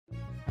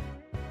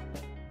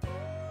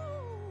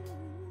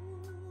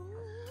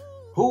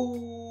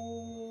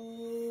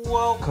Welcome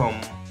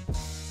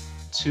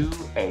to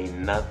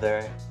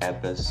another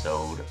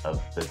episode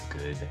of the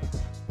Good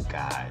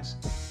Guys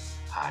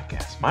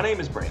Podcast. My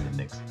name is Brandon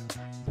Nixon.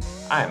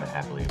 I am a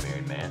happily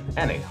married man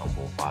and a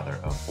humble father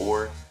of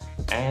four.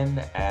 And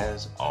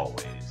as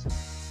always,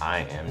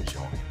 I am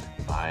joined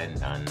by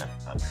none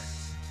other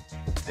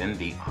than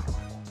the Honorable,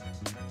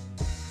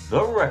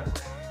 the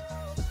Reverend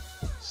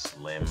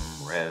Slim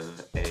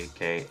Rev,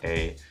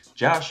 aka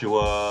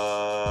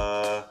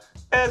Joshua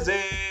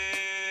Ezzy.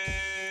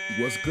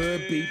 What's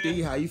good,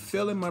 BD? How you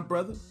feeling, my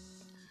brother?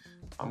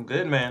 I'm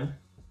good, man.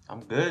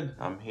 I'm good.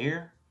 I'm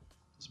here.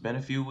 It's been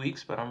a few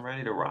weeks, but I'm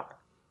ready to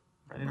rock.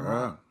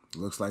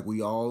 Looks like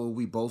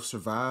we both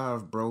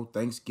survived, bro.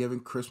 Thanksgiving,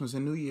 Christmas,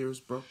 and New Year's,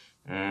 bro.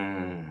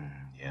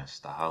 Yes,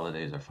 the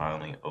holidays are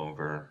finally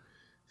over.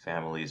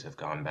 Families have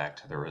gone back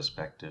to their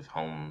respective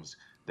homes.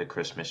 The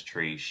Christmas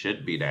tree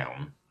should be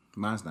down.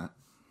 Mine's not.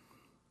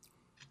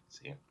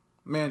 See,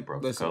 man,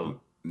 broke listen. the code.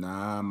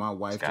 Nah, my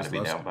wife It's got to be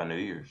down by New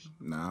Year's.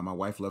 Nah, my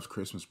wife loves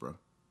Christmas, bro.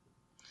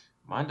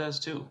 Mine does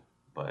too,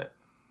 but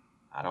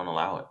I don't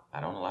allow it.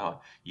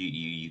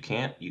 You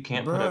can't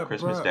put up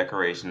Christmas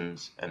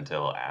decorations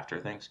until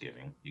after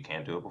Thanksgiving. You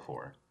can't do it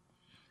before,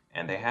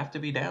 and they have to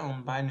be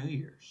down by New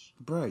Year's.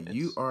 Bro,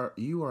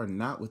 you are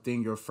not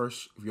within your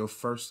first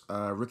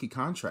rookie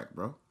contract,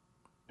 bro.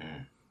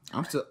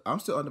 I'm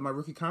still under my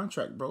rookie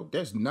contract, bro.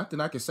 There's nothing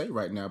I can say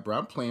right now, bro.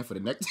 I'm playing for the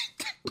next.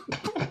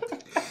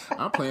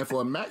 I'm playing for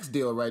a max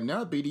deal right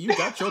now, BD. You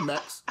got your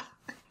max.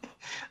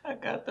 I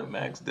got the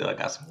max deal. I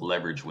got some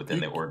leverage within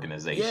the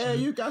organization. Yeah,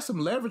 you got some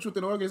leverage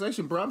within the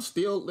organization, bro.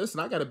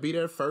 Listen, I got to be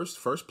there first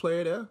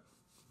player there.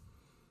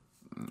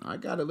 I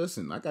got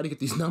to get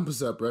these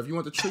numbers up, bro. If you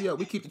want the tree up,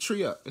 we keep the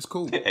tree up. It's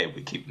cool. Hey,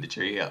 we keeping the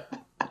tree up.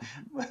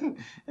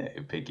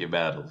 Hey, pick your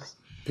battles.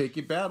 Pick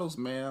your battles,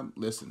 man.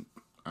 Listen,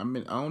 I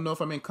don't know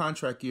if I'm in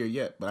contract year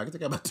yet, but I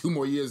think I got 2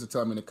 more years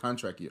until I'm in the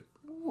contract year.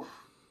 All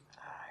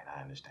right,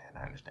 I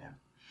understand.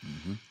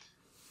 Mm-hmm.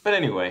 But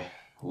anyway,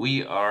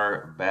 we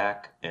are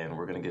back, and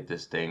we're going to get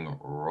this thing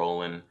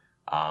rolling.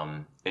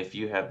 If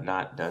you have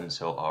not done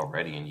so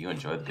already and you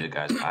enjoy the Good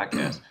Guys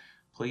Podcast,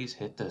 please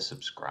hit the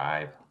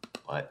subscribe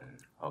button,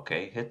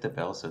 okay? Hit the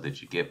bell so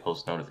that you get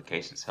post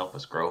notifications. Help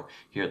us grow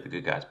here at the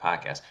Good Guys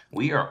Podcast.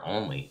 We are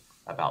only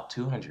about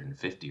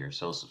 250 or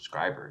so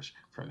subscribers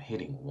from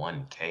hitting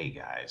 1K,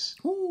 guys.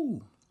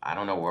 Ooh. I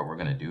don't know what we're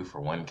going to do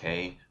for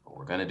 1K, but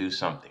we're going to do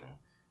something.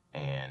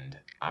 And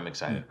I'm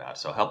excited about it.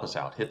 So help us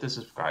out. Hit the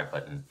subscribe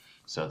button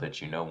so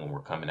that you know when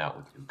we're coming out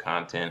with new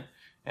content.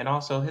 And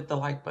also hit the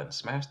like button.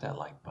 Smash that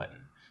like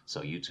button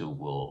so YouTube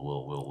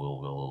will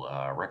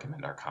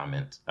recommend our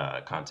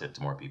content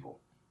to more people.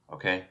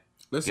 Okay?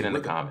 Listen, get in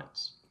the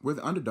comments. We're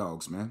the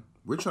underdogs, man.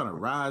 We're trying to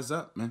rise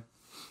up, man.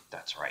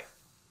 That's right.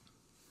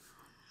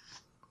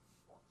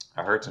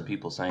 I heard some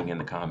people saying in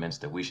the comments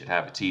that we should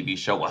have a TV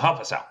show. Well,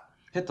 help us out.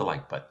 Hit the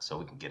like button so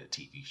we can get a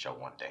TV show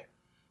one day.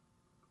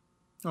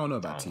 I don't know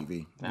about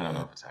TV. I don't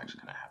know if it's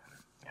actually going to happen.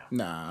 Yeah.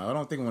 Nah, I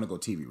don't think we want to go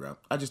TV route.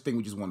 I just think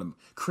we just want to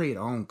create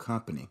our own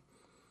company.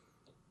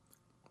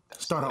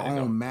 Start our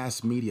own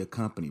mass media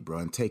company, bro,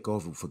 and take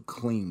over for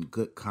clean,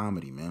 good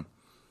comedy, man.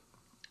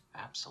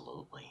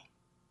 Absolutely.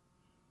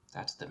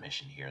 That's the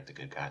mission here at the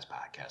Good Guys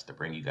Podcast, to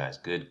bring you guys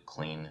good,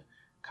 clean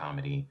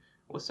comedy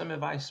with some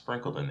advice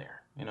sprinkled in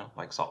there,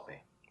 like Salt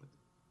Bae.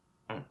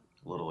 A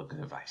little good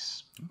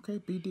advice. Okay,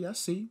 BD, I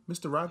see.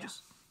 Mr.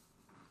 Rogers. Yeah.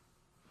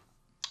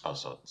 Oh,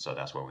 so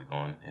that's where we're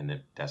going,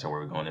 and that's where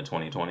we're going in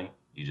 2020.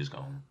 You just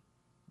going,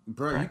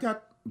 bro? Right.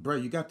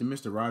 You got the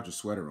Mr. Rogers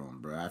sweater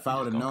on, bro. If I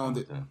would have known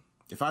that,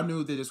 if I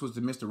knew that this was the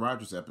Mr.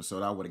 Rogers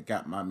episode, I would have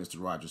got my Mr.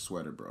 Rogers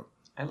sweater, bro.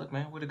 Hey, look,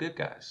 man, we're the good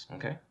guys.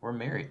 Okay, we're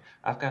married.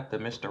 I've got the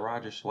Mr.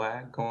 Rogers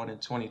swag going in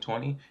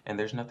 2020, and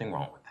there's nothing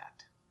wrong with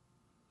that.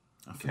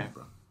 I feel it,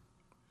 bro.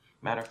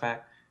 Matter of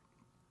fact,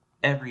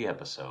 every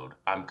episode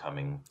I'm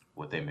coming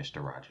with a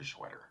Mr. Rogers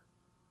sweater.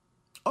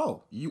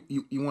 Oh, you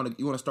want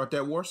to start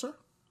that war, sir?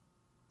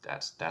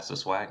 That's the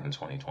swag in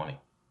 2020.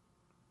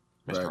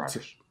 Mr.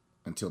 Rogers.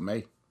 Until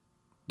May.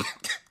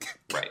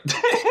 Right.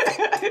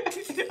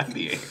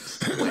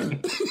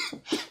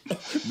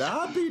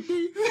 Nah,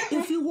 BD.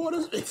 If you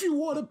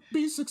want to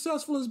be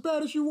successful as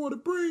bad as you want to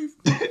breathe.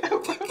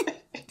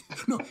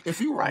 No,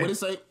 if you right.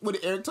 What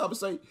did Eric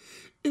Thomas say?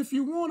 If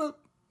you want to.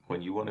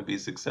 When you want to be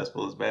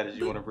successful as bad as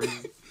you want to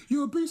breathe.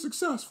 You'll be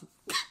successful.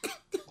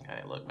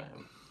 Hey, look,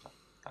 man.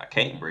 I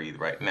can't breathe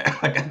right now.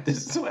 I got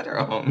this sweater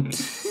on.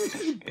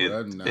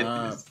 It's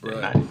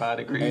 95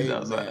 degrees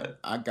outside. Man,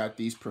 I got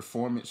these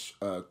performance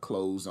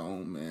clothes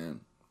on, man.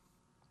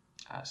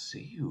 I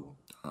see you.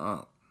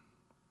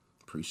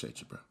 Appreciate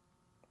you, bro.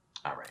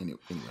 All right. Anyway.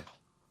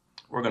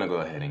 We're going to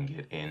go ahead and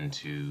get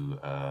into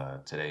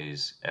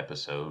today's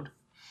episode.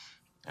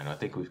 And I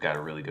think we've got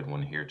a really good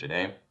one here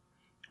today.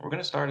 We're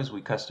going to start as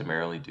we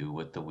customarily do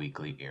with the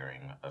weekly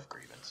airing of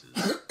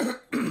grievances.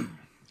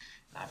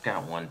 I've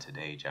got one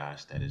today,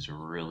 Josh, that has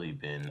really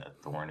been a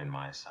thorn in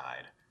my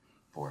side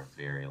for a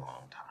very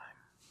long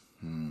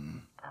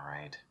time. All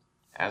right.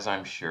 As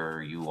I'm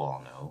sure you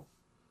all know,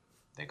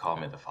 they call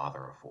me the father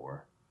of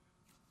four.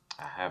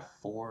 I have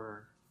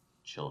 4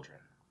 children.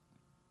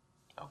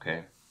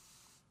 Okay?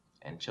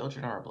 And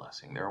children are a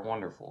blessing. They're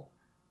wonderful.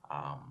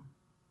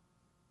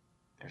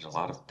 There's a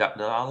lot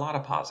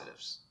of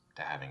positives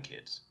to having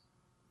kids.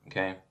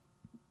 Okay?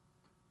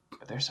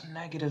 But there's some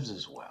negatives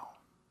as well.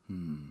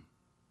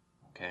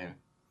 Okay?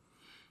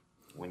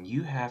 When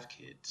you have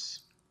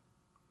kids,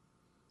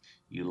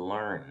 you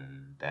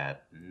learn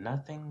that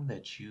nothing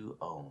that you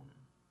own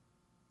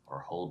or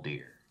hold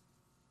dear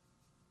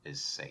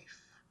is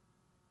safe.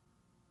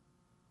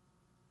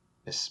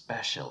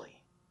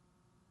 Especially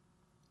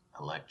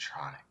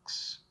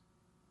electronics.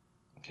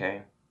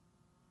 Okay?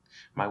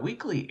 My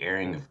weekly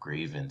airing of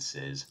grievance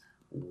is,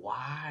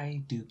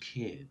 why do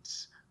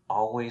kids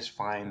always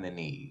find the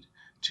need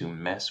to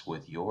mess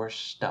with your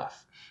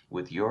stuff,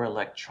 with your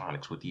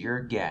electronics, with your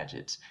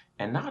gadgets?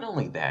 And not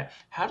only that,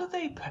 how do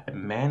they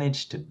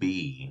manage to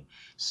be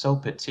so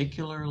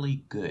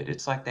particularly good?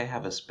 It's like they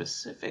have a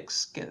specific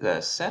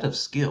set of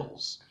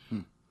skills,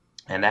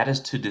 and that is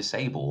to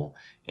disable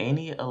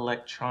any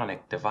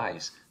electronic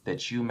device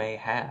that you may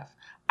have.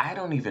 I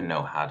don't even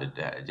know how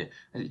to.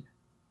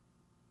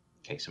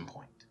 Case in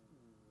point,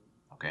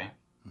 okay?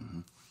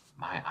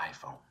 My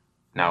iPhone.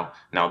 Now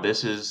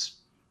this is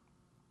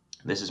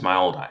my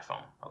old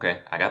iPhone,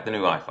 okay? I got the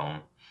new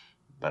iPhone,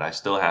 but I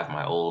still have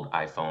my old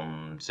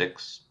iPhone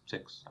 6.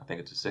 I think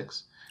it's a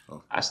 6.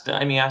 Oh. I still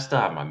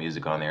have my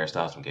music on there. I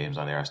still have some games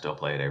on there. I still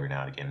play it every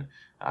now and again.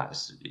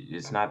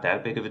 It's not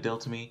that big of a deal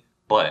to me,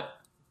 but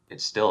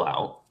it's still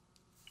out.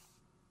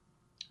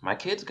 My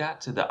kids got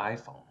to the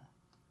iPhone,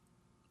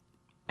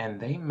 and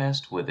they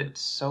messed with it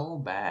so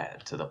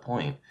bad to the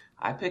point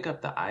I pick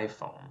up the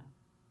iPhone,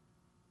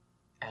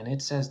 and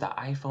it says the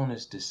iPhone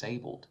is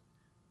disabled.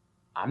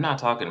 I'm not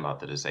talking about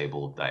the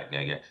disabled.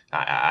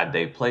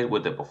 They played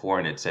with it before,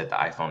 and it said the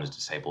iPhone is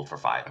disabled for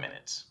 5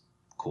 minutes.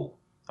 Cool.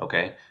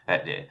 Okay?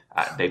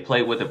 They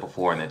played with it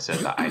before, and it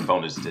says the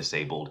iPhone is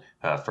disabled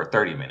for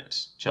 30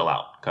 minutes. Chill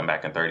out. Come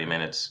back in 30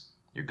 minutes.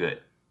 You're good.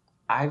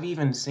 I've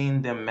even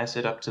seen them mess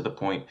it up to the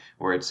point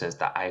where it says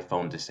the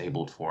iPhone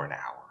disabled for an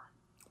hour.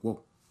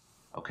 Whoa.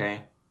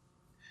 Okay?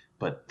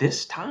 But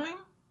this time,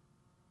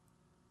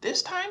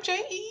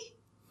 J.E.,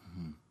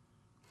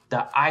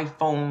 the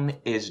iPhone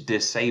is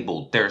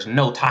disabled. There's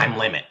no time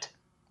limit.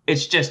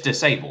 It's just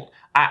disabled.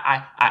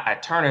 I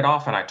turn it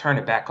off and I turn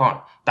it back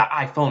on. The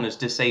iPhone is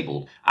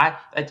disabled.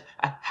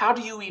 How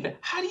do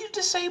you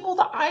disable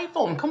the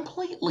iPhone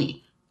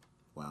completely?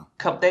 Wow.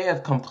 They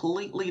have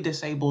completely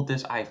disabled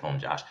this iPhone,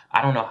 Josh.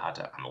 I don't know how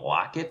to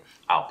unlock it.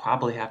 I'll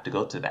probably have to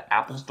go to the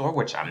Apple Store,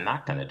 which I'm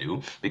not going to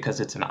do because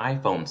it's an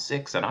iPhone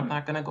 6, and I'm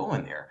not going to go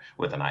in there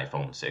with an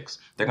iPhone 6.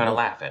 They're going to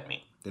laugh at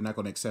me. They're not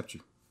going to accept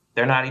you.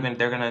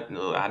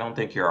 I don't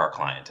think you're our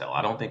clientele.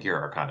 I don't think you're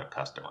our kind of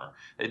customer.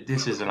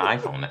 This is an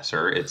iPhone,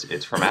 sir.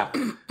 It's from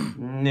Apple.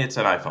 It's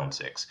an iPhone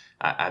 6.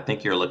 I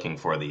think you're looking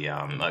for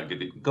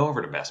the, go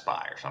over to Best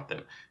Buy or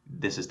something.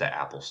 This is the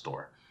Apple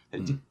Store.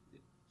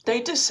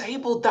 They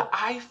disabled the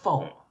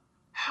iPhone.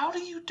 How do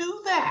you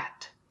do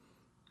that?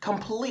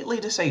 Completely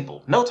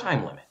disabled. No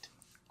time limit.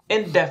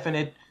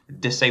 Indefinite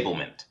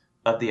disablement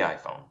of the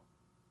iPhone.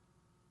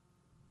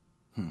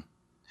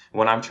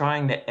 When I'm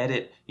trying to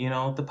edit,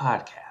 the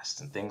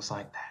podcast and things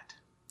like that.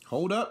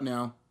 Hold up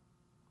now.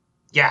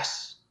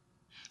 Yes.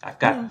 I've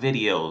got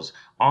videos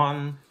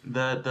on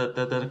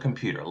the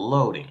computer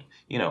loading.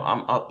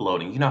 I'm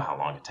uploading. You know how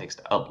long it takes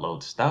to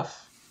upload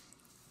stuff?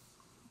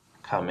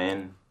 Come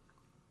in.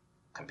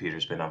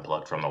 Computer's been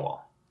unplugged from the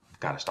wall.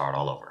 Got to start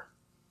all over.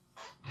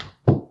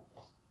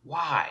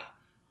 Why?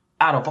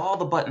 Out of all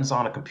the buttons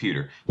on a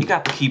computer, you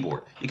got the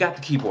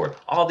keyboard.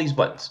 All these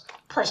buttons.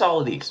 Press all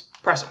of these.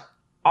 Press them.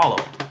 All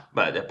of them.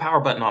 But the power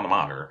button on the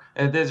monitor.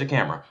 There's a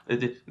camera.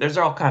 There's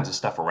all kinds of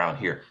stuff around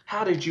here.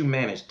 How did you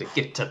manage to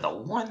get to the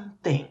one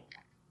thing?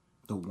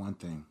 The one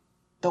thing.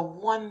 The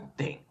one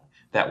thing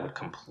that would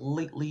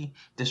completely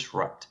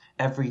disrupt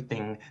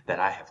everything that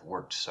I have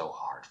worked so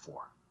hard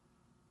for.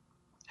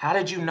 How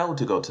did you know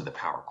to go to the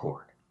power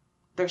cord?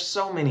 There's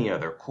so many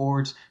other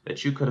cords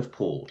that you could have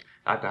pulled.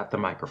 I've got the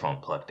microphone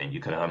plugged in.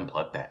 You could have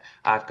unplugged that.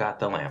 I've got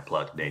the lamp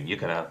plugged in. You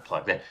could have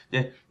unplugged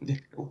that.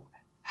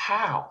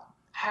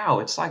 How?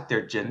 It's like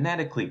they're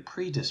genetically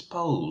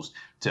predisposed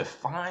to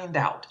find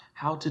out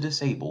how to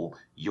disable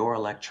your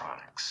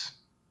electronics.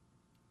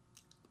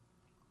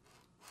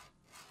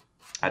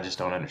 I just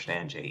don't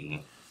understand,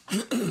 J.E.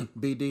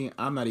 BD,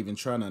 I'm not even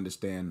trying to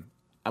understand.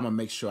 I'm going to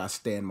make sure I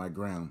stand my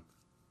ground.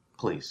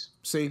 Please.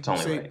 It's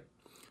only right.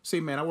 See,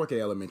 man, I work at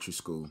elementary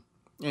school,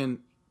 and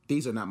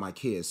these are not my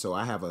kids, so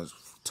I have a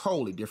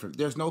totally different.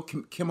 There's no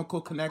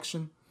chemical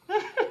connection.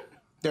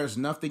 There's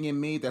nothing in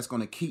me that's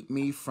going to keep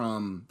me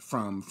from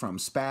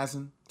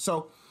spazzing.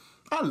 So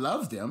I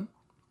love them.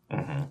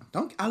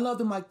 Mm-hmm. I love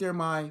them like they're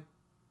my.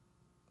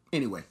 They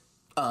don't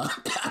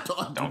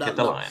get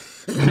the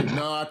line.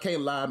 No, I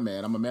can't lie,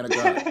 man. I'm a man of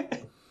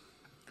God.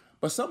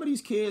 But some of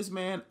these kids,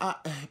 man,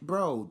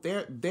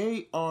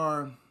 they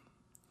are.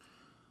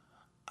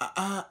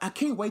 I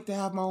can't wait to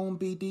have my own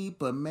BD,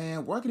 but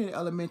man, working in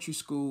elementary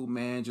school,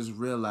 man, just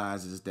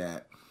realizes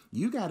that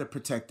you got to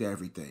protect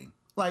everything.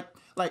 like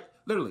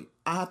literally,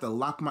 I have to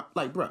lock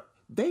my bro.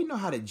 They know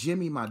how to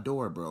jimmy my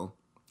door, bro.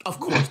 Of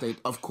course they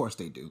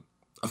do.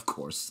 Of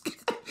course,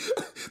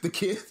 the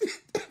kids,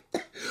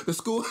 the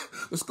school.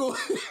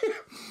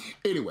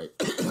 Anyway,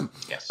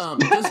 Yes.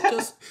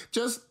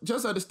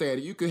 Just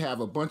understand. You could have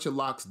a bunch of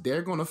locks.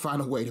 They're gonna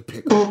find a way to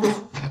pick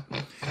up.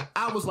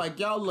 I was like,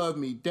 y'all love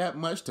me that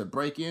much to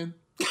break in?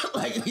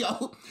 Like,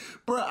 yo,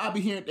 bro, I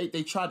be hearing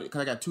they tried it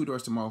because I got 2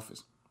 doors to my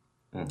office.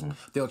 Mm-hmm.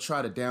 They'll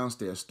try the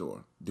downstairs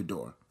door.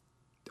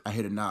 I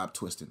hear the knob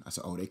twisting. I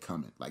said, oh, they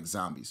coming like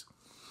zombies.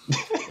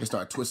 They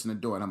start twisting the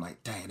door, and I'm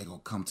like, dang, they're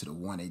gonna come to the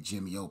one they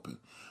jimmy open.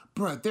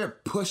 Bruh, they're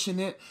pushing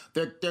it.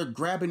 They're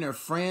grabbing their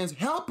friends.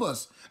 Help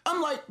us.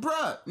 I'm like,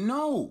 bruh,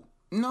 no,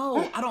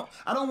 I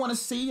don't want to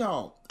see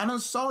y'all. I done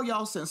saw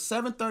y'all since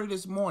 7:30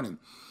 this morning,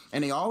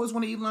 and they always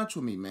want to eat lunch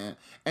with me, man.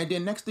 And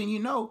then next thing you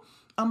know,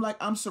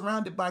 I'm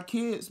surrounded by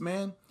kids,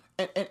 man,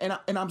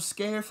 and I'm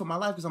scared for my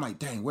life because I'm like,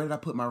 dang, where did I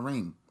put my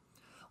ring?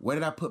 Where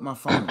did I put my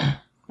phone?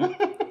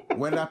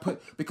 Where did I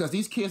put? Because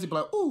these kids be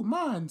like, "Ooh,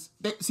 mine's."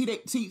 They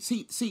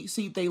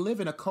live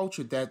in a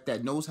culture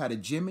that knows how to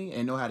jimmy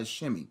and know how to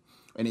shimmy,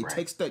 and they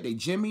take stuff. They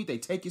jimmy, they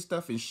take your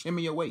stuff and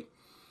shimmy away.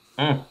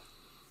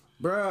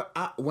 Bruh,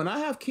 when I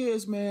have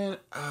kids, man.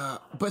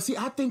 But see,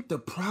 I think the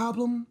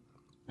problem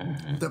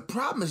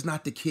is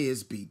not the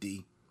kids,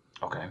 BD.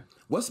 Okay.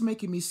 What's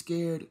making me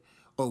scared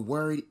or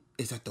worried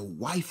is that the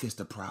wife is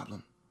the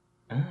problem.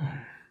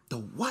 The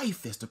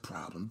wife is the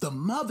problem. The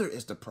mother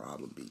is the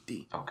problem,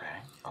 BD.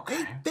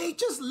 Okay. They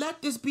just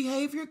let this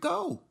behavior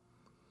go.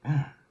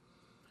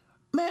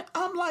 Man,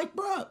 I'm like,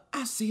 bruh,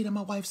 I see it in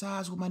my wife's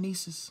eyes with my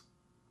nieces.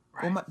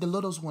 Right. Or the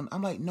littlest one.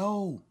 I'm like,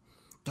 no,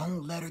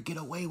 don't let her get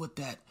away with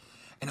that.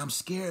 And I'm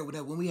scared with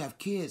that when we have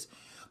kids.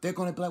 They're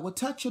going to be like, well,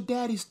 touch your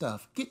daddy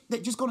stuff.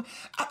 They're just going to...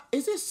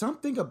 Is there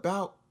something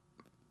about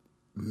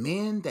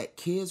men that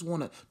kids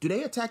want to... Do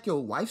they attack your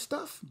wife's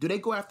stuff? Do they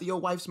go after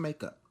your wife's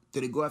makeup?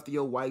 Do they go after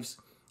your wife's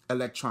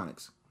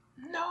electronics?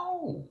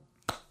 No.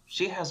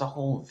 She has a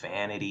whole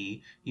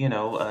vanity,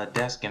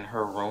 desk in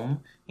her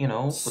room,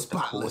 with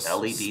spotless, the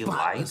cool LED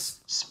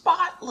lights.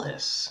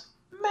 Spotless.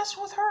 Mess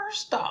with her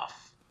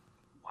stuff.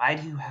 Why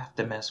do you have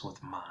to mess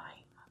with mine?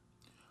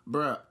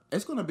 Bruh,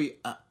 it's going to be...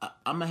 I'm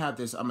going to have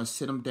this... I'm going to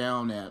sit them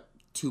down at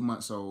 2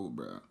 months old,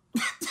 bruh.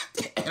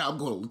 And I'm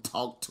going to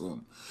talk to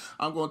them.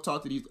 I'm going to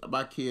talk to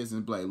my kids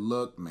and be like,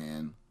 look,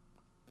 man,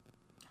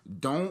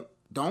 don't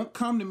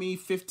come to me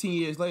 15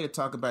 years later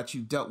talk about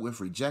you dealt with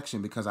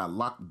rejection because I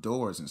locked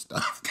doors and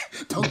stuff.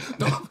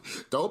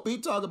 don't be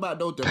talking about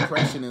no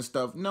depression and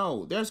stuff.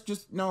 No, there's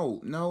just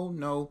no.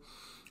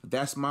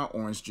 That's my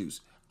orange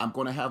juice. I'm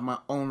going to have my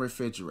own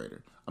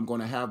refrigerator. I'm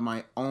going to have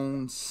my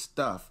own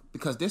stuff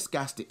because this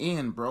got to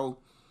end, bro.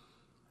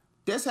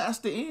 This has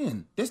to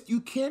end. You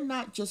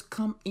cannot just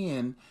come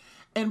in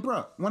and,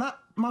 bro,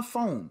 my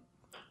phone,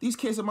 these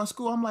kids at my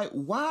school, I'm like,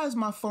 why is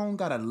my phone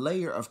got a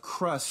layer of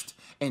crust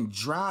and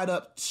dried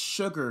up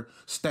sugar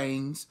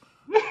stains?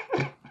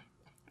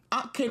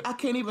 I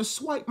can't even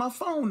swipe my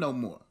phone no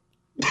more.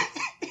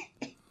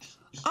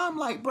 I'm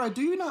like, bro,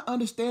 do you not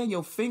understand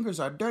your fingers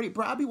are dirty?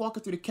 Bro, I be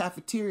walking through the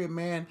cafeteria,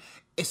 man.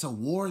 It's a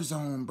war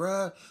zone,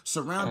 bro.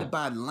 Surrounded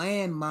by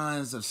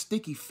landmines of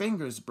sticky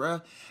fingers,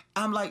 bro.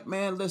 I'm like,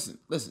 man, listen.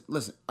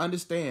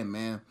 Understand,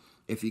 man.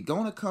 If you're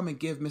gonna come and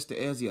give Mr.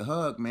 Ezzy a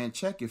hug, man,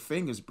 check your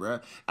fingers, bro.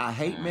 I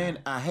hate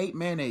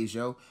mayonnaise,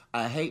 yo.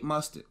 I hate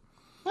mustard.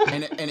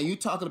 and you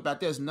talking about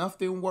there's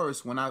nothing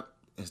worse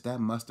is that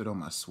mustard on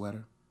my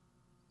sweater?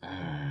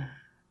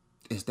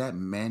 Is that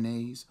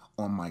mayonnaise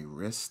on my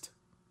wrist?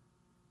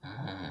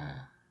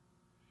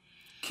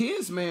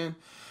 Kids, man.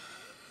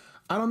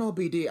 I don't know,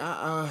 BD.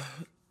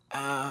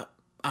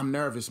 I'm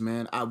nervous,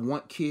 man. I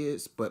want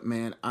kids, but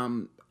man,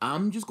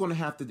 I'm just gonna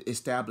have to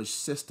establish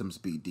systems,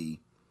 BD,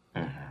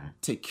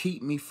 to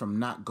keep me from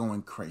not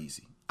going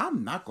crazy.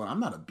 I'm not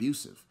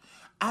abusive.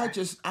 I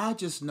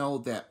just know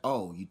that,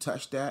 oh, you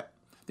touch that,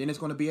 then there's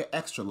gonna be an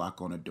extra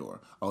lock on the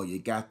door. Oh, you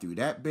got through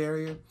that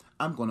barrier,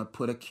 I'm gonna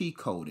put a key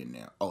code in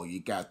there. Oh, you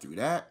got through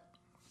that.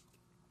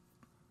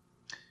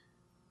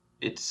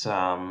 It's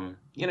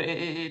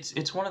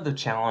it's one of the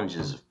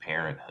challenges of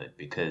parenthood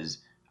because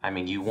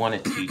you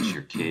want to teach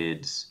your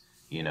kids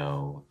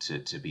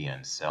to be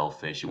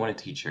unselfish. You want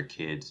to teach your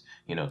kids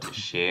to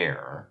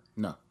share.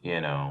 No.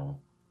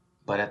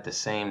 But at the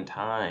same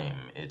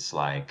time, it's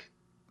like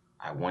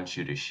I want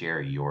you to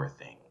share your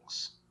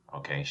things.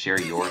 Okay,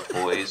 share your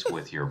toys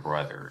with your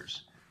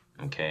brothers.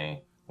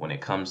 Okay, when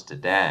it comes to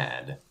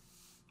dad,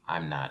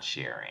 I'm not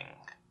sharing.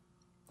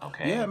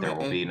 Okay, yeah, there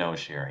will be no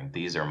sharing.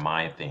 These are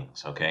my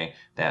things, okay?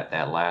 That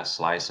last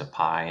slice of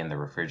pie in the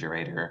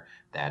refrigerator,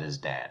 that is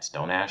dad's.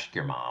 Don't ask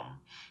your mom,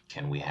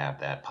 can we have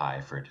that pie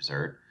for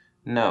dessert?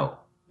 No,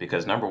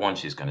 because number one,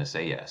 she's going to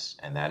say yes,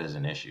 and that is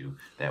an issue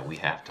that we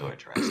have to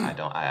address. I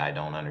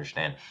don't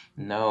understand.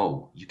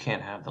 No, you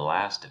can't have the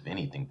last of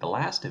anything. The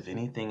last of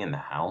anything in the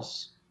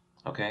house,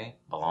 okay,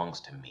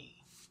 belongs to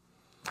me.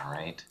 All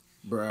right?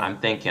 Bruh. I'm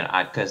thinking,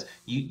 because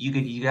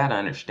you got to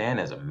understand,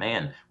 as a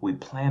man, we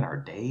plan our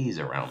days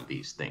around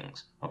these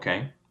things,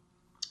 okay?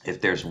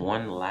 if there's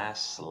one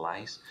last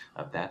slice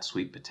of that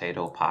sweet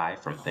potato pie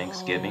from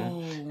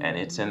Thanksgiving and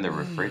it's in the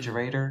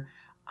refrigerator,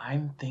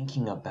 I'm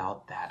thinking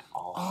about that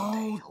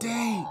all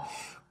day long.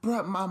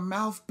 Bruh, my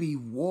mouth be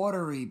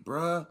watery,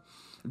 bruh.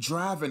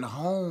 Driving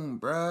home,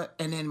 bruh,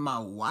 and then my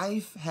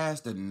wife has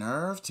the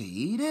nerve to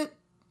eat it?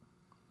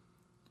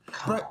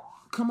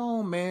 Come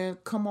on, man.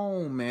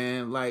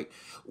 Like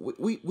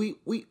we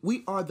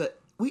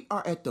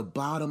are at the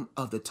bottom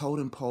of the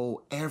totem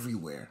pole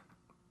everywhere.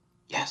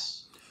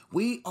 Yes.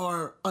 We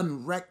are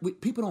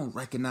people don't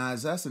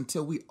recognize us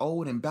until we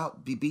old and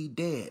about to be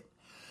dead.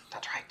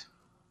 That's right.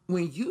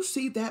 When you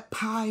see that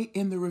pie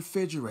in the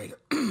refrigerator,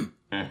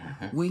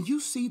 when you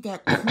see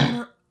that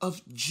corner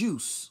of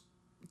juice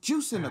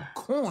in the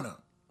corner.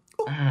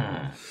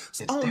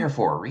 It's there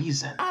for a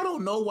reason. I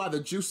don't know why the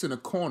juice in the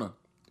corner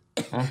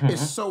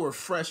is so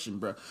refreshing,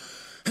 bro.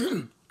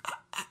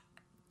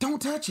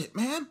 Don't touch it,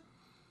 man.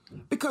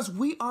 Because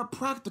we are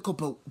practical,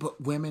 but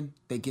women,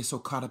 they get so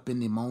caught up in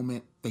the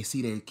moment. They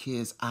see their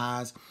kids'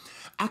 eyes.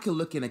 I can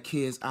look in a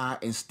kid's eye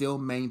and still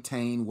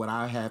maintain what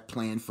I have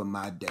planned for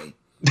my day.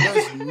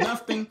 There's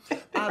nothing.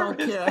 I don't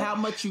care how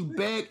much you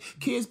beg.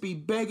 Kids be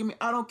begging me.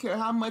 I don't care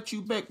how much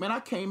you beg. Man, I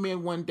came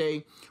in one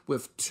day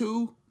with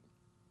two.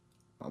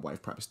 My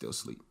wife probably still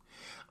asleep.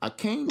 I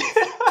came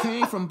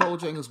from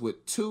Bojangles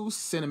with 2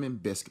 cinnamon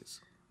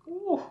biscuits.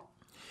 Ooh.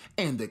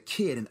 And the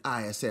kid in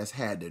ISS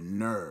had the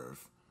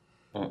nerve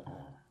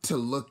to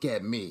look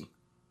at me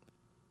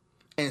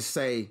and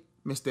say,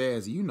 Mr.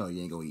 Ezzy, you know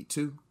you ain't gonna eat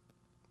 2.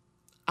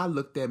 I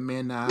looked that man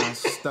in the eye,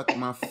 stuck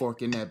my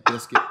fork in that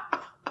biscuit.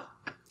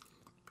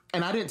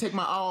 And I didn't take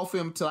my eye off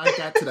him until I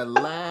got to the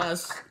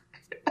last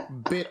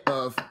bit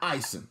of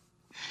icing.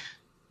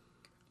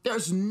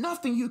 There's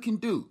nothing you can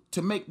do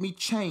to make me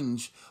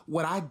change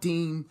what I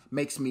deem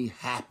makes me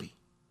happy.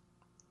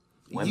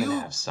 Women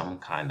have some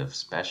kind of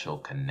special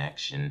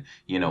connection,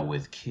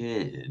 with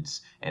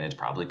kids, and it's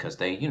probably because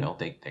they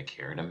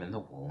carried them in the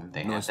womb.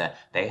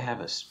 They have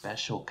a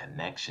special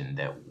connection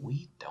that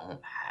we don't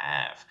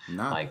have.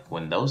 No. Like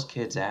when those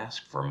kids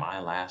ask for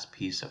my last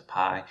piece of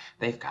pie,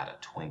 they've got a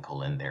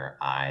twinkle in their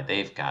eye.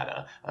 They've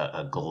got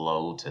a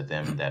glow to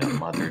them that a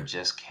mother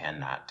just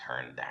cannot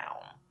turn down.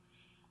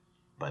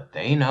 But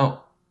they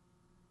know.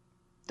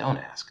 Don't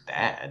ask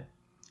Dad.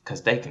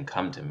 Because they can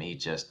come to me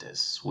just as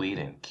sweet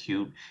and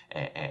cute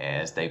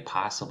as they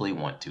possibly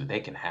want to. They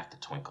can have the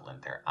twinkle in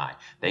their eye.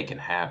 They can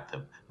have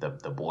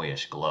the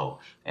boyish glow.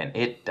 And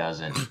it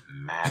doesn't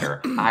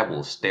matter. I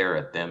will stare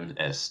at them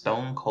as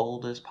stone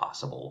cold as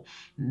possible.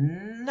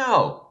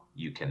 No,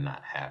 you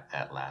cannot have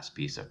that last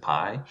piece of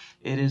pie.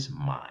 It is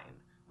mine.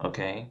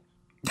 Okay?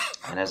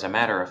 And as a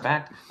matter of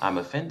fact, I'm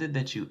offended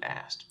that you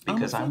asked.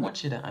 Because I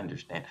want you to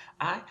understand.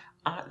 I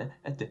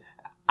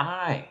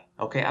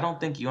don't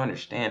think you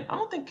understand. I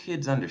don't think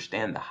kids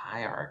understand the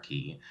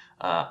hierarchy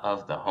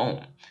of the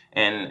home.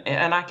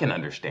 And I can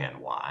understand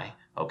why.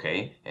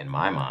 Okay, in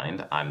my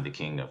mind, I'm the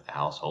king of the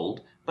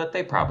household, but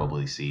they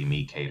probably see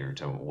me cater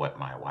to what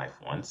my wife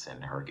wants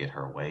and her get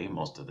her way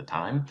most of the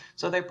time.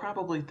 So they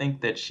probably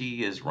think that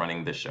she is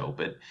running the show,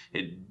 but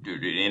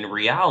in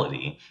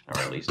reality, or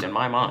at least in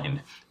my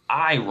mind,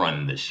 I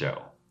run the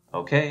show.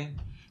 Okay,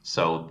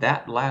 so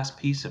that last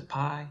piece of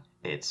pie,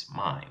 it's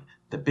mine.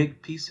 The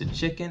big piece of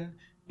chicken,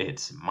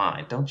 it's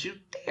mine. Don't you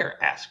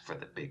dare ask for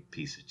the big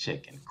piece of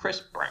chicken.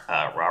 Chris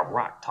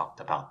Rock talked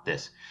about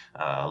this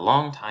a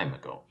long time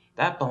ago.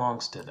 That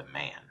belongs to the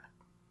man.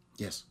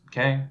 Yes.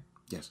 Okay?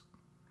 Yes.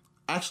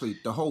 Actually,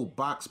 the whole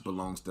box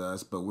belongs to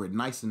us, but we're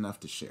nice enough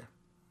to share.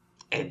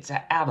 It's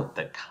out of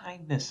the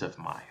kindness of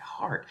my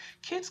heart.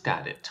 Kids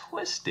got it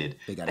twisted.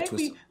 They got it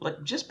twisted.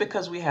 Just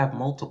because we have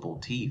multiple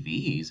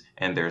TVs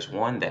and there's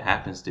one that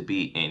happens to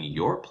be in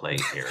your play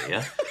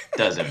area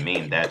doesn't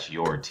mean that's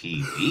your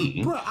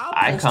TV. Bro,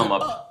 I come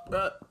up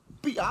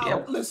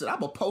listen, I'm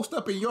gonna post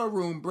up in your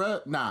room, bro.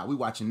 Nah, we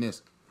watching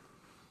this.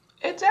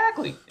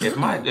 Exactly. If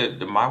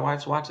my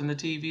wife's watching the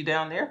TV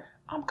down there,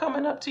 I'm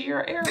coming up to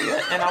your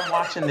area and I'm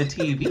watching the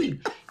TV.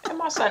 And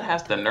my son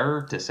has the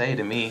nerve to say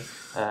to me,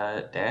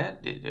 Dad,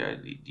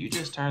 you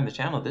just turned the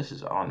channel. This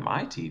is on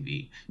my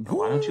TV.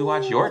 Why don't you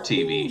watch your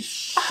TV?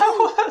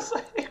 I was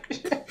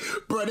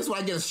like, bro, this is why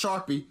I get a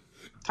Sharpie.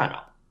 Time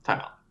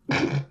out.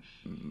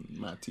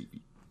 My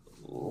TV.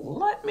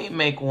 Let me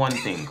make one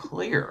thing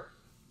clear.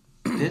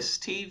 This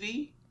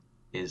TV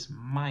is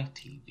my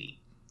TV.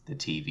 The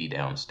TV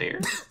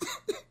downstairs,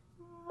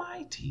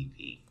 my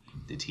TV.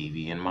 The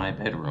TV in my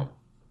bedroom,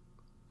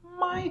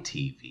 my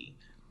TV.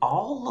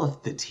 All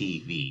of the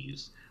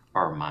TVs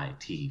are my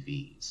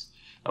TVs.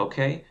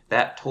 Okay?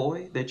 That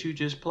toy that you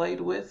just played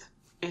with,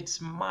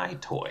 it's my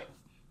toy.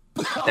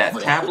 That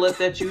tablet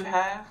that you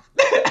have,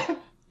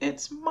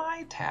 it's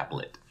my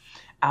tablet.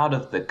 Out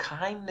of the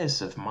kindness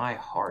of my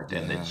heart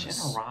and the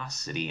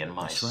generosity in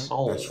my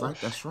soul,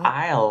 that's right.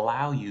 I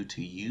allow you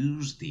to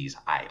use these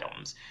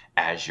items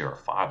as your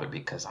father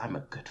because I'm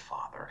a good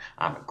father.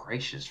 I'm a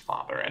gracious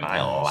father, and I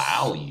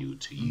allow you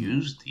to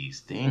use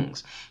these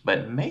things.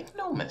 But make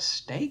no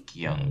mistake,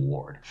 young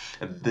Ward,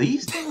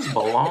 these things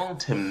belong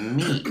to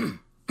me.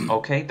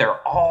 Okay?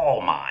 They're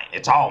all mine.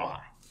 It's all mine.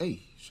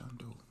 Hey,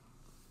 Shondo.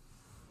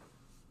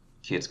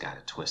 Kids got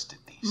it twisted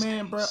these days.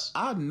 Man, bro,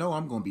 I know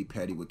I'm going to be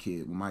petty with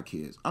my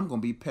kids. I'm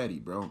going to be petty,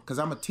 bro. Because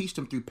I'm going to teach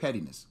them through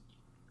pettiness.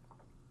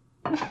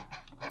 I'm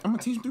going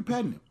to teach them through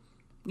pettiness.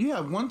 You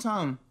have one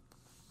time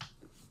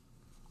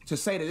to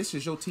say that this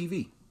is your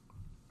TV.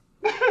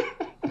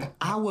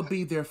 I will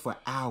be there for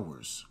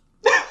hours.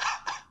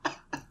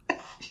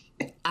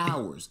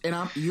 Hours. And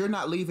you're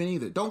not leaving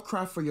either. Don't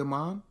cry for your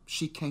mom.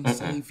 She can't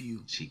save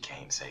you. She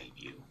can't save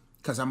you.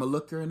 Because I'm going to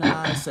look her in the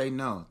eye and say,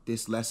 no,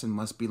 this lesson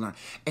must be learned.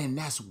 And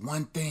that's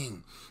one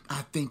thing.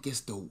 I think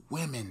it's the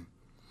women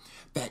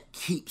that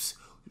keeps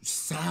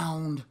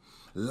sound,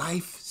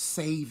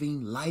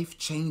 life-saving,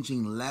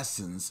 life-changing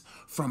lessons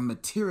from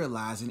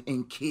materializing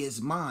in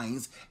kids'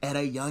 minds at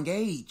a young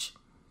age.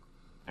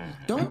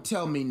 Don't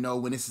tell me no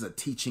when this is a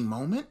teaching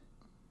moment.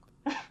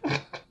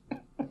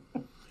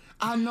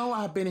 I know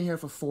I've been in here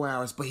for 4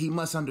 hours, but he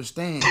must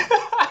understand.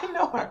 I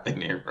know I've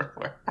been here for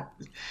 4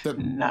 hours.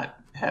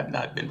 Have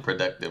not been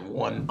productive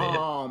one bit.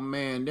 Oh,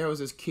 man. There was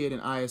this kid in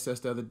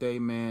ISS the other day,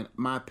 man.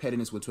 My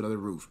pettiness went to another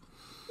roof.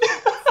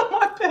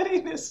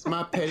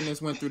 My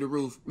pettiness went through the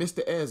roof.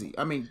 Mr. Ezzy,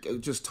 I mean,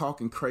 just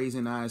talking crazy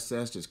in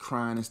ISS, just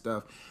crying and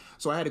stuff.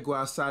 So I had to go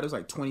outside. It was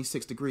like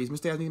 26 degrees.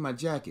 Mr. Ezzy, I need my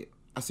jacket.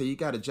 I said, you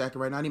got a jacket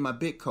right now? I need my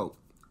big coat.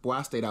 Boy,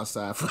 I stayed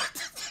outside for...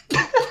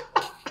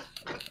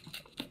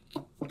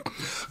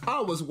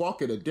 I was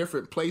walking to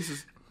different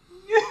places.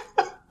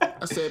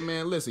 I said,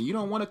 man, listen, you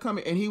don't want to come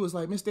in. And he was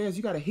like, Mr. Ezzy,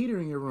 you got a heater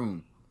in your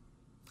room.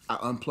 I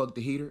unplugged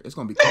the heater. It's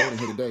going to be cold in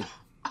here today.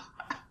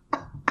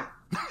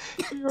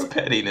 Your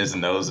pettiness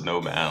knows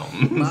no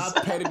bounds. My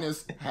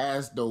pettiness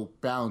has no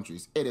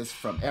boundaries. It is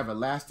from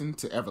everlasting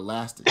to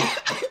everlasting.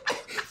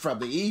 From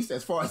the east,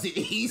 as far as the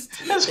east,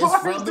 as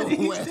far as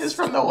the west. It's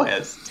from the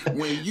west.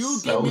 When you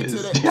so get me to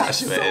that,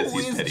 Joshua so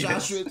is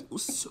Joshua.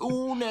 As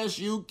soon as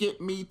you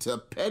get me to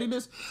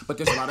pettiness, but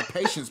there's a lot of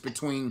patience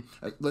between.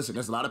 Listen,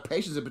 there's a lot of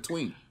patience in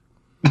between.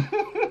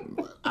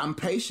 I'm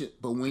patient,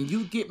 but when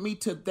you get me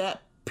to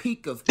that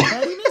peak of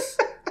pettiness,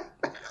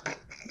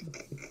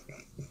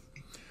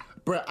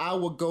 bruh, I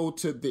will go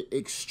to the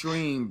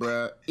extreme,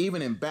 bruh.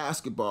 Even in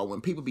basketball, when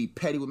people be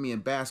petty with me in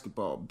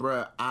basketball,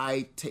 bruh,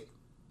 I take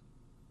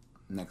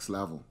next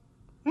level.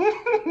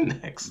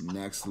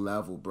 Next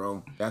level,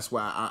 bro. That's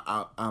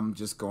why I'm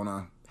just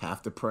gonna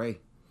have to pray,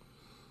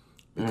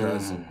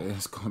 because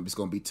it's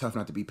gonna be tough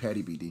not to be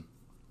petty, BD.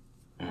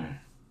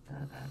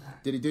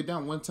 Did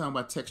that one time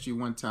I text you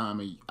one time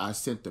and I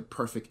sent the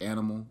perfect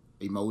animal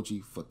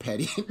emoji for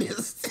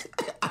pettiness.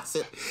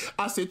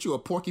 I sent you a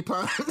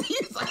porcupine.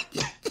 He's like,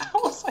 I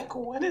was like,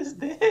 what is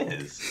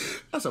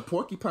this? That's a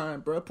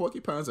porcupine, bro.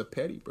 Porcupines are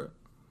petty, bro.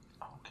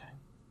 Okay.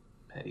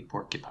 Petty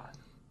porcupine.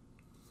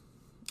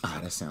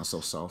 That sounds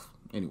so soft.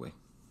 Anyway.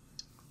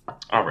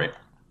 All right.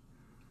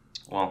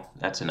 Well,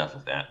 that's enough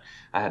of that.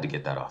 I had to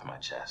get that off my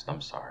chest. I'm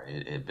sorry.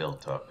 It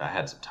built up. I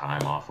had some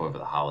time off over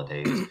the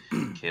holidays.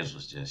 Kids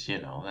was just,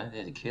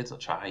 the kids will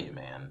try you,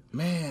 man.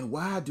 Man,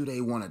 why do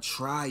they want to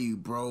try you,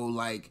 bro?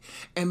 Like,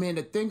 and man,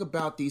 the thing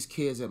about these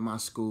kids at my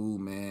school,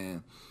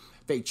 man,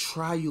 they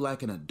try you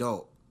like an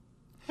adult.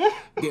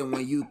 Then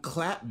when you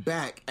clap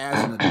back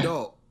as an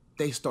adult,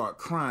 they start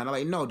crying. I'm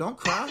like, no, don't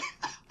cry.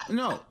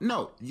 No.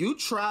 You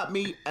tried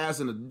me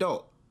as an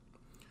adult.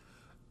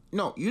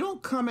 No, you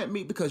don't come at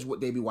me because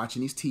they be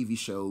watching these TV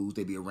shows.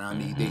 They be around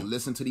me. They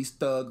listen to these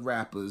thug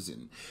rappers,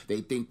 and they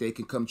think they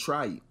can come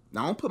try you.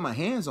 Now, I don't put my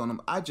hands on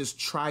them. I just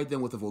try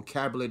them with a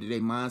vocabulary that their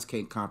minds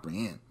can't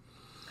comprehend.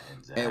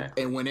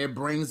 Exactly. And when their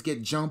brains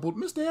get jumbled,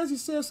 Mr. Ezzy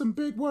says some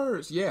big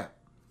words. Yeah.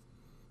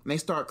 And they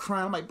start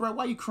crying. I'm like, bro,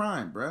 why you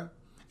crying, bro?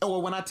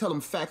 Or when I tell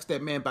them facts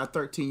that, man, by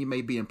 13, you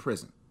may be in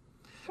prison.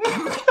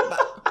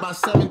 by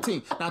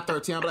 17, not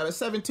 13, I'm like, at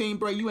 17,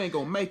 bro, you ain't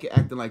going to make it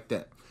acting like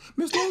that.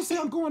 Mr. Ezzy,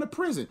 I'm going to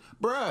prison.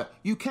 Bruh,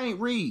 you can't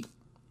read.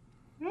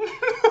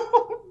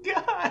 Oh,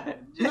 God.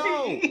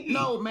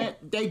 No, man.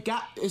 They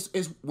got, it's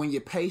when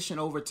you're patient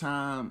over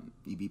time,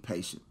 you be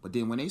patient. But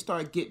then when they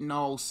start getting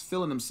all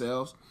feeling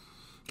themselves,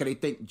 because they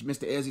think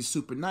Mr. Ezzy's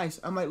super nice,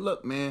 I'm like,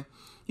 look, man,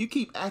 you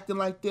keep acting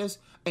like this,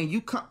 and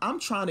you come, I'm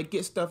trying to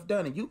get stuff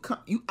done, and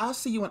I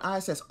see you in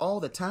ISS all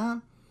the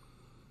time.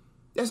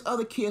 There's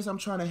other kids I'm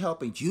trying to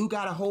help, and you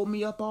got to hold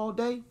me up all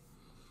day?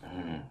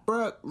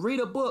 Bruh, read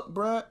a book,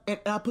 bruh. And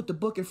I put the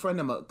book in front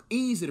of them, an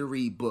easy to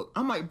read book.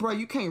 I'm like, bruh,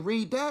 you can't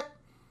read that?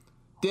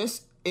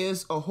 This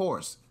is a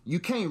horse. You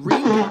can't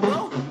read that,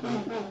 bro?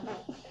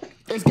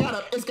 It's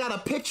got a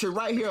picture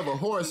right here of a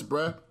horse,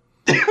 bruh.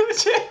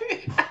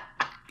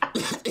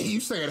 You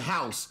saying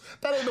house.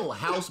 That ain't no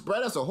house,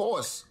 bruh. That's a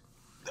horse.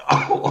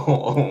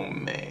 Oh,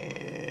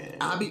 man.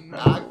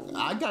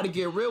 I gotta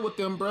get real with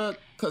them, bruh.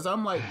 Cause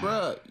I'm like,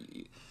 bruh,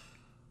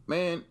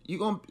 man,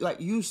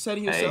 you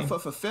setting yourself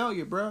up for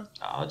failure, bro.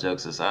 All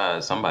jokes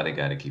aside, somebody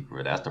got to keep it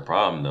real. That's the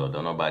problem, though.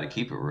 Don't nobody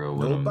keep it real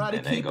with them.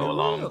 And they go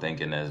along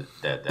thinking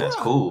that's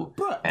cool.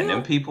 And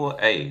them people,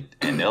 and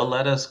they'll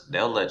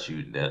let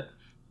you,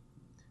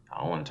 I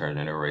don't want to turn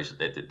it into a racial.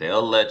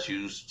 They'll let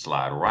you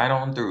slide right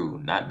on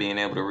through, not being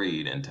able to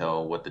read and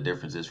tell what the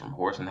difference is from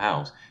horse and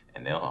house.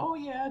 And they'll, oh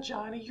yeah,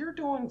 Johnny, you're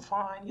doing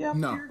fine. Yep,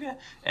 No. you're good.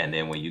 And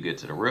then when you get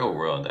to the real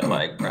world, they're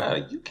like,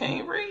 bro, you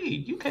can't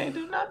read. You can't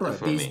do nothing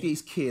for me.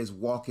 These kids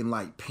walking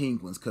like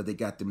penguins because they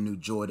got them new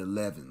Jordan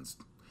 11s.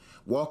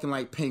 Walking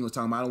like penguins,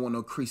 talking about, I don't want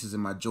no creases in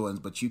my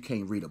Jordans, but you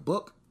can't read a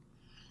book.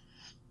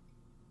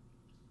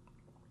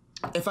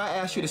 If I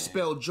asked you to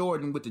spell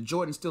Jordan with the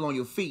Jordan still on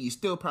your feet, you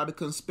still probably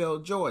couldn't spell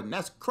Jordan.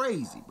 That's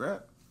crazy,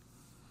 bruh.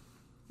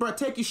 Bruh,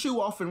 take your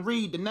shoe off and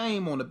read the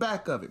name on the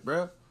back of it,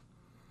 bruh.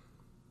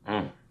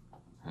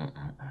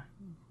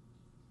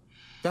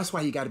 That's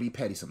why you got to be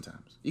petty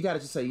sometimes. You got to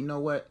just say, you know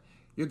what?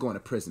 You're going to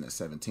prison at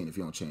 17 if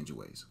you don't change your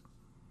ways.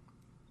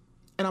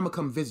 And I'm going to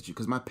come visit you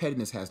because my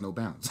pettiness has no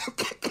bounds.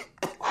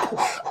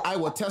 I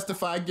will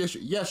testify against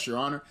you. Yes, Your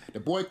Honor. The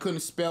boy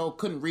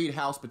couldn't read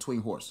house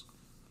between horse.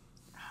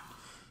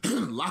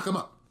 Lock him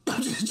up.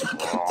 I'm just joking.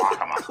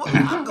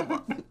 Lock him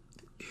up.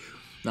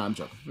 Nah, I'm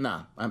joking.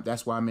 Nah,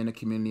 that's why I'm in the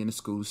community and the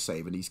schools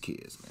saving these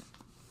kids, man.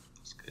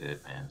 It's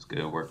good, man. It's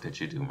good work that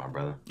you do, my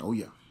brother. Oh,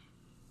 yeah.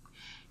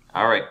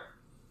 All right.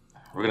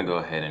 We're going to go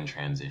ahead and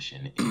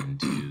transition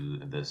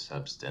into the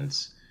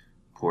substance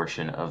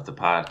portion of the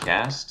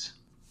podcast.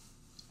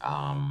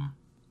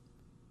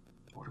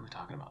 What are we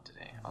talking about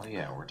today? Oh,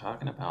 yeah, we're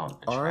talking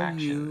about attraction.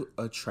 Are you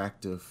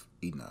attractive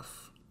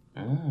enough?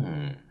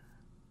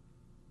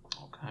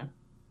 Okay.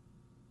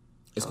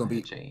 It's gonna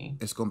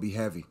be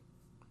heavy.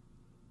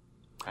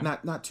 Okay.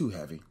 Not too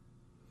heavy.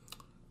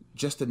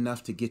 Just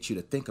enough to get you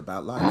to think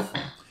about life.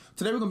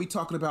 Today we're gonna be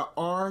talking about,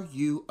 are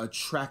you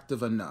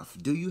attractive enough?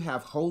 Do you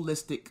have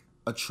holistic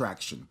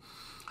attraction?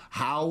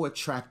 How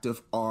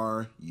attractive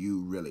are you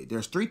really?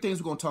 There's 3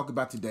 things we're going to talk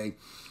about today.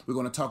 We're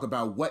going to talk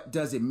about what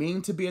does it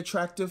mean to be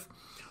attractive,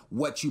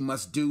 what you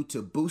must do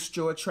to boost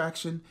your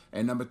attraction,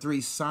 and number 3,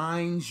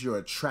 signs you're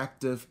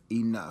attractive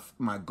enough.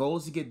 My goal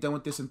is to get done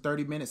with this in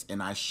 30 minutes,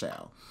 and I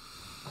shall.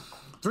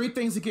 3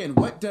 things again.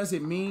 What does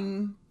it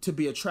mean to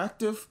be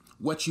attractive?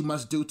 What you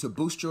must do to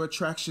boost your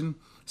attraction,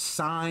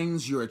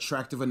 signs you're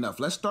attractive enough.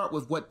 Let's start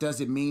with what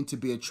does it mean to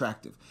be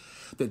attractive.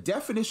 The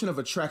definition of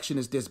attraction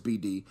is this,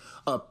 BD,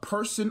 a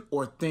person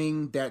or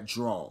thing that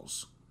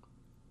draws.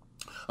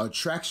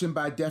 Attraction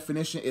by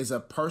definition is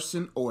a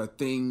person or a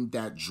thing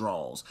that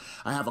draws.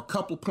 I have a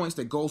couple points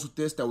that goes with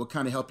this that will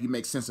kind of help you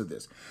make sense of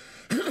this.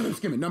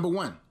 Excuse me. Number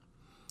 1,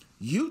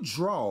 you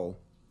draw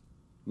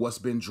what's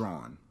been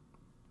drawn.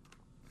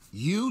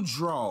 You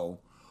draw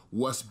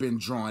what's been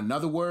drawn. In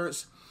other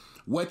words,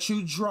 what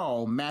you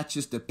draw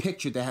matches the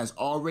picture that has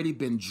already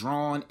been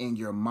drawn in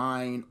your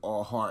mind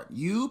or heart.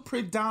 You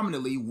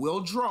predominantly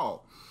will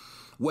draw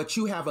what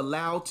you have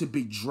allowed to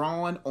be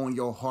drawn on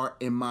your heart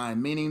and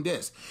mind, meaning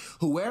this: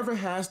 whoever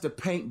has the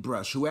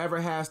paintbrush,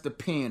 whoever has the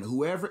pen,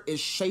 whoever is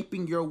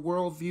shaping your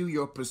worldview,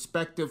 your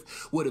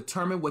perspective, will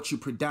determine what you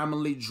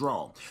predominantly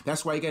draw.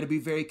 That's why you got to be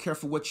very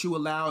careful what you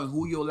allow and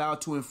who you allow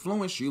to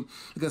influence you,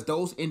 because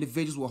those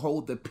individuals will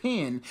hold the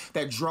pen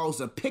that draws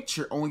a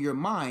picture on your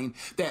mind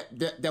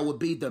that will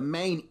be the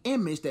main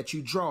image that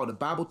you draw. The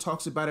Bible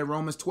talks about it in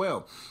Romans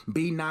 12.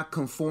 Be not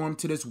conformed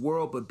to this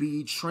world, but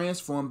be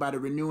transformed by the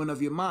renewing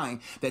of your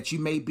mind, that you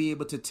may be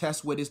able to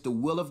test what is the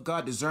will of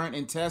God, discern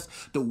and test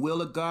the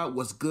will of God,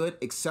 what's good,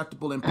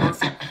 acceptable, and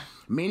perfect.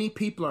 Many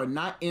people are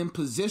not in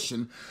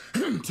position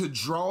to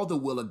draw the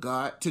will of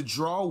God, to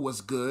draw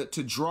what's good,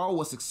 to draw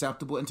what's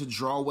acceptable, and to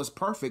draw what's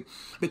perfect,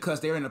 because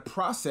they're in the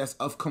process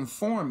of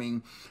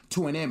conforming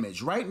to an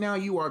image. Right now,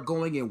 you are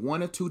going in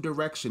one or two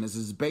directions.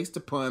 This is based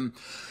upon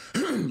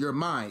your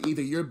mind.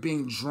 Either you're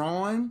being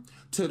drawn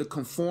to the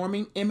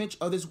conforming image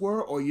of this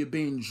world, or you're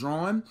being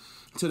drawn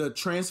to the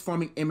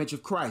transforming image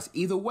of Christ.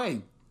 Either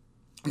way,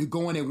 you're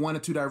going in one or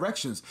two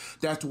directions.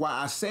 That's why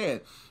I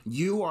said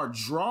you are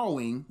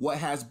drawing what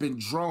has been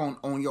drawn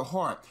on your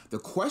heart. The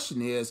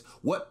question is,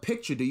 what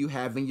picture do you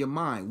have in your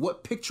mind?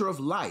 What picture of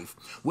life?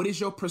 What is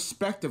your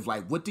perspective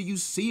like? What do you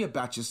see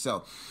about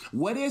yourself?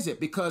 What is it?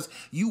 Because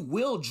you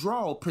will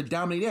draw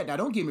predominantly that. Now,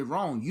 don't get me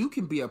wrong. You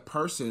can be a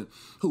person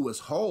who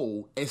is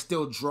whole and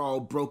still draw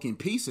broken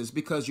pieces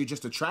because you're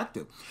just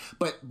attractive.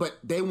 But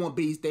they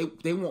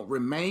won't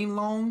remain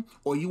long,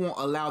 or you won't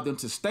allow them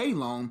to stay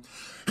long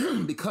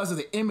because of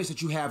the image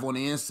that you have on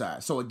the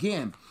inside. So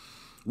again,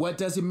 what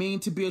does it mean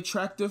to be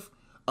attractive?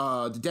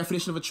 The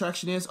definition of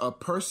attraction is a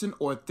person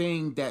or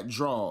thing that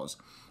draws.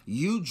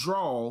 You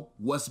draw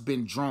what's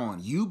been drawn.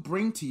 You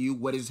bring to you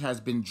what has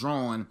been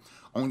drawn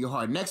on your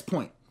heart. Next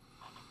point.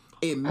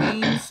 It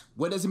means,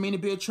 what does it mean to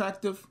be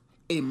attractive?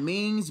 It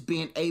means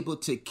being able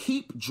to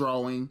keep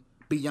drawing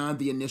beyond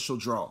the initial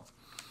draw.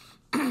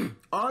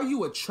 Are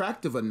you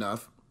attractive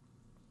enough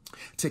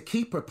to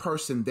keep a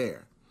person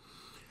there?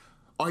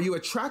 Are you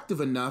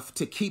attractive enough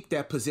to keep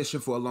that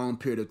position for a long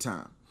period of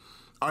time?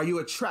 Are you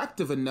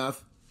attractive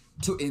enough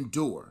to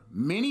endure?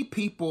 Many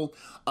people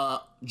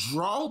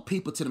draw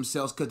people to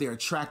themselves because they're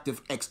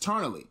attractive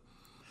externally,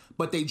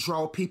 but they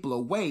draw people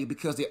away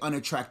because they're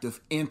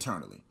unattractive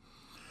internally.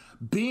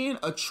 Being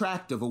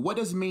attractive, or what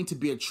does it mean to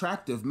be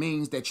attractive,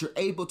 means that you're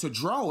able to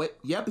draw it,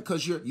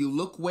 because you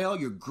look well,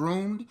 you're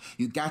groomed,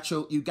 you got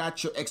your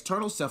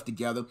external self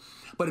together.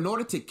 But in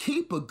order to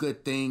keep a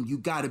good thing, you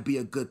got to be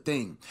a good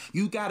thing.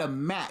 You got to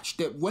match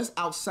that. What's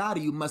outside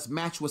of you must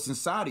match what's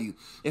inside of you.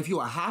 If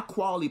you're a high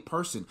quality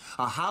person,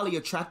 a highly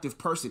attractive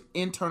person,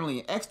 internally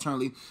and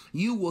externally,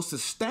 you will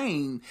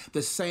sustain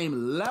the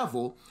same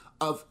level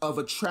of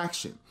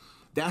attraction.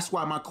 That's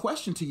why my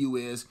question to you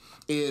is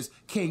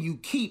can you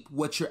keep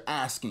what you're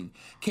asking?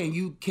 Can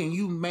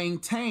you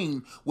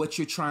maintain what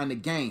you're trying to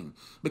gain?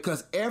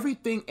 Because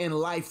everything in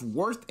life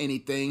worth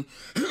anything,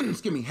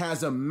 excuse me,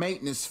 has a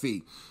maintenance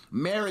fee.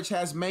 Marriage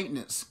has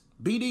maintenance.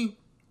 BD,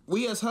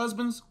 we as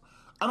husbands,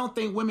 I don't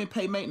think women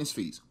pay maintenance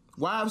fees.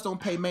 Wives don't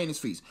pay maintenance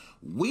fees.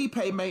 We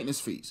pay maintenance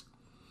fees.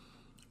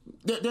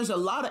 There's a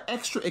lot of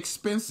extra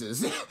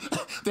expenses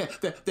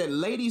that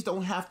ladies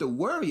don't have to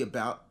worry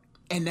about.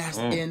 And that's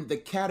in the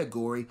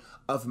category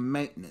of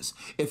maintenance.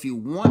 If you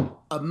want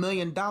 $1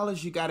 million,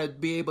 you got to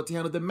be able to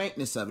handle the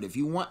maintenance of it. If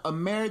you want a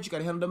marriage, you got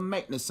to handle the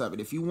maintenance of it.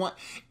 If you want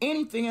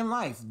anything in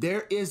life,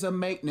 there is a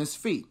maintenance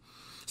fee.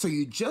 So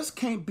you just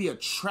can't be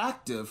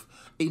attractive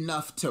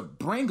enough to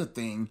bring a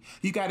thing.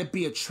 You got to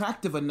be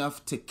attractive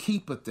enough to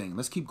keep a thing.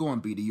 Let's keep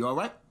going, BD. You all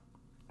right?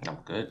 I'm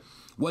good.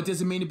 What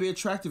does it mean to be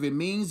attractive? It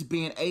means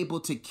being able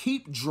to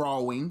keep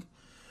drawing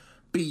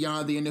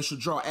beyond the initial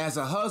draw. As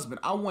a husband,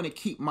 I want to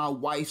keep my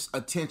wife's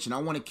attention. I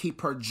want to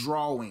keep her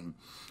drawing.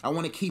 I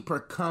want to keep her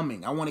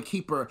coming. I want to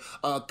keep her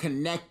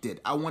connected.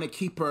 I want to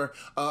keep her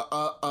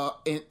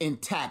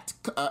intact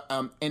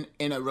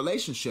in a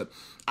relationship.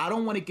 I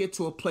don't want to get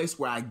to a place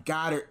where I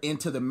got her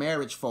into the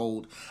marriage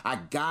fold. I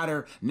got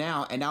her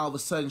now, and all of a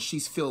sudden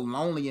she's feel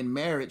lonely in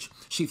marriage.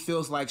 She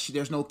feels like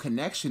there's no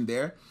connection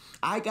there.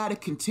 I got to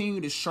continue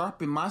to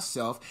sharpen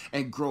myself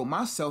and grow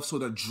myself so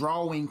the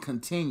drawing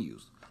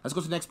continues. Let's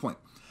go to the next point.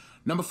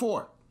 Number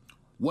 4,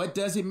 what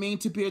does it mean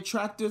to be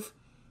attractive?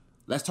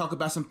 Let's talk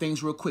about some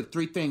things real quick.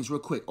 3 things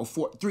real quick, or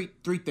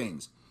three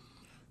things.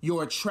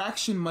 Your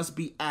attraction must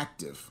be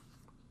active.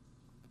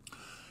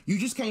 You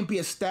just can't be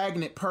a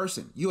stagnant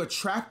person. You're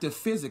attractive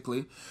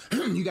physically.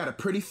 You got a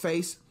pretty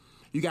face.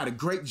 You got a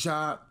great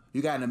job.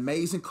 You got an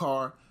amazing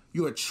car.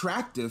 You're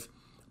attractive,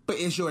 but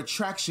is your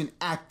attraction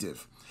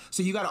active?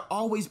 So you got to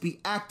always be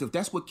active.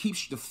 That's what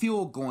keeps the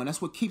fuel going.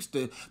 That's what keeps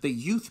the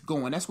youth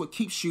going. That's what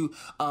keeps you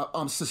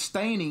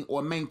sustaining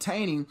or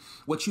maintaining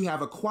what you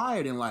have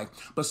acquired in life.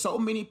 But so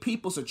many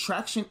people's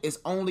attraction is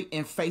only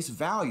in face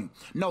value.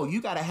 No,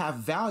 you got to have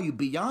value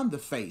beyond the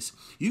face.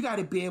 You got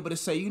to be able to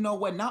say, you know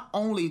what, not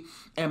only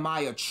am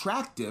I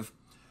attractive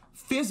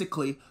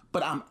physically,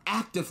 but I'm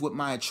active with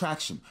my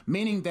attraction.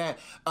 Meaning that,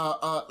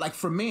 like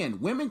for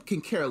men, women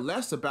can care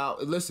less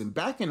about, listen,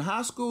 back in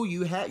high school,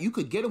 you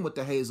could get them with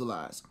the hazel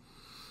eyes.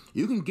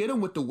 You can get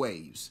them with the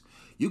waves.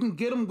 You can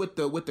get them with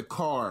the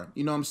car,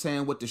 you know what I'm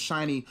saying, with the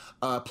shiny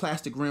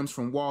plastic rims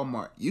from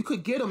Walmart. You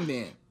could get them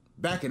then,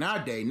 back in our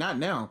day, not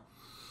now.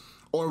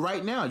 Or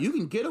right now, you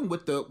can get them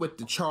with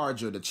the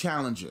Charger, the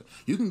Challenger.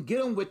 You can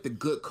get them with the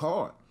good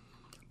car.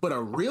 But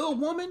a real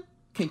woman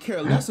can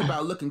care less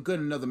about looking good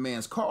in another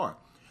man's car.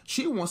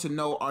 She wants to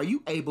know, are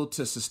you able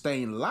to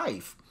sustain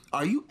life?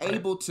 Are you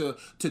able to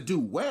do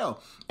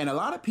well? And a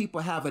lot of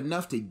people have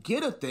enough to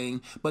get a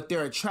thing, but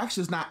their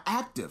attraction is not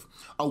active.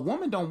 A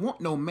woman don't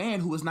want no man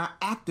who is not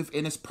active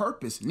in his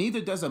purpose.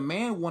 Neither does a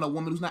man want a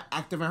woman who's not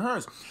active in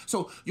hers.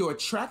 So your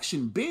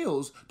attraction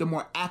builds the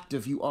more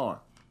active you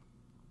are.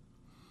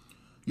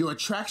 Your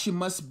attraction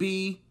must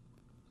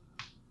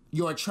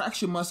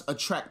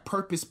attract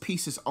purpose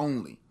pieces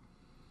only.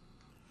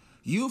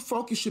 Your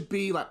focus should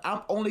be like,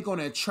 I'm only going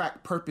to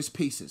attract purpose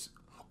pieces.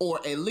 Or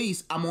at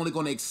least I'm only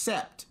going to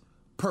accept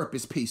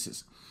purpose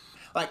pieces.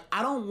 Like,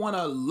 I don't want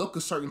to look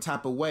a certain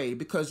type of way,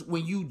 because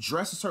when you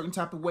dress a certain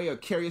type of way or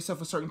carry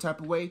yourself a certain type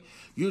of way,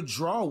 you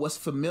draw what's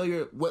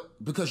familiar,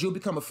 because you'll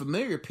become a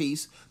familiar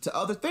piece to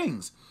other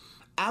things.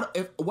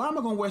 Why am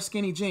I going to wear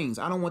skinny jeans?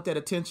 I don't want that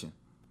attention.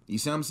 You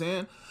see what I'm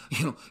saying?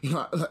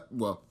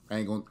 Well, I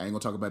ain't gonna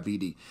talk about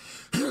BD.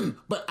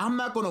 But I'm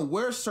not gonna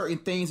wear certain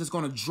things that's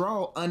gonna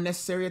draw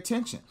unnecessary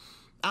attention.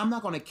 I'm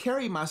not gonna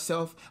carry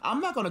myself. I'm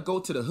not gonna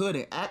go to the hood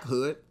and act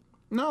hood.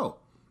 No.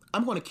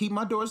 I'm gonna keep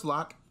my doors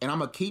locked, and I'm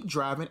gonna keep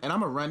driving, and I'm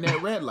gonna run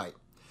that red light.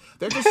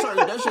 There's just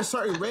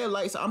certain red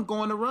lights I'm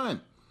going to run.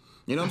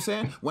 You know what I'm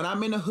saying? When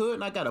I'm in the hood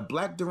and I got a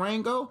black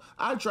Durango,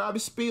 I drive the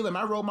speed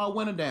limit. I roll my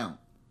window down.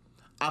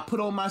 I put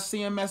on my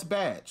CMS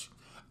badge.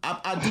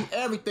 I do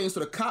everything so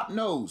the cop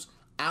knows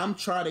I'm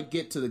trying to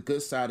get to the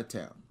good side of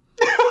town.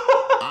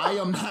 I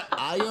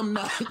am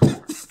not,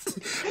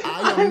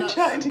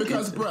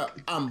 because, bro,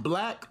 I'm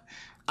black,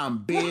 I'm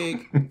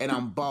big, and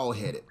I'm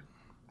bald-headed.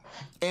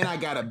 And I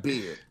got a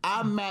beard.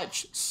 I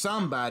match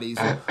somebody's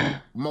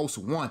most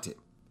wanted.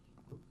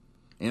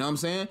 You know what I'm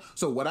saying?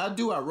 So what I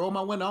do, I roll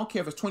my window. I don't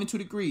care if it's 22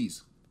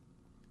 degrees.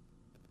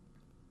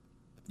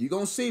 You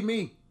gonna see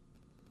me.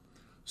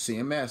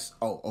 CMS.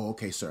 Oh,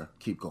 okay, sir.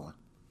 Keep going.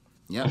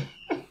 Yep.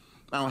 I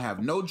don't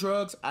have no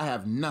drugs. I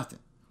have nothing.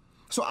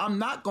 So I'm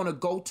not going to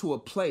go to a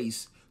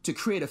place to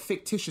create a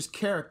fictitious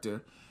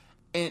character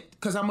And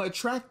because I'm gonna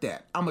attract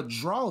that, I'm gonna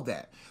draw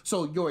that.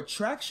 So your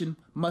attraction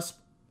must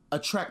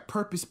attract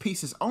purpose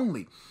pieces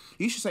only.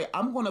 You should say,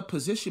 I'm going to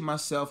position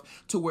myself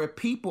to where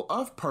people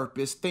of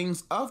purpose,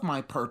 things of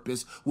my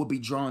purpose, will be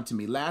drawn to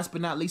me. Last but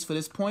not least, for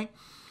this point,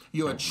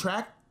 your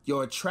attraction,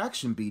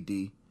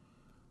 BD,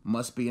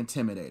 must be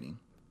intimidating.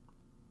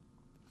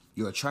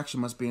 Your attraction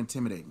must be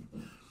intimidating.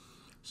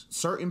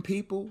 Certain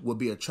people will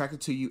be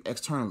attracted to you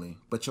externally,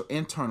 but your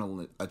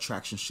internal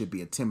attraction should be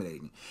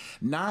intimidating,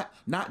 not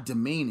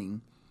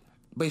demeaning.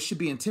 But it should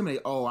be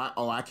intimidating.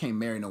 I can't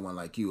marry no one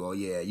like you. Oh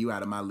yeah, you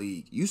out of my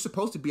league. You're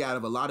supposed to be out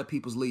of a lot of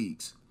people's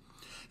leagues.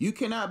 You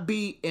cannot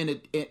be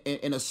in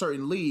a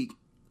certain league.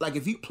 Like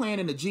if you playing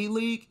in the G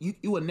League,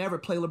 you will never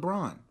play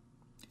LeBron.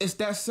 It's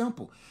that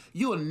simple.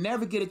 You will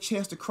never get a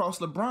chance to cross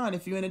LeBron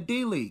if you're in a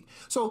D League.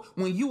 So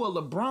when you are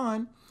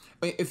LeBron,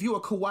 if you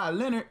are Kawhi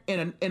Leonard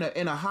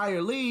in a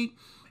higher league,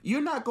 you're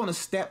not going to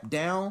step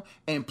down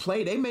and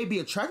play. They may be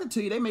attracted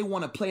to you. They may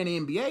want to play in the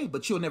NBA,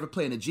 but you'll never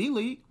play in the G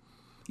League.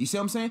 You see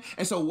what I'm saying?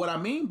 And so what I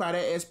mean by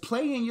that is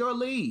play in your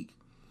league.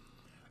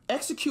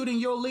 Execute in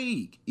your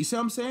league. You see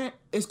what I'm saying?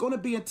 It's going to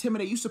be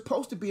intimidating. You're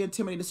supposed to be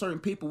intimidating to certain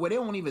people where they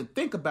don't even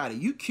think about it.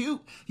 You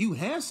cute, you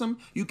handsome,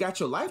 you got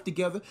your life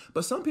together,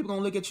 but some people going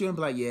to look at you and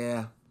be like,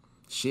 yeah,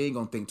 she ain't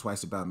going to think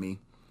twice about me.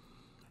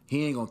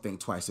 He ain't going to think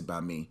twice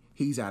about me.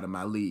 He's out of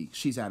my league.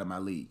 She's out of my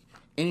league.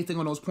 Anything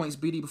on those points,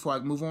 BD, before I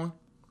move on?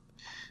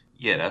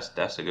 Yeah,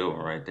 that's a good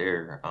one right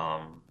there.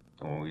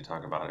 When we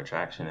talk about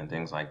attraction and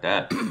things like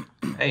that,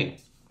 hey,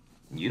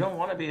 you don't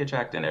want to be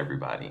attracting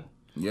everybody.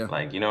 Yeah.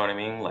 Like, you know what I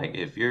mean? Like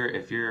if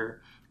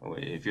you're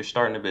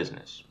starting a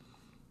business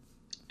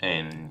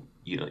and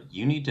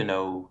you need to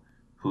know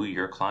who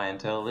your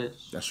clientele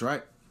is. That's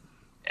right.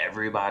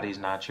 Everybody's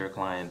not your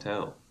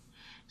clientele.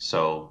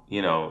 So,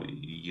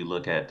 you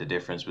look at the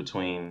difference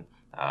between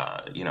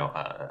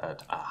a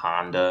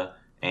Honda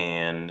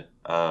and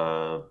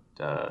what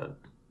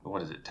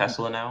is it,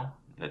 Tesla now?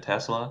 The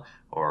Tesla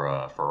or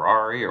a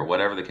Ferrari or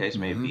whatever the case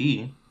may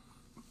be,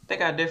 they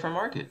got different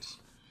markets.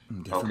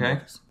 Different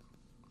markets.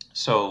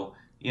 So,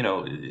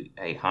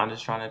 hey,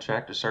 Honda's trying to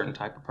attract a certain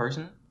type of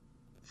person.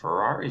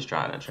 Ferrari's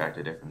trying to attract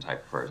a different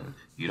type of person.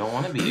 You don't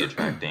want to be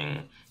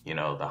attracting, the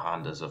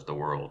Hondas of the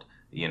world.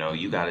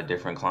 You got a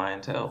different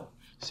clientele.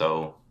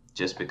 So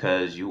just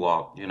because you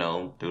walk,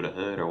 through the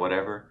hood or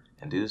whatever,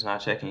 and dude's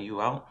not checking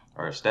you out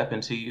or stepping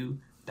to you,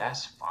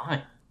 that's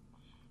fine.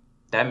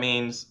 That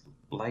means,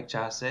 like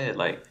Josh said,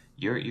 like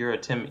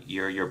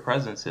your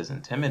presence is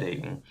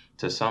intimidating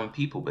to some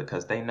people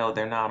because they know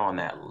they're not on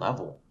that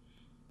level.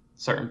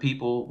 Certain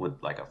people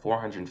with like a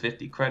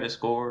 450 credit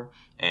score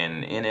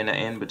and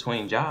in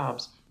between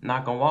jobs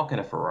not gonna walk in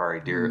a Ferrari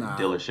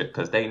dealership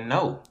because they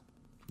know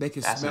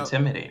that's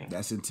intimidating.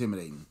 That's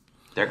intimidating.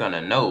 They're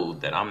gonna know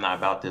that I'm not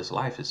about this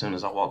life as soon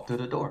as I walk through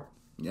the door.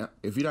 Yeah,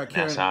 if you're not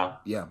carrying,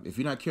 if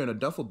you're not carrying a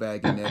duffel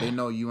bag in there, they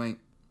know you ain't.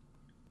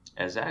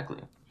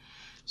 Exactly.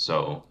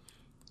 So,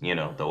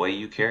 the way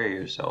you carry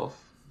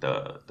yourself,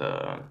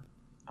 the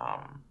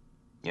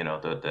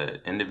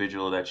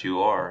individual that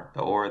you are,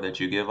 the aura that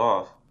you give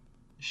off,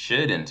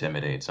 should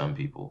intimidate some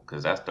people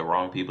because that's the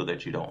wrong people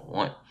that you don't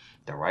want.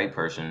 The right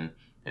person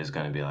is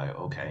going to be like,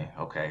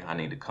 okay, I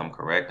need to come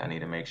correct. I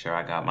need to make sure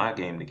I got my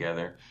game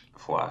together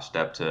before I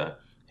step to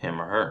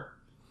him or her.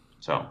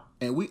 So,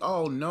 and we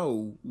all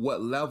know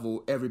what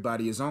level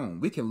everybody is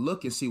on. We can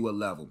look and see what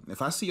level.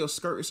 If I see your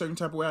skirt a certain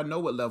type of way, I know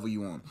what level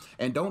you on.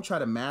 And don't try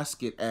to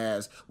mask it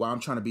as, well, I'm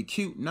trying to be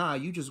cute. Nah,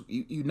 you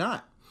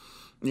not.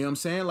 You know what I'm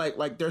saying?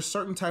 Like there's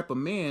certain type of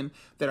men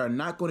that are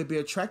not going to be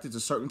attracted to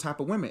certain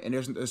type of women. And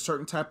there's a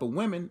certain type of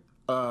women,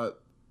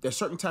 there's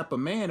certain type of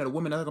man that a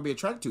woman not going to be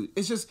attracted to.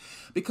 It's just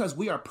because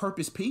we are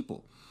purpose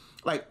people.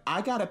 Like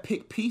I got to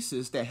pick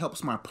pieces that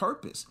helps my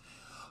purpose.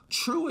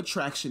 True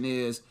attraction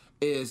is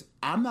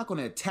I'm not going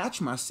to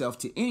attach myself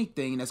to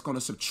anything that's going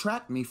to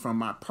subtract me from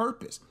my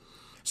purpose.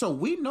 So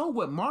we know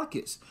what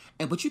markets,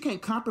 but you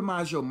can't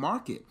compromise your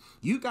market.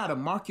 You got to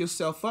mark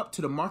yourself up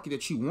to the market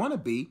that you want to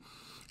be.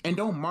 And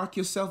don't mark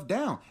yourself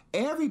down.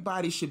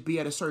 Everybody should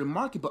be at a certain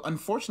market, but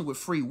unfortunately with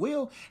free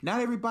will,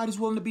 not everybody's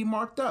willing to be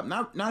marked up.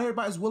 Not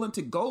everybody's willing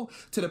to go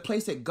to the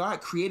place that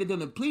God created them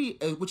to be,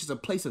 which is a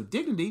place of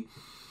dignity.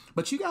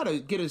 But you got to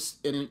get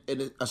in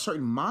a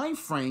certain mind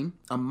frame,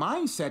 a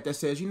mindset that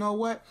says, you know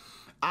what?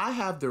 I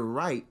have the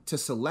right to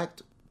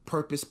select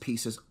purpose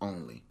pieces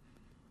only.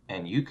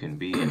 And you can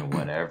be in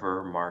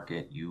whatever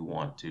market you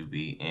want to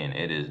be in.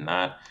 It is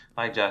not,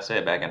 like Josh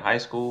said, back in high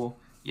school,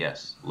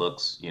 yes,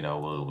 looks,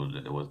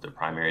 was the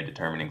primary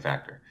determining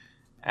factor.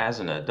 As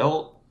an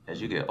adult,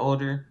 as you get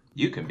older,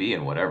 you can be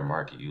in whatever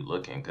market you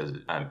look in, because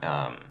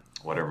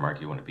whatever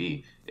market you want to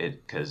be,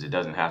 because it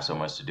doesn't have so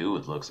much to do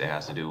with looks. It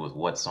has to do with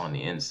what's on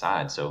the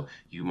inside. So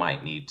you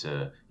might need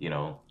to,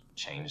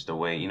 change the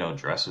way,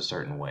 dress a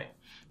certain way.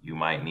 You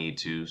might need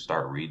to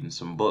start reading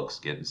some books,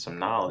 getting some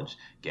knowledge,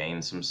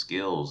 gain some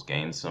skills,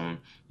 gain some,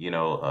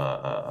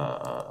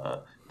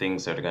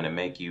 things that are going to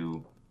make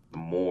you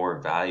more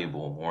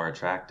valuable, more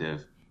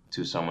attractive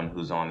to someone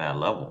who's on that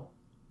level.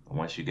 And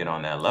once you get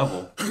on that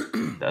level,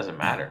 it doesn't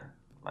matter.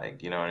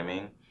 Like, you know what I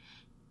mean?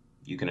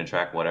 You can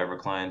attract whatever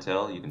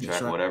clientele, you can That's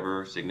attract right.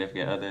 whatever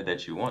significant other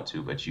that you want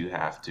to, but you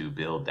have to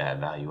build that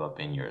value up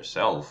in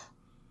yourself,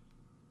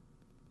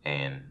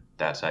 and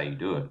that's how you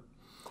do it.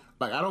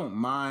 Like I don't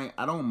mind.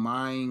 I don't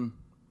mind.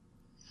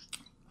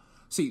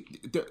 See,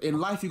 in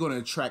life, you're going to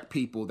attract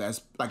people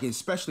that's like,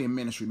 especially in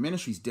ministry.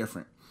 Ministry's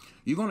different.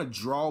 You're going to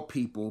draw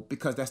people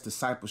because that's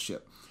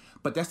discipleship.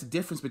 But that's the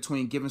difference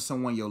between giving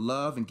someone your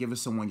love and giving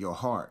someone your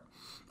heart.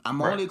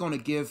 I'm Right. only going to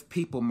give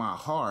people my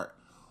heart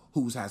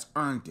who has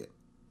earned it.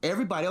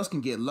 Everybody else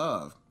can get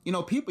love. You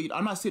know, people,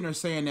 I'm not sitting there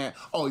saying that,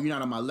 oh, you're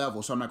not on my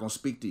level, so I'm not going to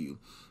speak to you.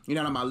 You're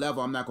not on my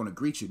level, I'm not going to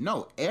greet you.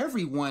 No,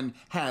 everyone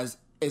is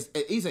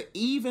an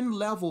even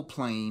level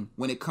playing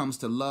when it comes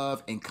to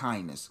love and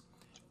kindness.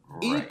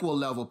 Right. Equal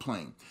level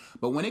playing.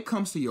 But when it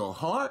comes to your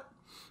heart,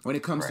 when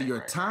it comes to your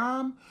Right.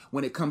 time,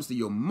 when it comes to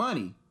your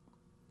money,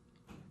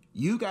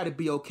 you got to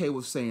be okay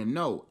with saying,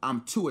 no,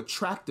 I'm too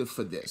attractive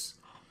for this.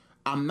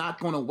 I'm not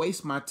going to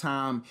waste my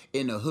time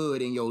in the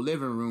hood in your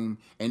living room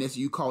and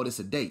you call this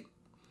a date.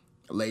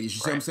 Ladies, you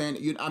see what I'm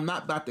saying? I'm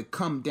not about to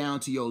come down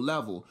to your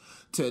level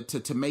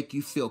to make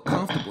you feel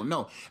comfortable.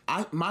 No,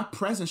 my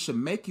presence should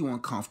make you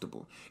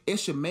uncomfortable. It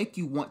should make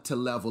you want to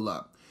level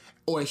up,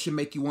 or it should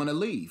make you want to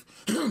leave.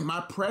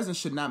 My presence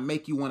should not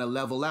make you want to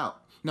level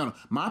out. No,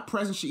 my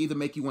presence should either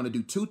make you want to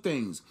do two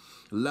things: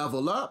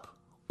 level up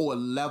or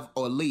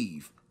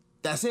leave.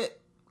 That's it.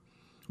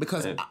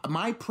 Because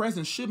my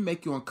presence should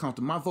make you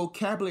uncomfortable. My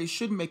vocabulary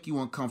should make you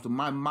uncomfortable.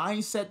 My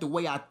mindset, the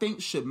way I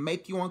think, should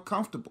make you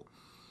uncomfortable.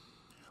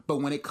 But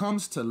when it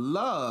comes to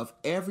love,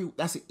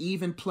 that's an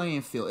even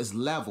playing field. It's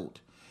leveled.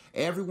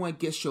 Everyone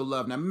gets your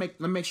love. Now, let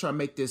me make sure I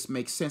make this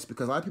make sense,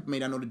 because a lot of people may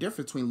not know the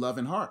difference between love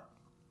and heart.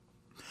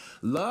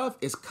 Love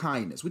is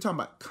kindness. We're talking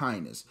about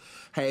kindness.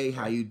 Hey,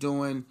 how you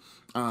doing?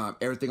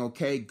 Everything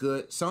okay?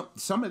 Good.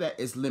 Some of that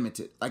is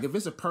limited. Like if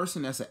it's a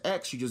person that's an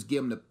ex, you just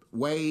give them the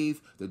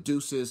wave, the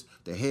deuces,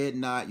 the head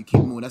nod. You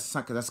keep moving.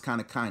 That's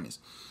kind of kindness.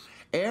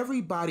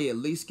 Everybody at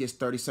least gets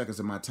 30 seconds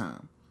of my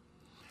time.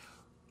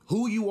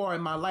 Who you are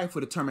in my life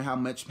will determine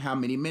how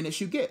many minutes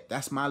you get.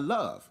 That's my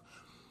love.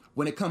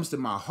 When it comes to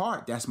my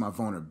heart, that's my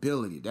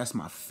vulnerability. That's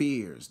my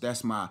fears.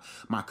 That's my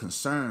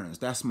concerns.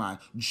 That's my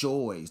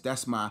joys.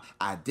 That's my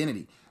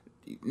identity.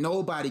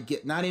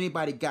 Not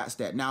anybody got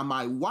that. Now,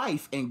 my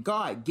wife and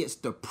God gets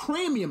the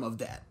premium of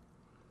that.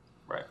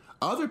 Right.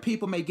 Other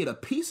people may get a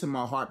piece of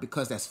my heart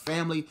because that's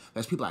family,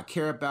 that's people I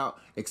care about,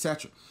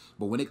 etc.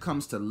 But when it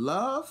comes to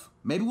love,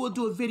 maybe we'll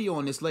do a video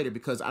on this later,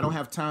 because I don't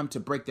have time to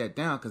break that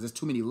down because there's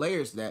too many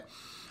layers to that.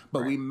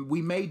 But we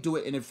may do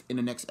it in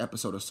the next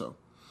episode or so.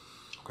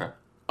 Okay.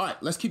 All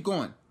right, let's keep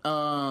going.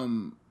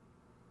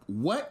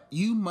 What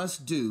you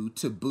must do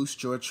to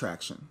boost your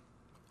attraction.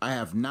 I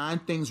have 9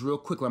 things real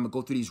quickly. I'm going to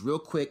go through these real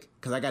quick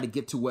because I got to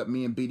get to what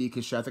me and BD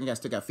can share. I think I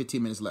still got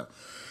 15 minutes left.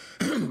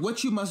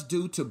 What you must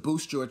do to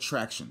boost your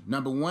attraction.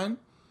 Number 1,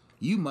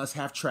 you must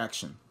have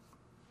traction.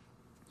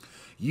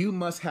 You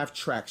must have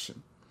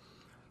traction.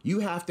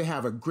 You have to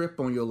have a grip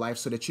on your life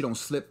so that you don't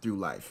slip through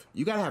life.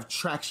 You got to have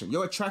traction.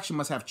 Your attraction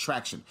must have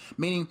traction,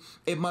 meaning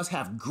it must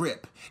have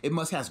grip. It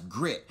must have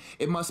grit.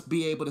 It must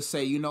be able to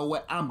say, you know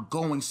what, I'm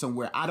going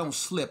somewhere. I don't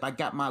slip. I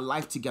got my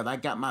life together. I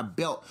got my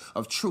belt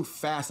of truth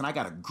fast, and I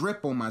got a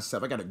grip on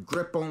myself. I got a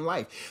grip on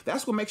life.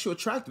 That's what makes you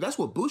attractive. That's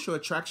what boosts your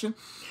attraction.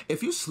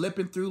 If you're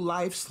slipping through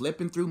life,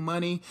 slipping through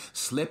money,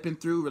 slipping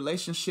through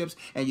relationships,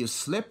 and you're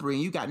slippery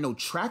and you got no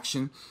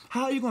traction,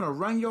 how are you going to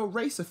run your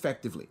race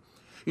effectively?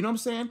 You know what I'm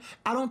saying?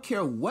 I don't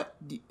care what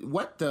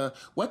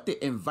the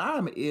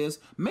environment is.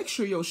 Make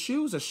sure your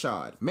shoes are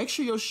shod. Make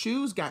sure your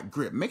shoes got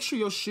grip. Make sure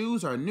your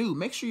shoes are new.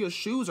 Make sure your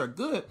shoes are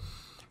good.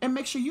 And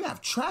make sure you have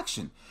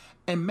traction.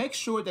 And make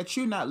sure that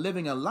you're not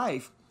living a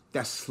life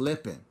that's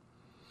slipping.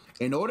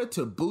 In order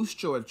to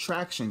boost your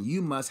attraction,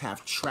 you must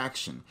have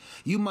traction.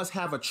 You must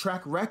have a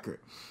track record.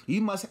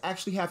 You must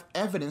actually have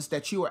evidence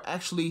that you are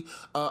actually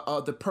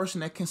the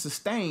person that can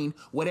sustain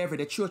whatever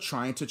that you're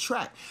trying to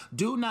track.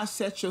 Do not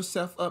set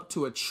yourself up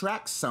to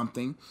attract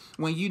something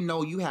when you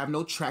know you have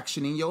no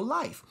traction in your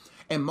life.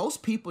 And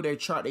most people, they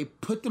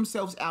put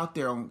themselves out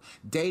there on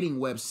dating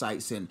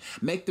websites and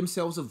make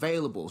themselves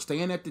available,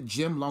 staying at the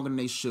gym longer than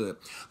they should,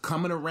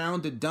 coming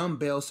around the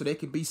dumbbells so they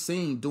can be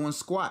seen doing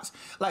squats.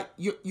 Like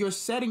you're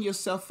setting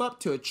yourself up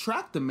to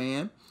attract a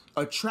man,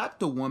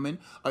 attract a woman,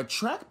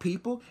 attract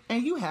people,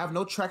 and you have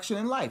no traction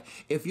in life.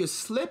 If there's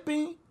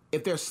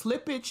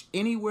slippage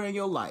anywhere in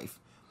your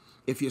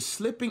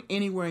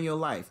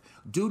life,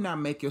 do not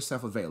make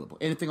yourself available.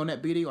 Anything on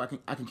that, BD, or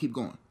I can keep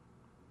going?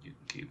 You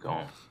can keep going.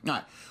 All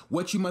right.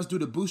 What you must do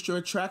to boost your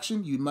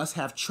attraction, you must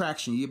have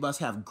traction. You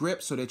must have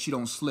grip so that you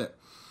don't slip.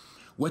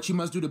 What you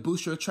must do to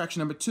boost your attraction,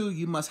 number 2,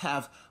 you must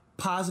have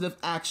positive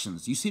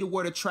actions. You see the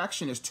word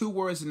attraction? There's 2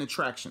 words in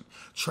attraction: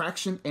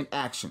 traction and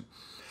action.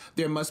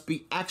 There must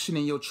be action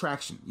in your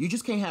traction. You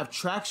just can't have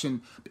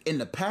traction in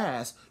the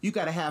past. You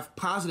got to have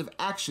positive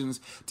actions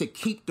to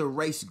keep the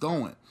race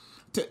going.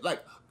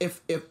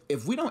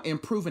 If we don't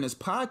improve in this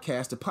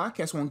podcast, the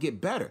podcast won't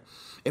get better.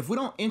 If we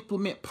don't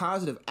implement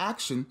positive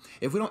action,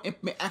 if we don't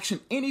implement action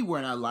anywhere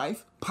in our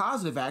life,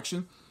 positive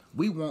action,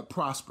 we won't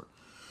prosper.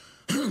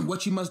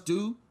 What you must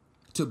do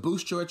to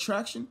boost your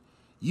attraction,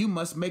 you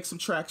must make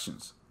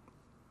subtractions.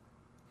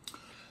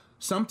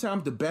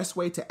 Sometimes the best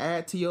way to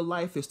add to your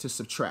life is to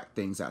subtract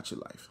things out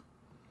your life.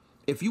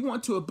 If you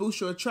want to boost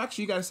your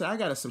attraction, you got to say, I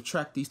got to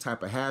subtract these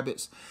type of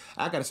habits.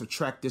 I got to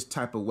subtract this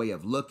type of way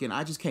of looking.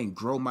 I just can't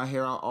grow my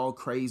hair out all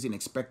crazy and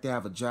expect to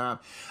have a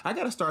job. I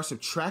got to start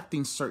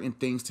subtracting certain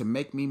things to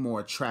make me more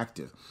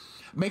attractive.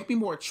 Make me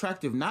more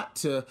attractive, not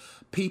to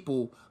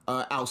people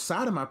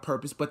outside of my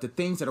purpose, but the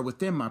things that are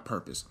within my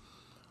purpose.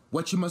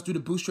 What you must do to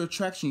boost your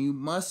attraction, you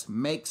must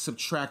make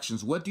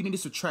subtractions. What do you need to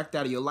subtract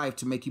out of your life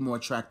to make you more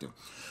attractive?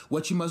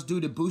 What you must do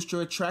to boost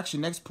your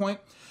attraction, next point,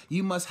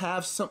 you must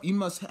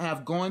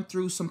have gone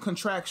through some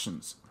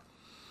contractions.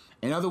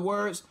 In other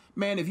words,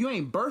 man, if you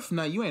ain't birthed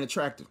nothing, you ain't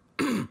attractive.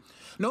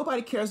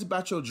 Nobody cares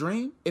about your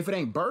dream if it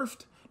ain't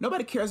birthed.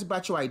 Nobody cares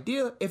about your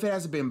idea if it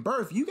hasn't been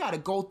birthed. You got to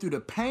go through the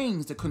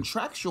pains, the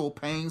contractual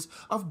pains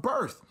of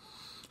birth.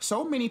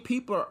 So many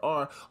people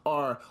are,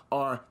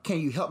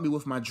 can you help me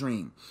with my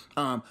dream?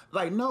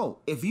 No,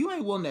 if you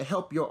ain't willing to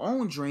help your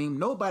own dream,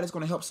 nobody's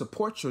going to help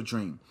support your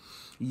dream.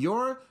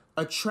 Your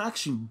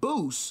attraction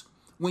boosts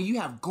when you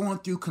have gone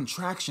through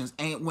contractions,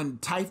 and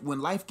when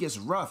life gets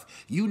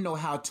rough, you know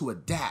how to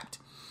adapt.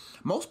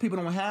 Most people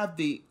don't have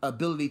the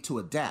ability to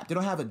adapt. They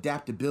don't have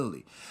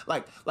adaptability.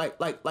 Like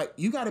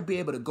you got to be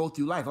able to go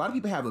through life. A lot of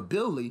people have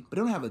ability, but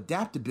they don't have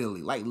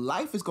adaptability. Like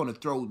life is going to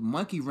throw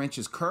monkey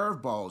wrenches,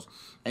 curveballs,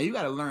 and you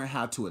got to learn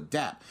how to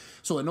adapt.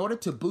 So in order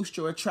to boost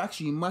your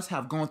attraction, you must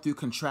have gone through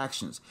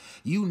contractions.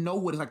 You know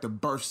what it's like to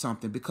birth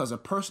something, because a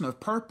person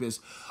of purpose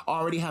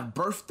already have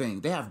birthed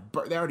things. They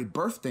already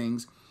birthed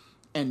things,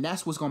 and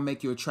that's what's going to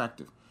make you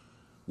attractive.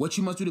 What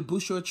you must do to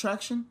boost your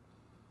attraction?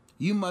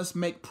 You must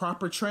make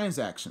proper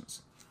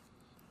transactions.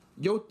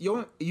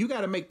 You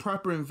got to make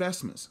proper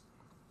investments,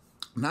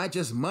 not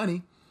just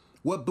money.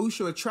 What boosts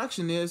your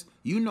attraction is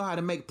you know how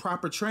to make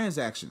proper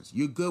transactions.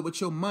 You're good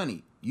with your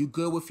money. You're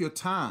good with your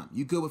time.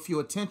 You're good with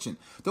your attention.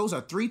 Those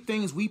are three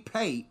things we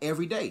pay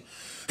every day.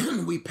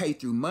 We pay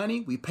through money,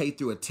 we pay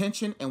through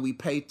attention, and we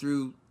pay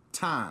through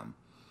time.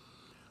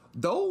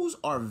 Those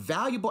are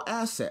valuable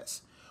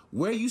assets.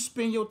 Where you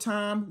spend your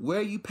time,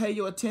 where you pay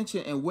your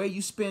attention, and where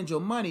you spend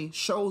your money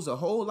shows a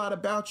whole lot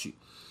about you.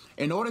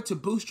 In order to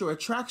boost your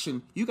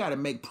attraction, you got to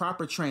make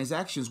proper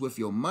transactions with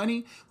your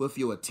money, with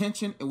your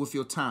attention, and with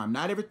your time.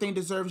 Not everything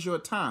deserves your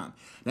time.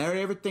 Not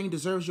everything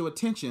deserves your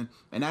attention,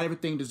 and not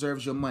everything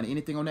deserves your money.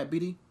 Anything on that,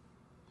 BD?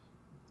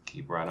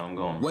 Keep right on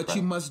going. What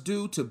you must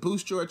do to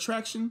boost your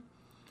attraction,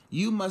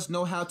 you must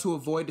know how to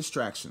avoid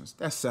distractions.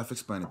 That's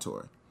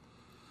self-explanatory.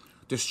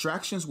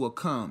 Distractions will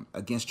come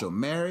against your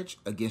marriage,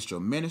 against your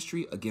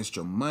ministry, against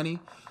your money,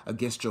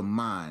 against your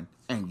mind.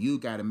 And you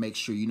got to make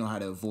sure you know how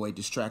to avoid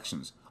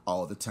distractions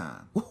all the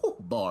time. Woo,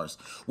 bars.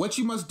 What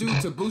you must do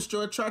to boost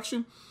your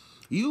attraction?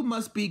 You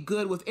must be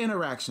good with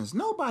interactions.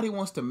 Nobody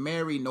wants to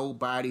marry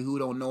nobody who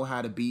don't know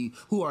how to be,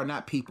 who are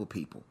not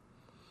people.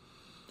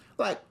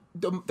 Like,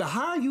 the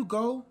higher you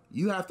go,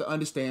 you have to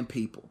understand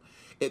people.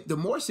 The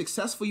more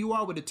successful you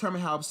are will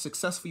determine how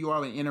successful you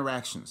are in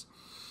interactions.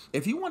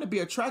 If you want to be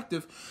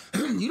attractive,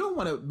 you don't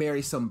want to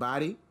marry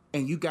somebody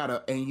and you got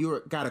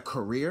a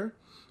career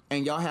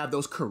and y'all have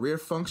those career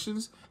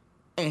functions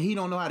and he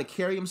don't know how to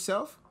carry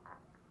himself.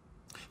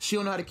 She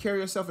don't know how to carry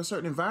herself in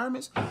certain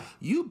environments.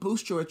 You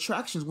boost your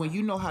attractions when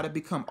you know how to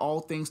become all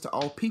things to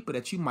all people,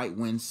 that you might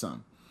win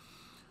some.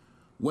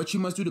 What you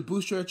must do to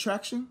boost your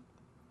attraction?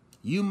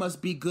 You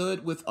must be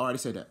good with, I already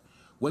said that.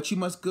 What you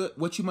must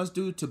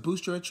do to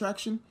boost your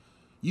attraction?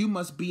 You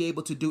must be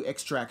able to do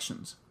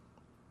extractions.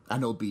 I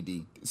know,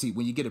 BD. See,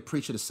 when you get a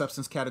preacher, the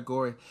substance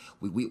category,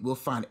 we'll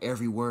find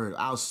every word.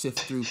 I'll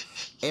sift through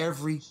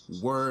every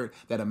word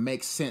that'll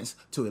make sense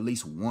to at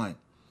least one.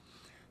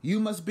 You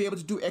must be able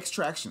to do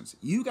extractions.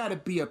 You got to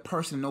be a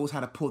person who knows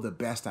how to pull the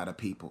best out of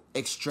people.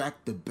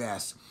 Extract the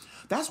best.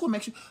 That's what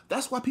makes you.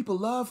 That's why people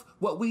love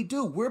what we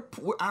do.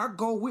 Our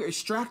goal. We're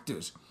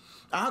extractors.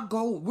 Our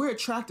goal. We're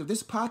attractive.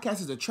 This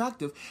podcast is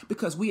attractive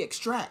because we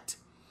extract.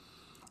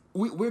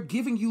 We're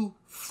giving you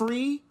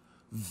free,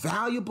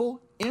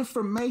 valuable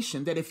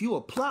information that if you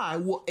apply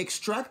will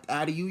extract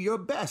out of you your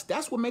best.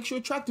 That's what makes you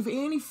attractive in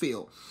any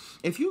field.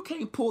 If you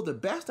can't pull the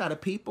best out of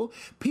people,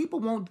 people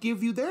won't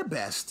give you their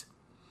best.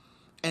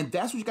 And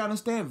that's what you got to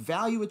understand.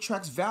 Value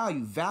attracts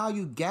value.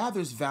 Value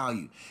gathers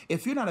value.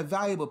 If you're not a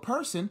valuable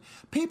person,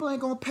 people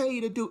ain't going to pay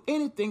you to do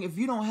anything if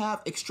you don't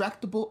have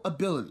extractable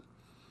ability.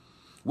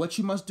 What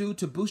you must do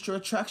to boost your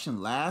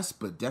attraction, last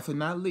but definitely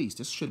not least.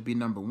 This should be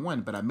number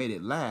one, but I made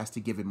it last to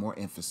give it more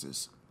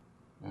emphasis.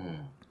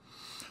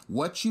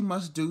 What you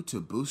must do to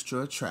boost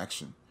your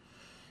attraction.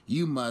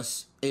 You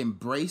must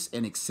embrace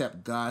and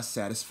accept God's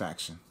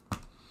satisfaction.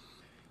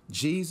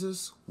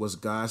 Jesus was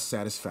God's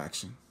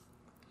satisfaction.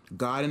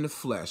 God in the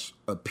flesh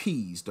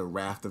appeased the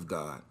wrath of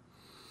God.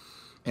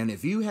 And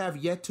if you have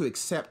yet to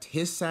accept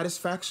his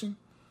satisfaction,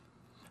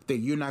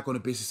 then you're not going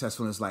to be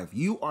successful in his life.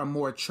 You are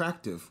more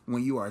attractive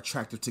when you are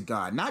attractive to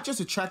God. Not just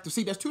attractive.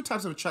 See, there's two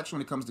types of attraction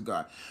when it comes to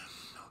God.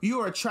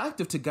 You are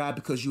attractive to God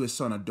because you're his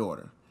son or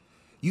daughter.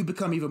 You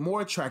become even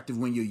more attractive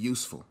when you're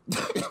useful.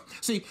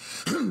 See,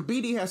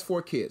 BD has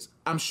 4 kids.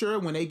 I'm sure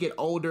when they get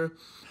older,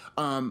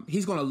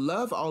 he's going to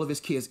love all of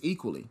his kids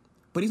equally,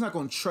 but he's not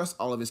going to trust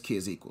all of his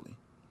kids equally.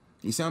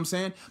 You see what I'm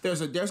saying?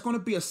 There's going to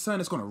be a son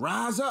that's going to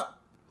rise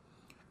up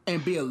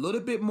and be a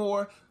little bit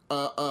more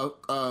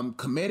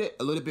committed,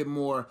 a little bit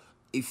more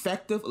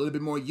effective, a little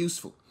bit more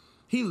useful.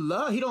 He's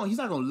not going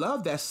to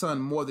love that son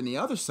more than the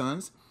other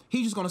sons.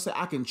 He's just going to say,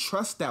 I can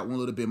trust that one a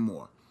little bit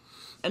more.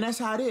 And that's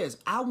how it is.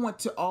 I want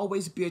to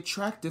always be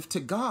attractive to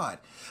God.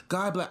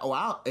 God be like,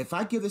 if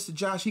I give this to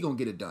Josh, he gonna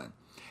get it done.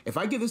 If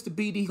I give this to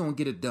BD, he gonna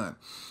get it done.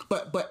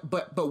 But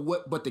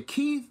the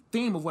key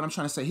theme of what I'm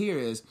trying to say here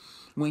is,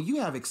 when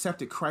you have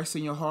accepted Christ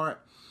in your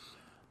heart,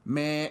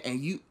 man, and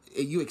you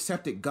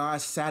accepted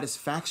God's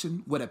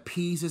satisfaction, what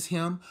appeases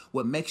him,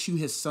 what makes you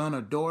his son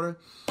or daughter,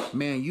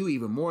 man, you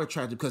even more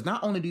attractive, because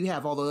not only do you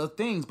have all the other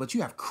things, but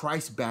you have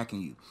Christ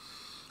backing you.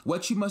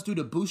 What you must do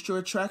to boost your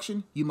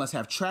attraction, you must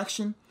have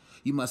traction.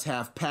 You must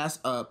have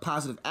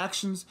positive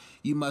actions.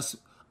 You must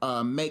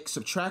make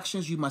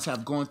subtractions. You must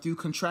have gone through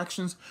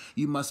contractions.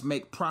 You must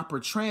make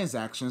proper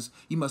transactions.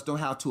 You must know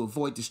how to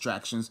avoid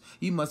distractions.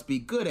 You must be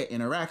good at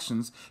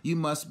interactions. You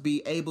must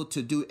be able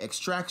to do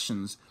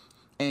extractions.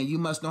 And you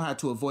must know how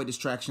to avoid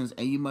distractions.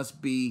 And you must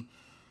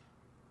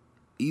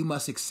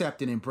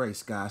accept and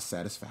embrace God's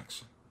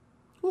satisfaction.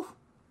 Whew.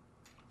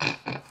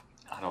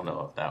 I don't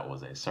know if that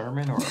was a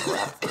sermon or a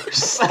rap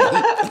verse.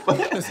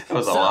 It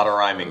was a lot of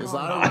rhyming. It was a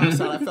lot of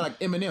rhyming. I feel like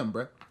Eminem,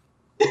 bro.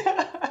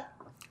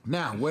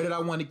 Now, where did I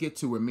want to get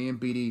to with me and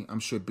BD?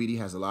 I'm sure BD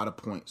has a lot of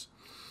points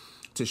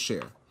to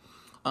share.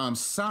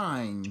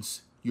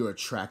 Signs you're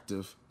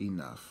attractive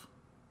enough.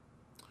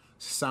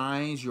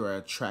 Signs you're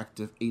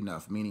attractive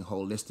enough, meaning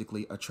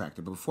holistically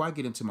attractive. But before I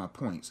get into my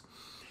points,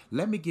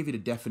 let me give you the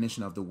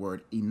definition of the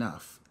word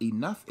enough.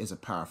 Enough is a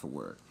powerful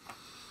word.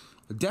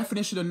 The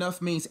definition of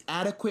enough means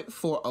adequate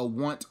for a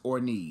want or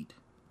need,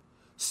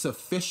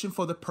 sufficient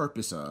for the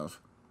purpose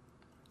of,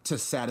 to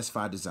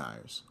satisfy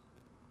desires.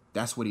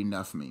 That's what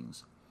enough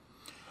means.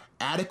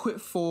 Adequate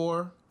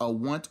for a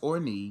want or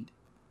need,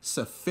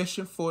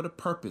 sufficient for the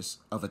purpose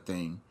of a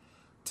thing,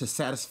 to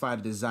satisfy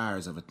the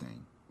desires of a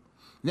thing.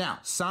 Now,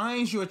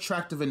 signs you're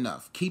attractive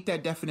enough. Keep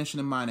that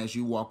definition in mind as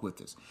you walk with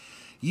us.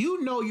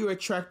 You know you're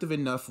attractive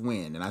enough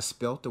when, and I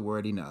spelt the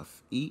word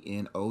enough,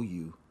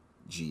 ENOUGH.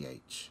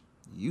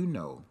 You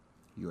know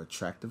you're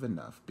attractive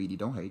enough. BD,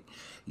 don't hate.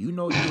 You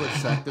know you're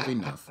attractive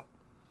enough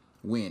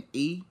when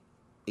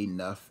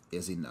enough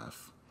is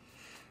enough.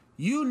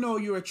 You know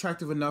you're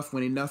attractive enough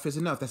when enough is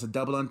enough. That's a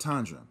double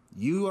entendre.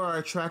 You are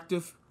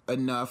attractive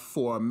enough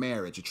for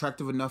marriage,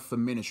 attractive enough for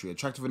ministry,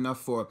 attractive enough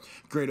for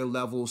greater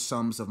level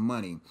sums of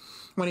money.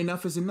 When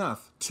enough is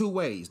enough, 2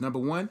 ways. Number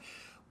 1,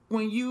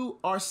 when you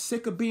are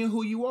sick of being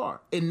who you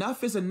are.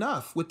 Enough is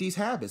enough with these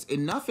habits.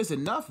 Enough is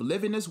enough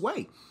living this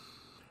way.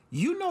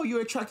 You know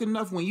you're attractive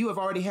enough when you have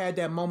already had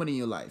that moment in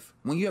your life,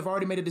 when you have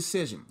already made a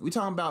decision. We're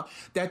talking about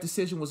that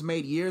decision was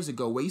made years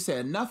ago where you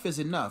said enough is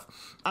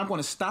enough. I'm going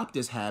to stop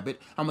this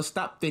habit. I'm going to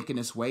stop thinking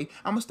this way.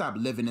 I'm going to stop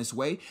living this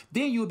way.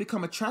 Then you will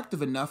become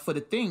attractive enough for the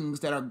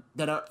things that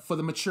are for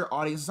the mature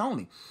audience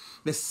only.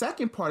 The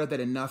second part of that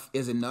enough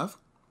is enough,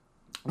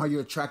 are you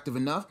attractive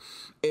enough,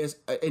 is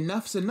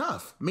enough's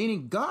enough,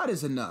 meaning God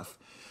is enough.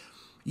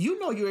 You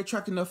know you're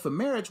attractive enough for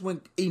marriage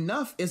when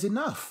enough is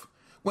enough.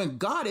 When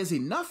God is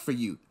enough for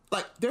you.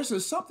 Like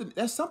there's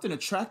something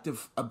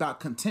attractive about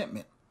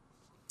contentment.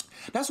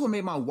 That's what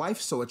made my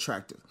wife so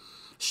attractive.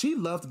 She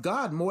loved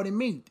God more than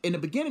me. In the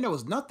beginning, there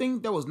was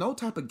no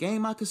type of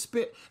game I could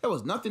spit. There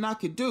was nothing I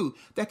could do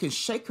that can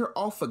shake her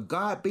off of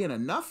God being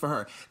enough for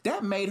her.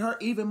 That made her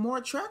even more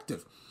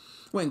attractive.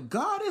 When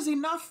God is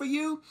enough for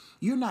you,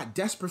 you're not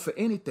desperate for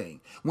anything.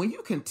 When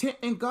you're content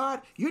in God,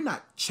 you're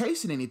not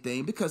chasing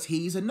anything because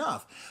he's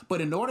enough.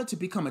 But in order to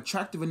become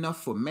attractive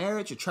enough for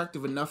marriage,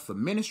 attractive enough for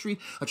ministry,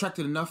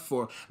 attractive enough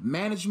for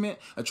management,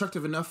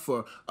 attractive enough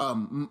for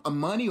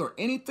money or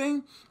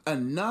anything,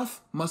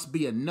 enough must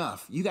be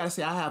enough. You got to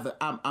say,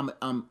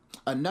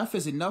 enough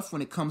is enough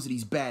when it comes to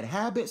these bad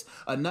habits.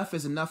 Enough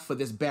is enough for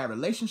this bad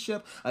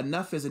relationship.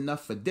 Enough is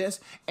enough for this.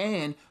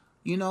 And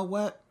you know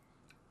what?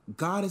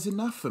 God is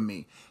enough for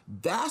me.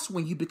 That's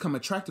when you become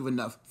attractive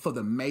enough for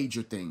the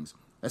major things.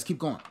 Let's keep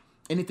going.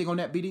 Anything on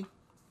that, BD?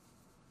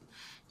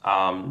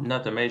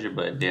 Nothing major,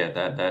 but yeah,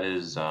 that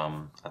is,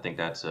 I think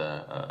that's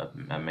a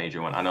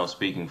major one. I know,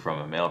 speaking from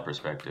a male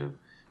perspective,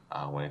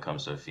 when it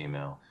comes to a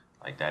female,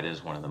 like that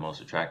is one of the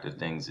most attractive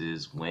things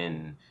is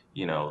when,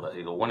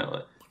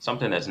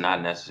 something that's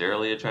not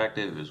necessarily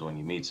attractive is when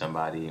you meet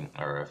somebody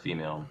or a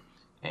female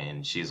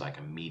and she's like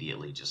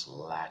immediately just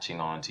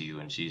latching onto you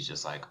and she's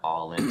just like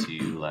all into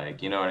you.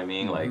 Like, you know what I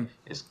mean? Mm-hmm. Like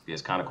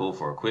it's kind of cool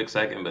for a quick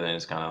second, but then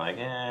it's kind of like,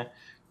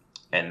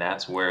 and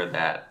that's where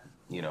that,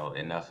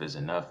 enough is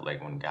enough.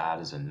 Like when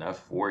God is enough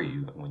for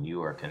you, when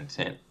you are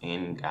content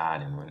in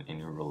God and in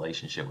your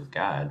relationship with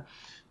God,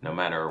 no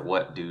matter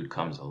what dude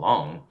comes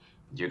along,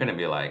 you're going to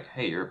be like,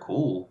 hey, you're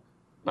cool,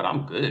 but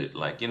I'm good.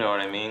 Like, you know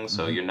what I mean?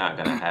 So you're not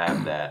going to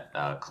have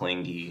that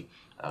clingy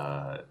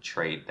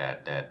trait,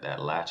 that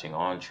latching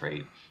on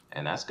trait,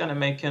 and that's gonna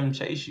make him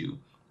chase you.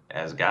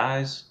 As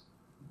guys,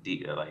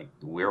 like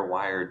we're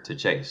wired to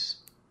chase,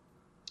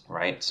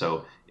 right?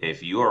 So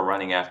if you are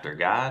running after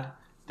God,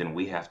 then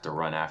we have to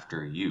run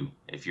after you.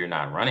 If you're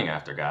not running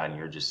after God and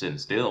you're just sitting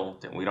still,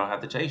 then we don't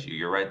have to chase you.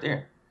 You're right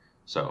there.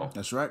 So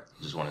That's right.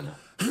 just wanted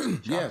to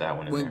drop that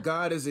one in when there.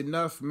 God is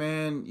enough,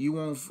 man, you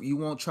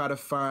won't try to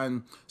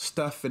find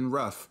stuff in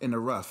the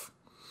rough.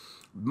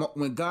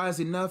 When God's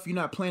enough, you're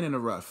not playing in the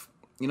rough.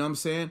 You know what I'm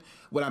saying?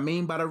 What I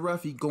mean by the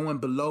rough, you're going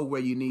below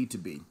where you need to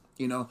be.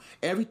 You know,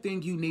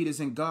 everything you need is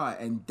in God.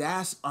 And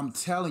I'm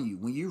telling you,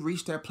 when you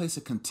reach that place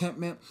of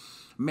contentment,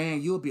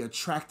 man, you'll be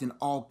attracting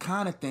all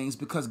kind of things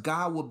because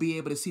God will be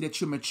able to see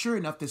that you're mature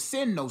enough to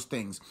send those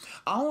things.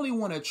 I only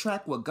want to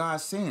attract what God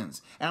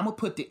sends. And I'm going to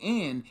put the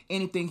end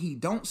anything he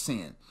don't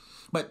send.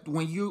 But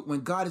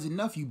when God is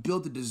enough, you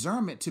build the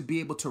discernment to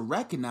be able to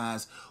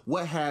recognize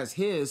what has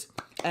his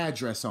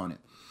address on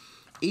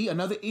it.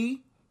 Another E,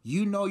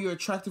 you know you're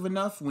attractive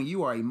enough when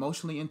you are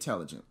emotionally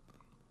intelligent.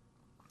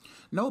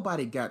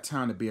 Nobody got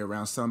time to be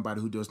around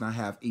somebody who does not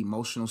have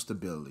emotional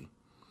stability.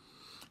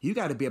 You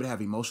got to be able to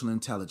have emotional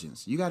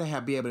intelligence. You got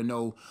to be able to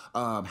know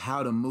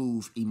how to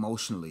move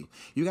emotionally.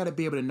 You got to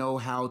be able to know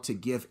how to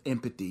give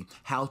empathy,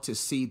 how to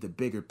see the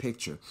bigger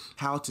picture,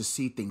 how to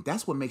see things.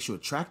 That's what makes you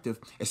attractive,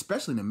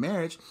 especially in a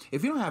marriage.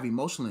 If you don't have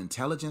emotional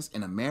intelligence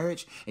in a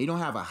marriage, and you don't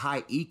have a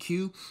high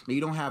EQ, and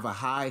you don't have a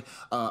high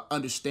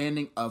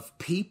understanding of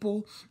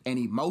people and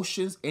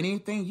emotions and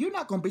anything, you're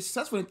not going to be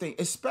successful in anything,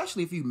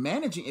 especially if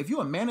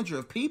you're a manager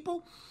of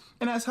people.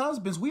 And as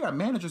husbands, we are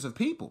managers of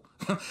people.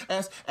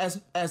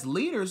 as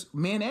leaders,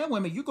 men and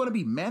women, you're going to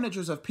be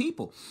managers of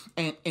people.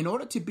 And in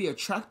order to be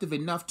attractive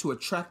enough to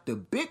attract the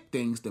big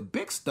things, the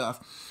big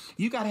stuff,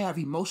 you got to have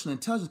emotional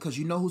intelligence because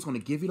you know who's going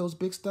to give you those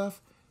big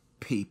stuff?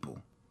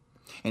 People.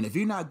 And if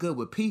you're not good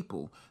with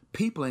people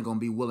ain't going to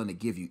be willing to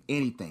give you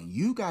anything.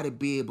 You got to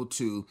be able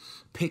to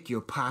pick your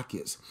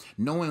pockets,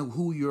 knowing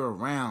who you're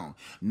around,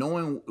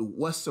 knowing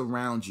what's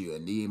around you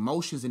and the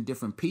emotions in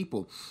different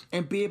people,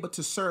 and be able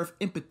to serve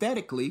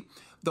empathetically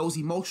those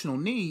emotional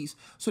needs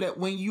so that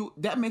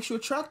that makes you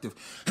attractive.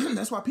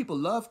 That's why people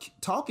love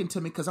talking to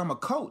me because I'm a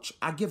coach.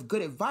 I give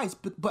good advice,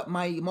 but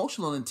my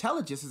emotional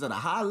intelligence is at a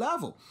high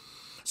level.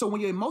 So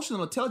when your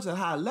emotional intelligence is at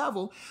a high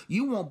level,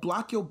 you won't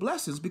block your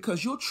blessings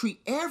because you'll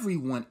treat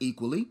everyone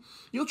equally.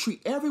 You'll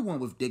treat everyone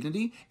with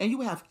dignity, and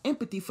you have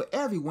empathy for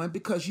everyone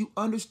because you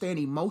understand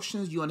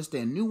emotions, you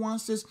understand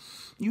nuances,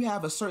 you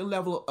have a certain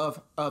level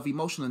of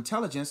emotional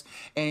intelligence,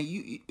 and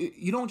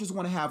you don't just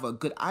want to have a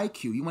good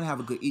IQ, you want to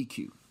have a good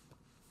EQ.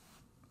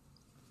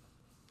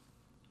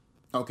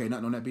 Okay,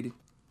 nothing on that, BD?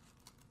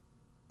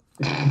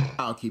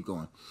 I'll keep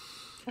going.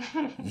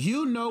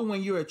 You know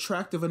when you're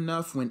attractive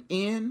enough when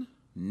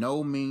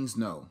no means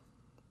no.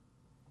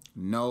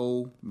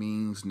 No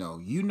means no.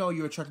 You know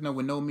you're attractive enough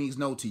when no means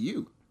no to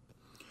you.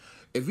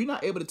 If you're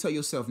not able to tell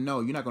yourself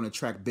no, you're not going to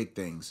attract big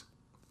things.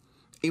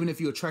 Even if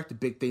you attract the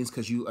big things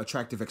because you're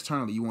attractive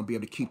externally, you won't be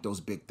able to keep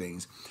those big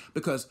things.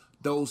 Because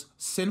those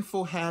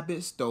sinful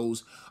habits,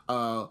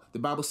 the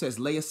Bible says,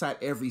 lay aside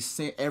every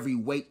sin, every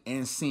weight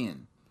and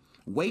sin.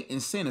 Weight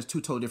and sin is two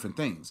totally different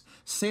things.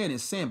 Sin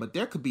is sin, but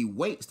there could be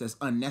weights that's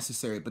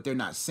unnecessary, but they're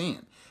not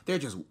sin. They're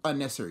just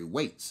unnecessary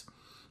weights.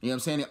 You know what I'm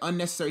saying? They're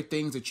unnecessary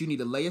things that you need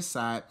to lay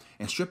aside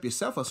and strip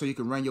yourself of so you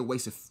can run your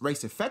race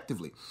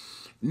effectively.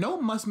 No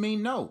must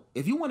mean no.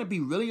 If you want to be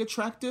really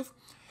attractive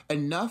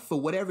enough for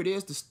whatever it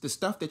is, the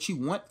stuff that you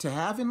want to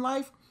have in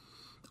life,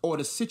 or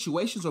the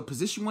situations or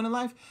position you want in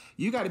life,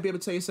 you got to be able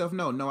to tell yourself,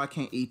 no, I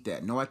can't eat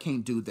that. No, I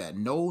can't do that.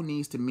 No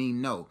needs to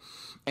mean no.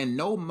 And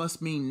no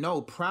must mean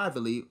no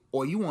privately,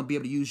 or you won't be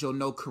able to use your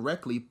no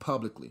correctly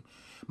publicly.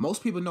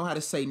 Most people know how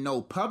to say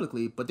no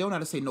publicly, but they don't know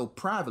how to say no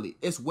privately.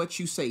 It's what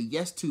you say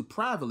yes to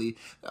privately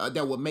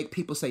that will make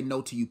people say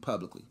no to you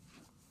publicly.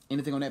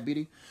 Anything on that,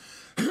 BD?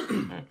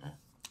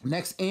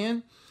 Next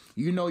N,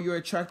 you know you're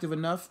attractive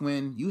enough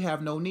when you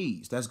have no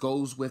needs. That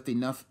goes with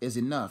enough is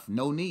enough.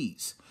 No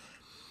needs.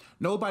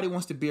 Nobody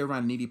wants to be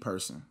around a needy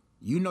person.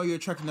 You know you're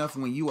attractive enough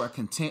when you are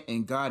content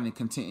in God and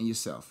content in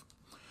yourself.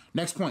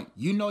 Next point,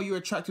 you know you're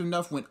attractive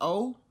enough when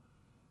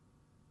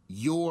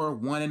you're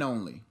one and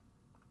only.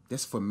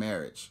 That's for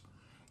marriage.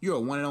 You're a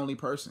one and only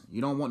person.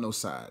 You don't want no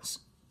sides.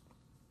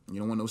 You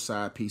don't want no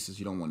side pieces.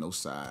 You don't want no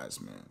sides,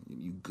 man.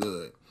 You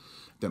good.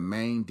 The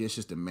main dish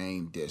is the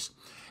main dish.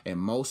 And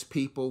most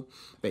people,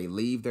 they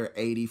leave their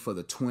 80 for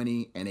the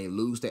 20 and they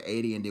lose the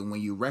 80. And then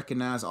when you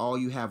recognize all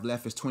you have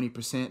left is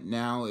 20%,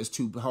 now it's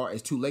too hard.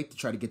 It's too late to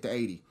try to get the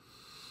 80.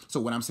 So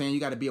what I'm saying,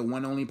 you got to be a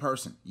one only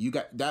person.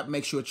 That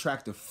makes you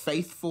attractive.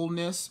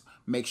 Faithfulness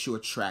makes you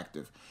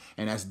attractive.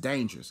 And that's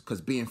dangerous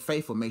because being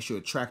faithful makes you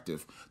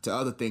attractive to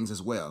other things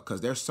as well.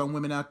 Because there's some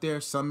women out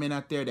there, some men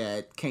out there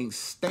that can't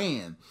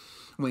stand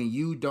when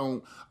you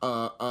don't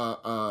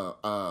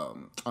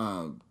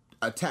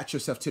attach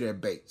yourself to their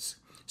baits.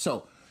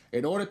 So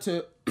in order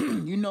to,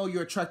 you know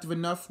you're attractive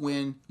enough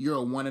when you're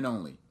a one and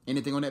only.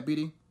 Anything on that,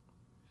 BD?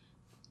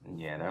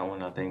 Yeah, that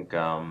one I think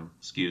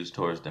skews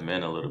towards the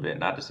men a little bit.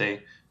 Not to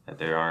say that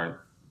there aren't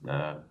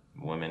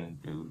women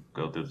who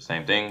go through the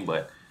same thing,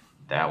 but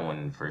that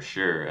one for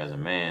sure, as a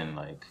man,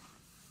 like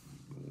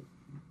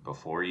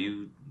before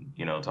you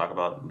talk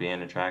about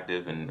being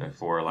attractive and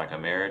for like a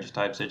marriage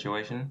type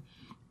situation,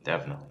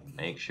 definitely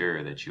make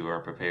sure that you are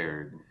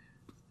prepared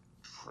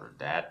for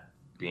that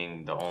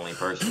being the only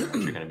person that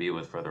you're going to be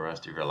with for the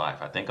rest of your life.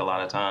 I think a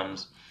lot of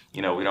times,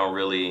 we don't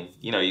really,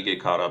 you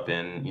get caught up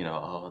in,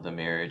 oh, the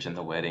marriage and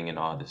the wedding and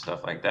all this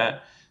stuff like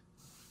that.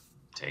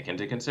 Take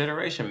into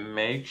consideration,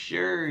 make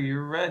sure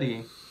you're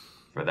ready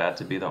for that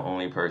to be the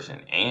only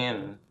person.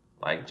 And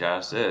like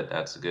Josh said,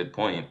 that's a good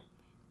point.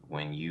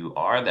 When you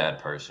are that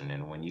person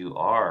and when you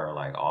are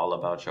like all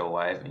about your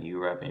wife and you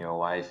repping your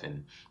wife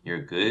and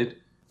you're good,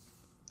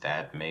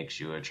 that makes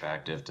you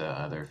attractive to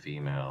other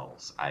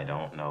females. I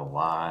don't know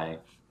why,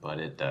 but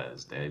it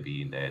does.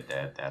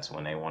 That's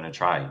when they want to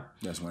try you.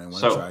 That's when they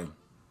want to try you.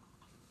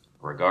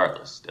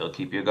 Regardless, still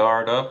keep your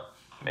guard up.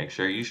 Make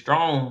sure you're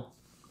strong.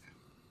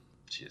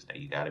 Just that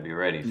you got to be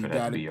ready for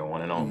that to be your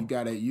one and only.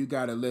 You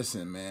gotta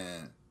listen,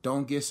 man.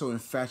 Don't get so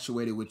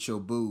infatuated with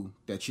your boo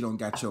that you don't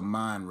got your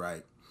mind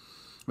right.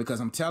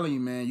 Because I'm telling you,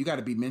 man, you got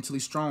to be mentally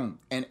strong.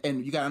 And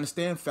you got to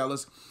understand,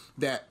 fellas,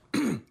 that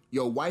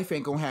your wife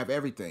ain't going to have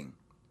everything.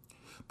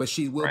 But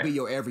she will be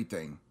your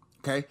everything.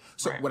 Okay?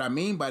 So what I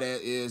mean by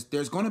that is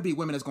there's going to be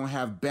women that's going to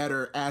have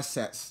better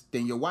assets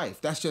than your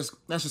wife. That's just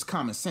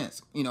common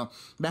sense.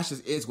 That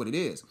just is what it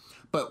is.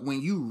 But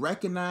when you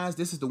recognize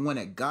this is the one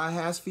that God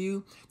has for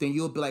you, then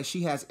you'll be like,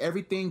 she has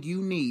everything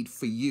you need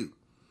for you.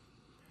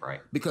 Right.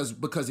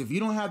 Because if you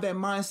don't have that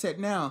mindset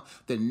now,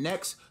 the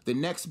next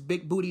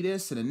big booty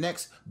this and the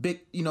next big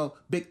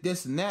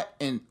this and that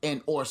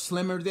and or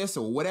slimmer this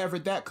or whatever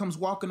that comes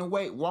walking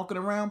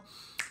around,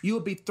 you'll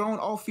be thrown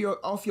off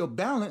your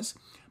balance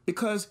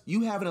because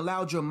you haven't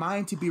allowed your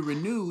mind to be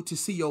renewed to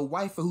see your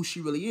wife for who she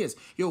really is.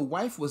 Your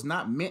wife was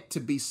not meant to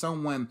be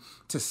someone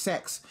to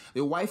sex.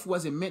 Your wife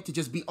wasn't meant to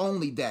just be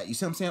only that. You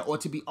see what I'm saying? Or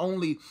to be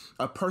only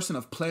a person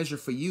of pleasure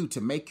for you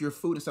to make your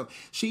food and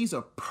stuff. She's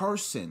a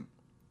person.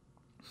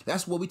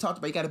 That's what we talked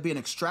about. You got to be an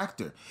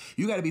extractor.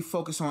 You got to be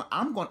focused on,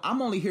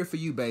 I'm only here for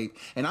you, babe.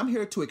 And I'm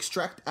here to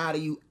extract out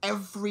of you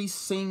every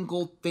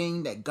single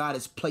thing that God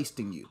has placed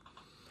in you.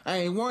 I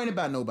ain't worrying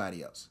about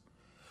nobody else.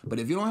 But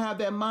if you don't have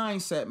that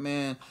mindset,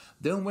 man,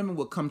 then women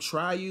will come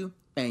try you.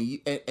 And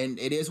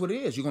it is what it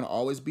is. You're going to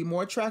always be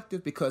more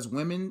attractive because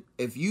women,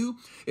 if you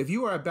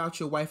are about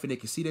your wife and they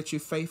can see that you're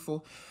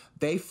faithful,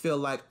 they feel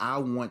like, I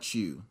want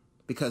you.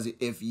 Because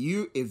if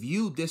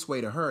you this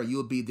way to her,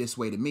 you'll be this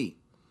way to me.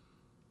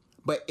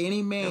 But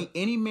any man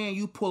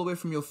you pull away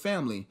from your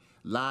family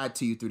lied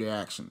to you through their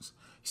actions.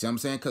 You see what I'm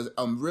saying? Because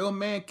a real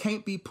man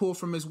can't be pulled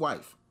from his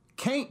wife.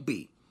 Can't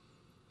be.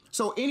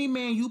 So any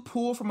man you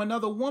pull from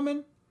another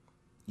woman,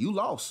 you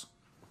lost.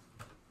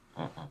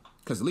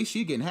 Because at least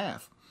she getting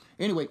half.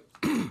 Anyway,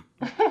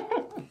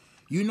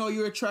 you know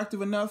you're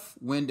attractive enough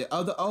when the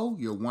other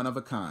you're one of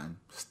a kind.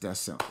 It's that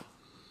simple.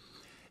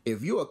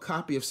 If you're a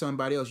copy of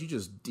somebody else,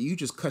 you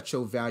just cut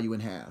your value in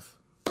half.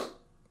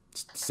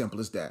 It's simple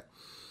as that.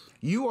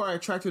 You are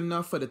attractive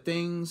enough for the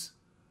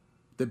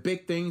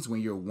big things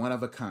when you're one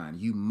of a kind.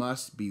 You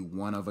must be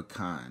one of a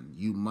kind.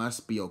 You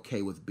must be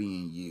okay with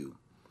being you.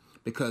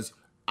 Because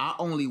I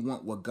only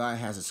want what God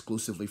has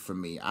exclusively for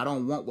me. I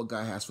don't want what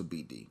God has for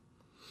BD.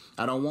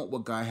 I don't want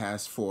what God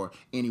has for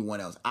anyone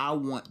else. I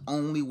want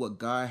only what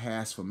God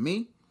has for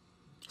me.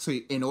 So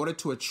in order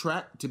to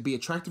be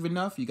attractive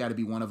enough, you got to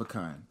be one of a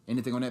kind.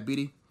 Anything on that,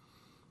 BD?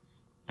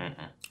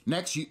 Mm-hmm.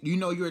 Next, you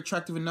know you're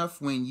attractive enough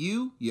when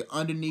you're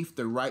underneath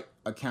the right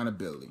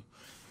accountability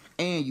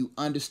and you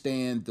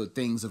understand the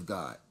things of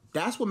God.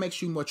 That's what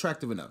makes you more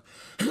attractive enough.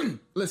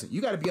 Listen,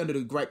 you got to be under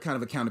the right kind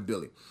of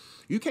accountability.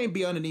 You can't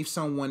be underneath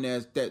someone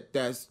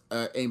that's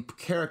in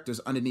characters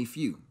underneath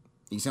you.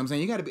 You see what I'm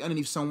saying? You got to be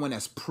underneath someone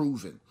that's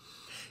proven.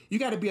 You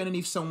got to be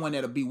underneath someone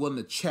that'll be willing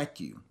to check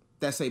you.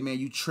 That say, man,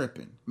 you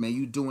tripping. Man,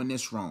 you doing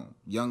this wrong.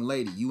 Young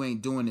lady, you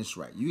ain't doing this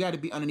right. You got to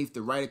be underneath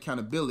the right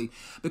accountability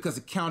because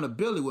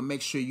accountability will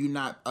make sure you're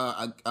not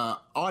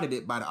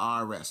audited by the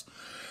IRS.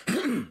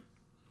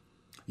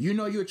 You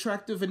know you're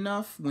attractive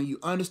enough when you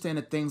understand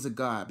the things of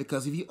God.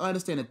 Because if you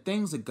understand the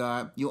things of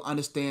God, you'll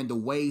understand the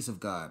ways of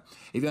God.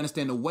 If you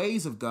understand the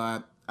ways of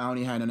God, I don't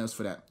even have nothing else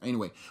for that.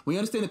 Anyway, when you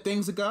understand the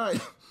things of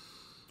God,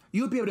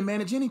 you'll be able to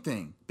manage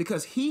anything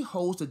because He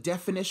holds the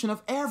definition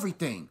of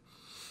everything.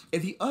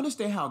 If you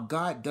understand how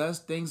God does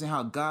things and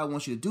how God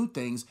wants you to do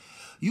things,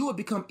 you will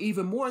become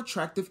even more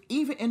attractive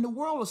even in the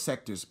world of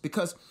sectors.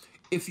 Because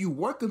if you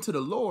work unto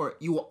the Lord,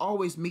 you will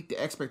always meet the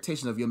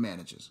expectations of your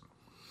managers.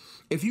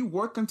 If you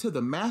work unto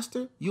the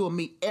master, you will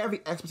meet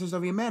every expectation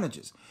of your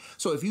managers.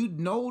 So if you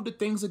know the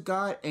things of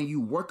God and you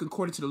work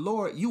according to the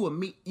Lord, you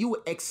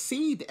will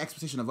exceed the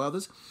expectation of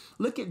others.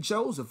 Look at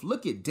Joseph.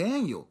 Look at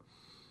Daniel.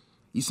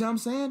 You see what I'm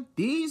saying?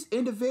 These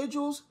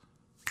individuals,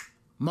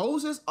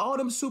 Moses, all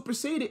them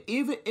superseded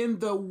even in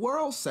the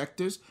world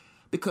sectors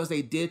because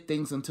they did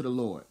things unto the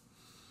Lord.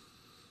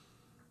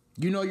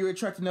 You know you're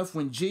attractive enough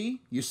when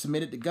you're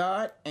submitted to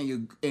God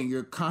and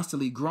you're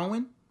constantly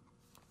growing.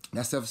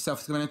 That's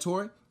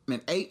self-explanatory.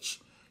 And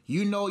H,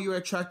 You know you're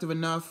attractive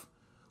enough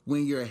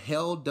when you're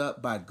held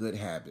up by good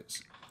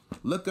habits.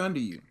 Look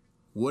under you.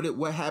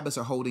 What habits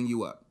are holding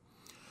you up?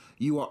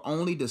 You are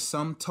only the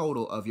sum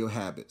total of your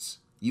habits.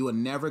 You will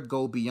never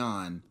go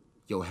beyond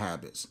your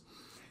habits.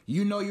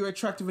 You know you're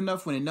attractive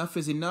enough when enough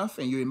is enough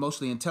and you're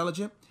emotionally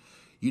intelligent.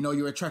 You know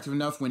you're attractive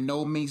enough when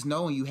no means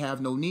no and you have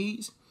no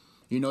needs.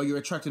 You know you're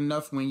attractive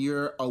enough when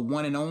you're a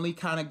one and only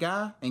kind of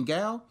guy and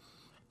gal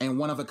and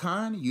one of a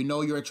kind. You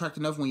know you're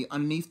attractive enough when you're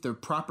underneath the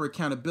proper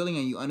accountability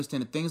and you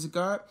understand the things of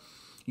God.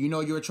 You know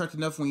you're attractive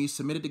enough when you're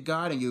submitted to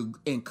God and you're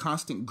in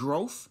constant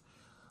growth.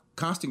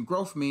 Constant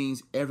growth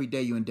means every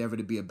day you endeavor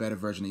to be a better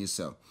version of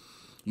yourself.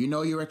 You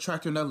know you're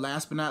attractive enough,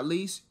 last but not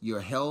least, you're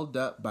held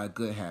up by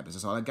good habits.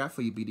 That's all I got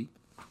for you, BD.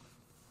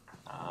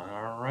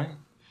 All right.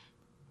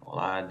 Well,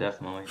 I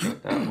definitely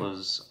think that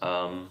was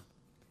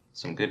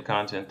some good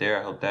content there.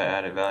 I hope that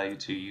added value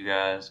to you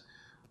guys.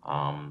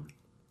 And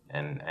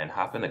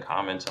hop in the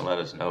comments and let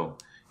us know,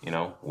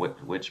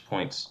 which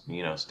points,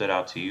 stood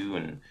out to you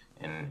and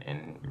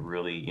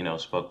really,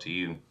 spoke to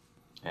you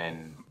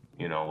and,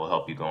 will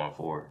help you going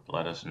forward.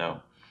 Let us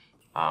know.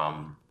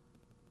 Other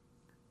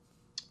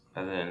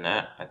than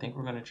that, I think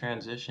we're going to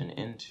transition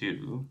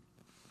into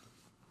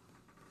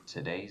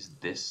today's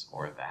this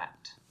or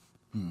that.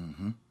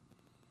 Mm-hmm.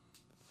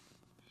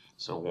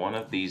 So one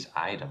of these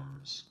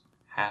items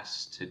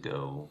has to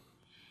go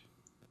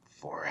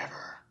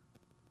forever.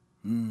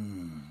 So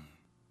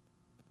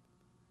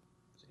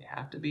you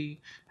have to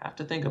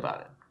think about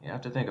it. You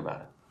have to think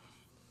about it.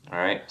 All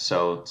right.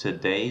 So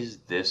today's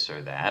this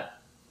or that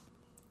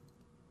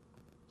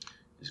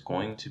is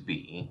going to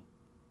be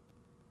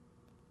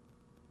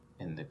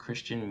in the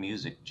Christian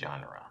music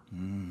genre.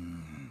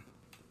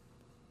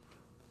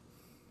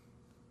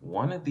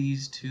 One of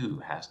these two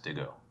has to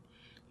go.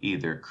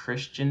 Either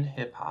Christian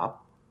hip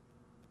hop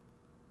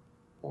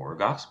or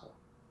gospel.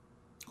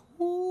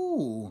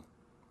 Ooh.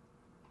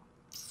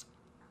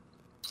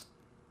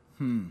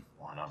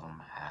 One of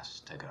them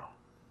has to go.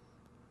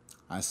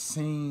 I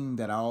seen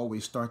that I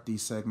always start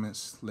these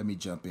segments. Let me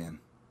jump in.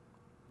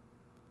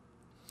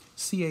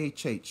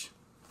 CHH.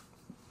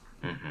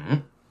 Mm-hmm.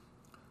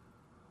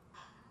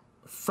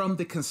 From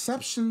the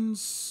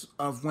conceptions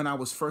of when I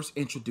was first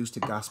introduced to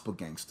Gospel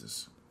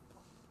Gangsters.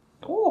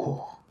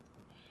 Ooh.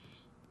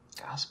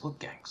 Gospel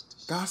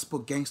Gangsters. Gospel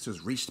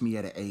Gangsters reached me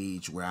at an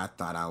age where I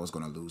thought I was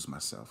going to lose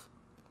myself.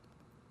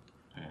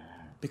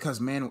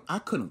 Because, man, I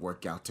couldn't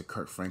work out to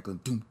Kirk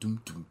Franklin, doom,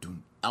 doom, doom,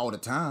 doom, all the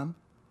time.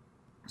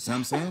 See what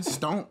I'm saying?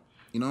 Stomp.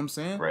 You know what I'm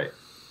saying? Right.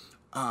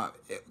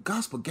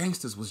 Gospel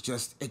Gangsters was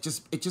just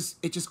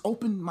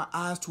opened my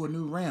eyes to a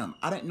new realm.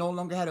 I didn't no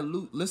longer had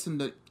to listen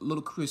to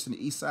Little Chris and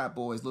the East Side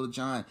Boys, Little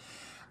John.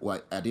 Well,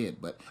 I did,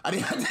 but I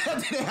didn't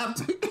have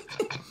to.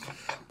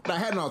 But I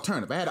had an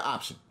alternative. I had an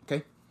option.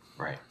 Okay.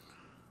 Right.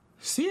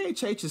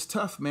 CHH is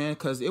tough, man,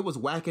 because it was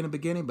whack in the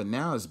beginning, but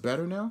now it's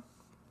better now.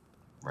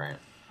 Right.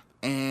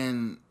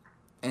 And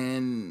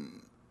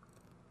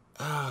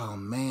oh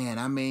man,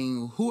 I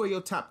mean, who are your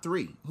top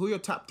three? Who are your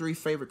top three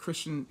favorite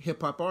Christian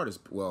hip hop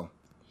artists? Well,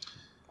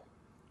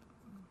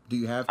 do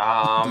you have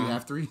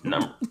three?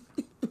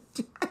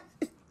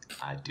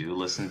 I do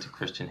listen to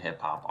Christian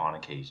hip hop on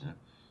occasion.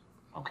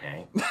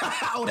 Okay.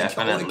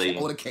 Definitely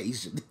on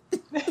occasion.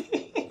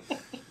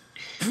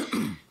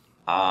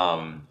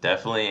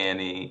 Definitely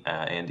Andy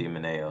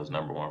Mineo is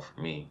number one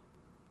for me.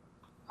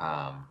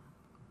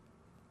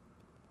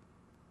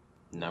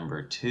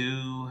 Number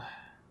two.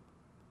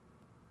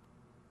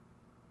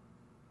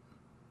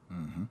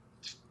 Mm-hmm.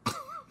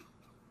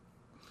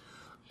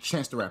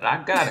 Chance the Rapper.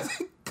 I got it.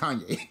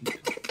 Kanye.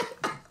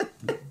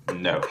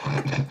 No.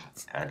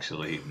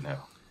 Actually, no.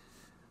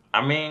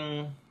 I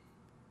mean,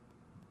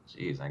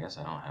 geez, I guess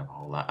I don't have a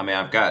whole lot. I mean,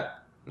 I've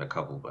got a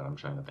couple, but I'm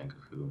trying to think of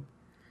who.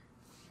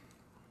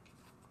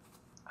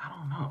 I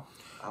don't know.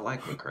 I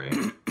like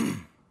McRae.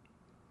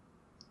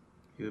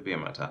 He would be in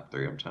my top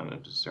three. I'm trying to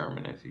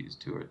determine if he's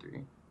two or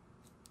three.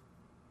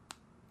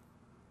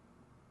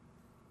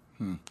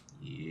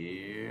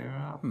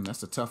 Yeah.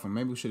 That's a tough one.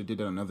 Maybe we should have did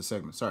that on another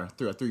segment. Sorry, I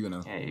threw you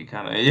another. Yeah, you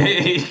kind of give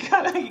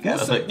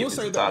me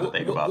some time to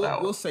think about that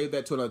one. We'll save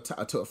that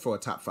for a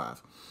top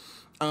five.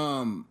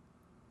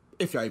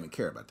 If y'all even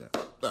care about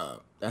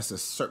that. That's a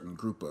certain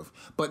group of.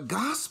 But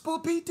gospel,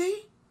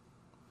 BD?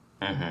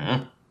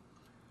 Mm-hmm.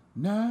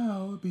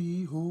 Now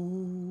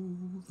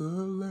behold the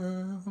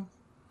Lamb.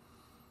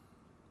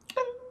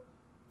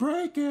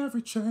 Break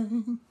every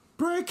chain.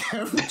 Break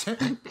every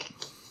chain.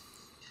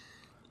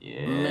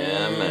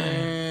 Yeah,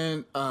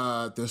 man.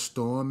 The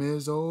storm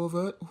is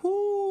over.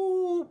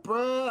 Whoo,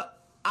 bruh.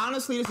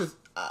 Honestly,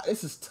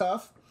 this is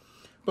tough.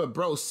 But,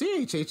 bro,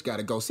 CHH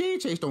gotta go.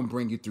 CHH don't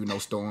bring you through no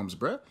storms,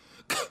 bruh.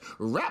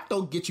 Rap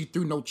don't get you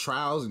through no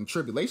trials and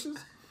tribulations.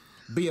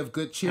 Be of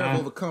good cheer,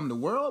 overcome the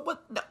world.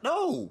 But,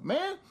 no,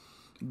 man.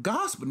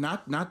 Gospel,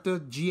 not the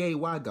GAY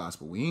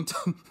gospel. We ain't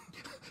talking.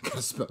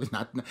 Gotta spell it.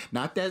 Not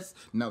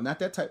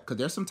that type. Because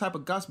there's some type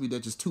of gospel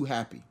that's just too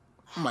happy.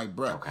 I'm like,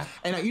 bro. Okay.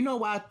 And you know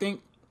why I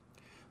think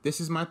this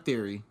is my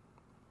theory,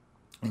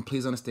 and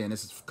please understand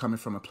this is coming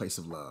from a place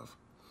of love.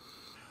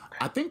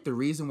 I think the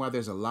reason why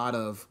there's a lot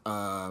of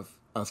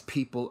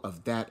people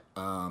of that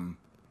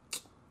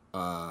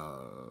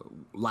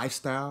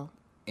lifestyle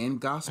in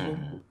gospel,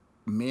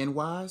 men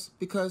wise,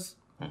 because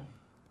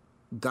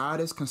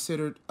God is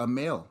considered a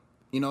male.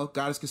 You know,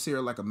 God is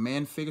considered like a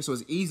man figure, so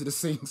it's easy to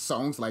sing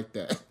songs like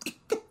that.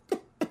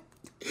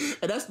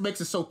 And that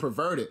makes it so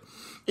perverted.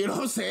 You know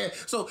what I'm saying?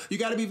 So you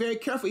got to be very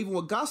careful even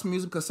with gospel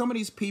music, because some of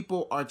these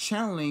people are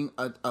channeling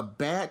a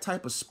bad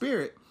type of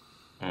spirit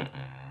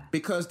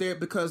because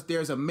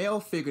there's a male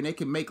figure and they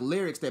can make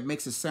lyrics that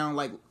makes it sound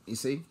like, you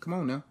see? Come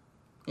on now.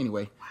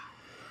 Anyway.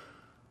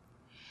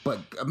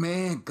 But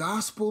man,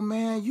 gospel,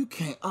 man, you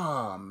can't.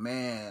 Oh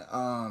man,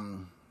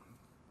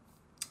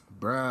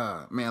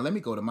 bruh, man, let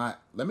me go to my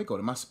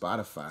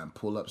Spotify and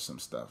pull up some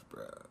stuff,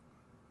 bruh.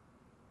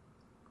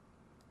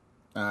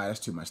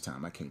 That's too much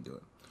time. I can't do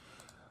it.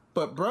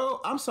 But bro,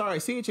 I'm sorry,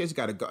 CHH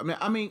got to go.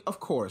 I mean, of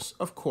course.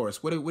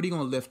 What are you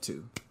gonna lift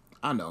to?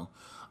 I know,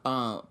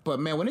 but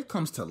man, when it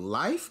comes to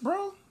life,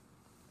 bro,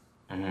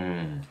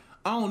 I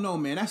don't know,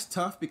 man. That's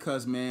tough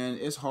because, man,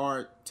 it's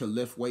hard to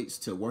lift weights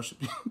to worship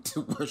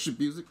to worship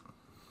music.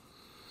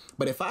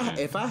 But if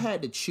I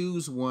had to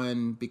choose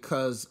one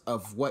because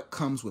of what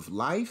comes with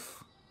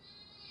life,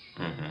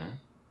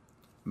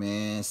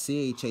 man,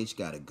 CHH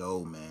gotta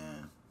go,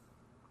 man.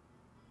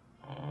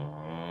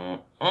 I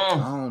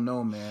don't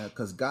know, man,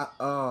 cause God.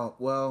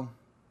 Well,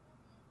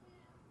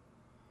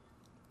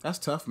 that's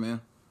tough,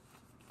 man.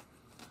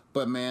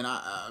 But man,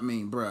 I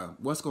mean, bro,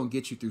 what's gonna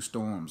get you through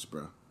storms,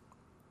 bro?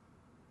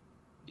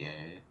 Yeah.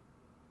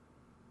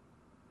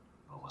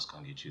 But what's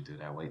gonna get you through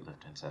that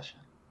weightlifting session?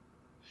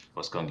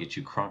 What's gonna get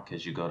you crunk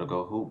as you go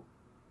hoop?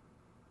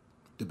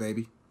 The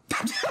baby.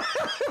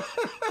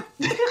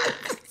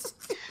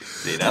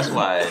 See, that's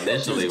why I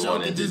initially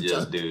wanted to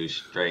just do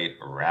straight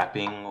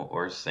rapping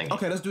or singing.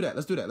 Okay, let's do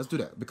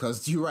that.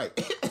 Because you're right.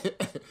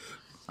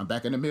 I'm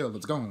back in the mill.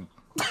 Let's go.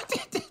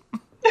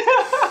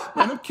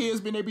 Man, them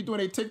kids, they be doing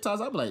their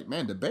TikToks. I'm like,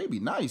 man, the baby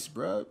nice,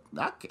 bro.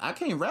 I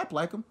can't rap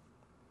like him.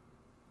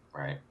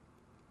 Right.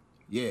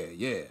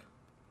 Yeah.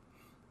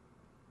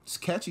 It's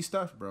catchy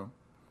stuff, bro.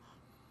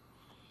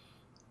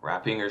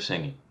 Rapping or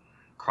singing?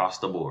 Across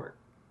the board.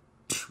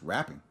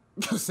 Rapping.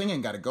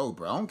 Singing gotta go,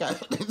 bro. I don't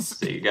got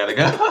So you gotta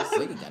go.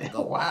 Singing gotta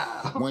go.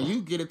 Wow. When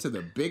you get into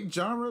the big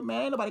genre,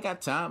 man, nobody got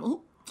time.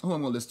 Who I'm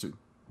gonna listen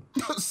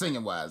to?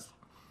 Singing wise.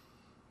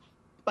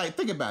 Like,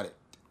 think about it.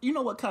 You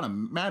know what kind of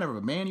manner of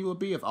a man you would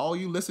be if all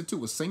you listened to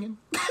was singing?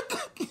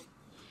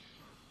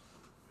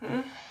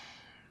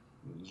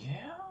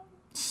 Yeah.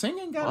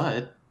 Singing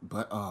got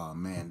But oh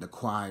man, the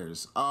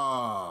choirs.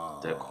 Oh.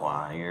 The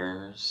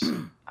choirs.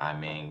 I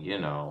mean, you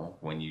know,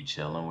 when you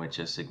chilling with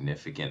your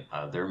significant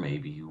other,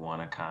 maybe you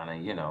want to kind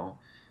of, you know,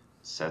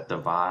 set the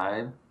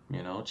vibe,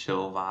 you know,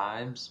 chill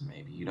vibes.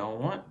 Maybe you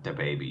don't want the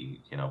baby,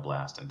 you know,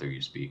 blasting through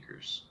your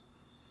speakers.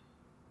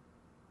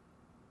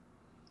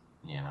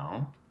 You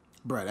know?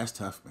 Bruh, that's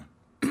tough, man.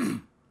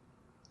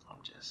 I'm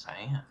just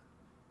saying.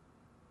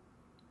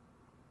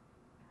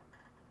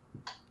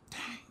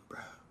 Dang, bro.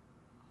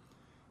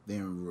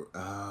 Then,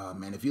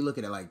 man, if you look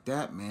at it like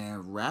that,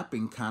 man,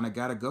 rapping kind of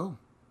gotta go.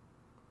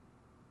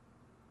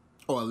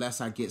 Or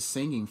unless I get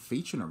singing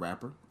featuring a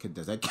rapper.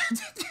 Does that?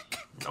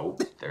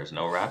 Nope, there's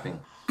no rapping.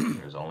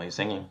 There's only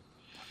singing.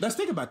 Let's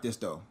think about this,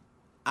 though.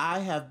 I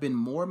have been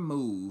more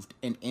moved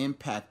and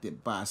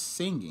impacted by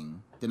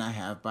singing than I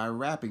have by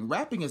rapping.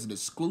 Rapping is an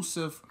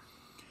exclusive.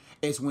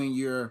 It's when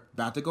you're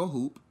about to go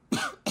hoop,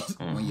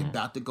 when you're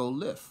about to go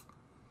lift,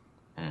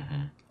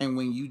 and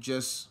when you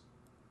just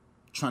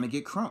trying to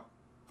get crunk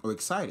or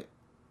excited.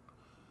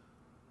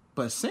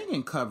 But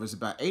singing covers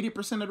about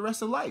 80% of the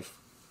rest of life.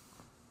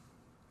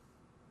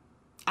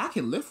 I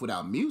can lift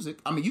without music.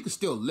 I mean, you can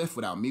still lift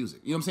without music.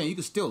 You know what I'm saying? You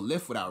can still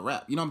lift without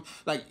rap. You know,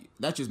 like,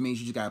 that just means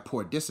you just got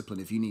poor discipline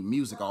if you need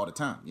music all the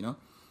time, you know?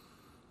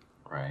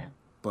 Right.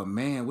 But,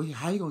 man,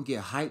 how you going to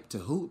get hyped to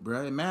hoop,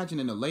 bro? Imagine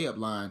in the layup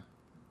line.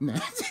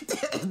 Nothing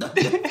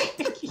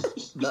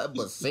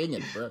but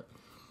singing, bro.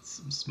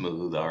 Some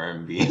smooth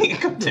R&B,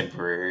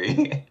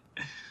 contemporary.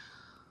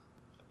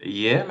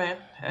 Yeah, man.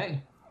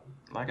 Hey,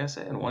 like I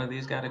said, one of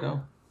these got to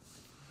go.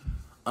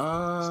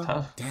 It's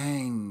tough.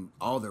 Dang,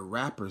 all the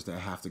rappers that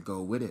have to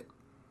go with it.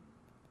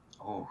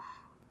 Oh,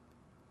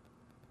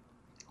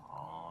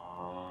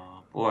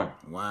 boy.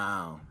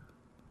 Wow.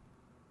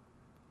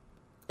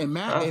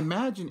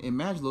 Imagine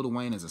Lil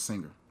Wayne as a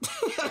singer.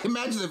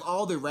 Imagine if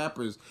all the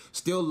rappers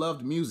still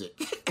loved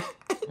music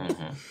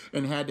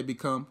and had to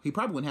become. He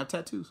probably wouldn't have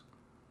tattoos.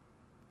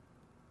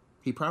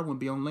 He probably wouldn't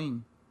be on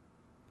lean.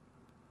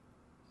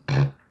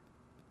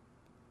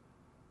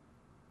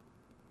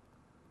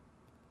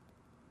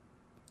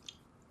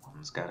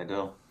 One's got to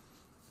go.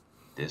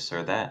 This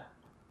or that.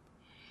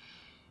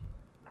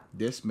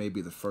 This may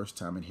be the first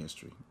time in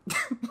history.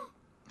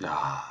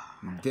 Ah.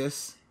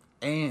 This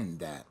and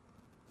that.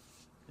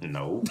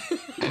 No.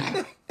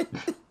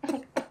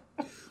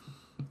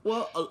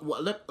 Well,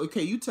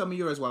 okay, you tell me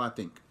yours while I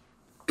think.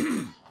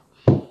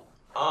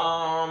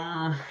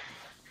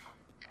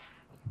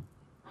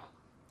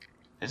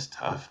 It's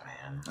tough,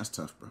 man. That's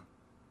tough, bro.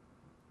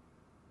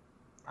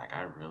 Like,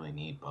 I really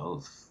need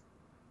both.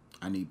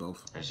 I need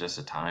both. There's just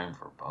a time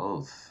for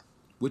both.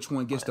 Which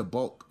one gets the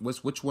bulk?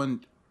 Which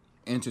one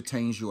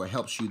entertains you or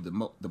helps you the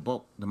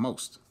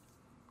most?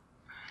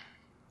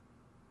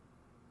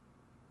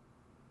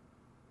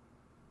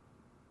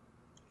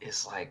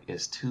 It's like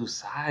it's two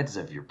sides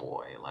of your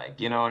boy.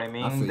 Like, you know what I I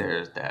mean? feel you.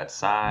 There's that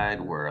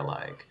side where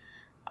like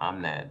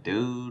I'm that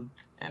dude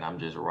and I'm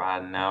just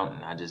riding out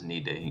and I just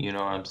need to, you know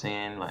what I'm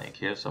saying? Like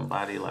hear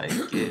somebody like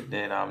get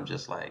that I'm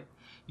just like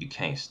you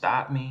can't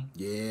stop me.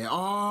 Yeah.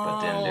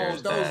 But then Oh,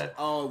 there's those. that,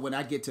 Oh, when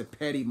I get to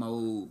petty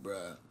mode,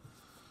 bruh.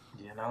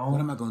 you What know,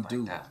 am I gonna like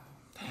do? that.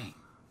 Dang.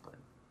 But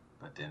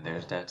but then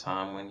there's that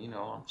time when,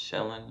 I'm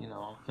chilling,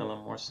 I'm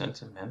feeling more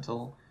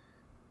sentimental.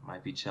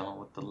 Might be chilling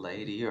with the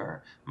lady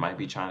or might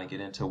be trying to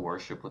get into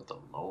worship with the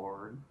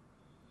Lord.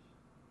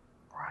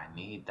 Or I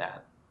need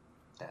that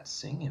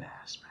singing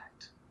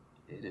aspect.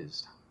 It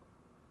is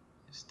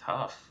it's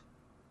tough.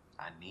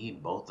 I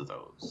need both of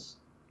those.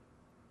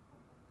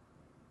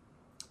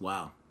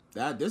 Wow.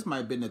 This might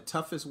have been the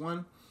toughest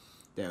one.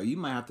 That you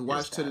might have to It's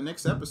watch to the that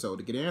next episode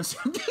to get an answer.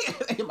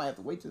 You might have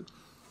to wait till.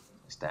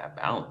 it's that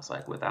balance.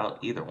 Like without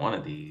either one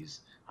of these,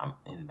 I'm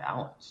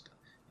imbalanced.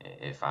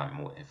 If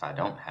I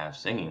don't have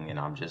singing and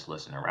I'm just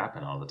listening to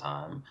rapping all the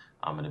time,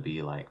 I'm gonna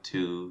be like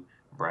too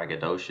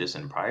braggadocious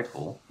and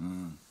prideful.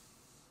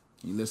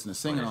 You listen to But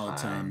singing if all the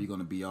time, I you're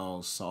gonna be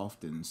all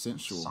soft and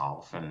sensual.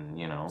 soft and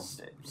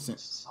Sen-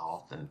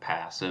 soft and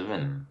passive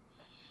and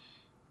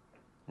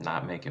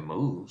not making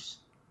moves.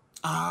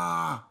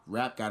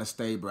 Rap gotta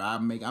stay, bro.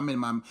 I'm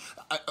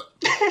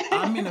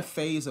in a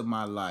phase of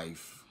my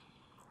life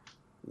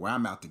where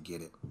I'm out to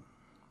get it. You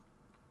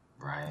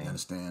Right.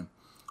 understand?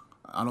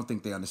 I don't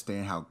think they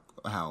understand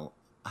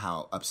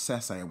how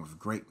obsessed I am with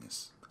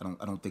greatness.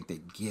 I don't think they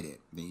get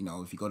it.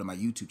 If you go to my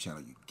YouTube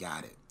channel, you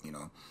got it.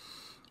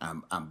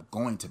 I'm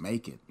going to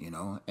make it.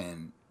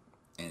 And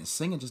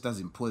singing just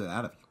doesn't pull it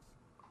out of you.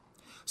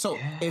 So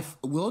Yeah. if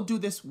we'll do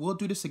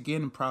this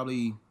again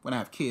probably when I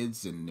have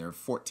kids and they're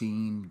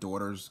 14,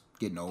 daughters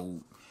getting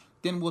old,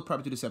 then we'll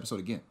probably do this episode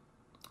again.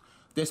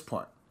 This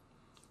part.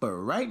 But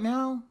right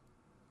now,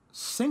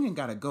 singing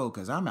gotta go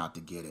because I'm out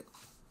to get it.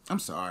 I'm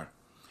sorry,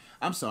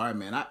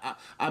 man.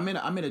 I'm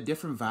in a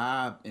different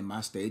vibe in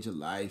my stage of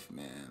life,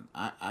 man.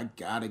 I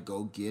gotta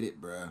go get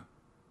it, bruh.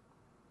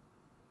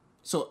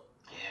 So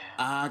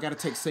Yeah. I gotta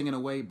take singing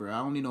away, bruh. I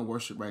don't need no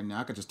worship right now.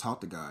 I could just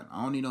talk to God.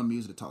 I don't need no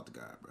music to talk to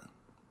God, bruh.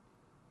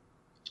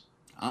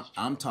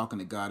 I'm talking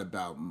to God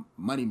about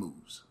money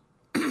moves,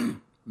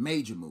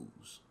 major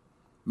moves,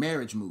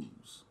 marriage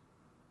moves,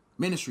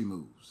 ministry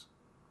moves.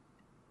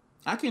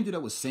 I can't do that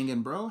with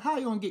singing, bro. How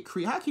you gonna get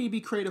creative? How can you be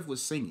creative with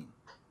singing?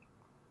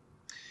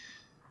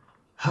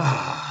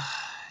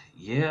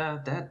 Yeah,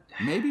 that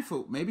Maybe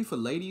for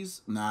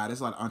ladies, nah. There's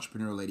a lot of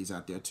entrepreneurial ladies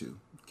out there too.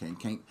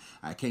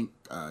 I can't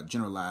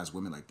generalize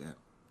women like that.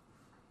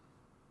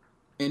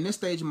 In this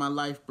stage of my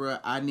life, bro,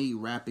 I need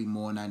rapping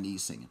more than I need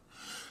singing.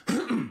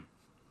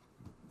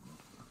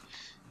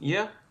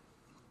 yeah,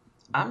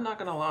 I'm not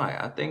gonna lie.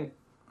 I think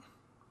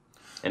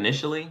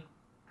initially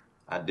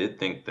I did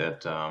think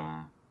that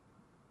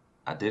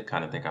I did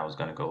kind of think I was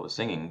gonna go with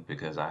singing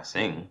because I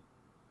sing,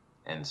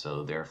 and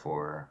so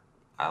therefore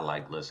I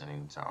like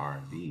listening to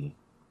R&B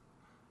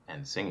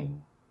and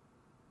singing.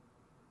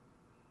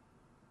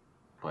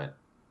 But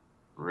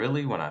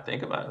really, when I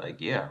think about it,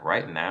 like yeah,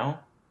 right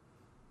now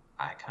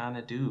I kind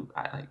of do.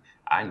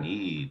 I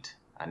need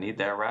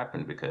that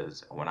rapping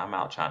because when I'm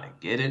out trying to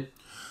get it,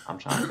 I'm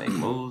trying to make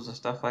moves and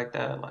stuff like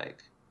that.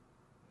 Like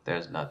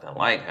there's nothing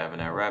like having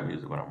that rap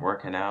music when I'm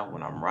working out,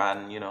 when I'm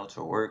riding,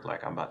 to work,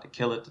 like I'm about to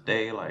kill it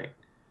today. Like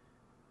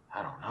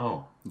I don't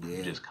know. You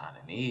Yeah. just kind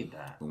of need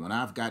that. But when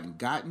I've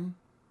gotten,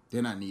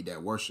 then I need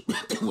that worship.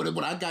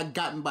 When I got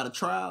gotten by the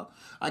trial,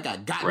 I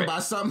got gotten Right. by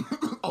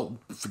something. Oh,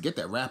 forget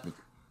that rapping.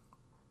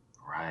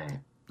 Right.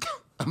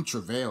 I'm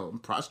travailed. I'm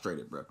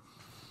prostrated, bro.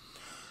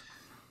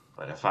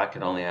 But if I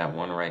could only have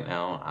one right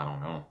now, I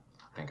don't know.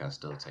 I think I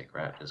still take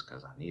rap just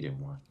because I needed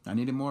one. I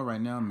need it more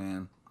right now,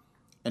 man.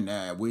 And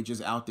we're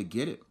just out to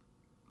get it.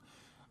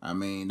 I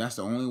mean, that's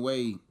the only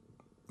way,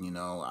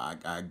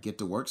 I get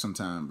to work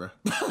sometime, bro.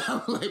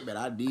 Like, man,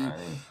 Right.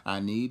 I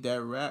need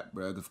that rap,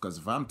 bro. Because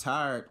if I'm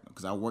tired,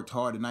 because I worked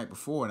hard the night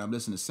before and I'm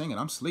listening to singing,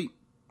 I'm sleep.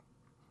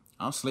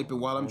 I'm sleeping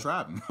while I'm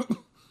driving.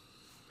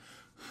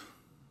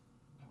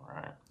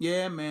 Right.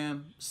 Yeah,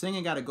 man.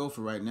 Singing got to go for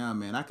right now,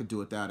 man. I could do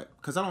without it.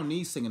 Because I don't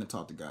need singing to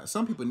talk to God.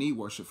 Some people need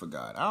worship for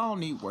God. I don't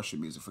need worship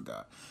music for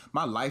God.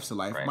 My life's a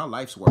life. Right. My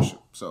life's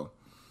worship. So,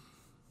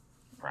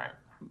 Right.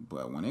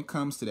 but when it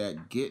comes to that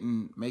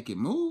making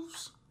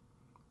moves,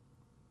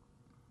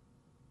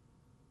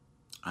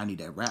 I need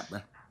that rap, bro.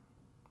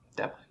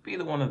 That might be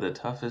one of the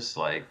toughest,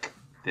 like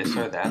this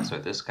or that, or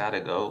this gotta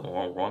go,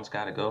 or one's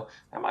gotta go.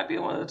 That might be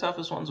one of the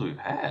toughest ones we've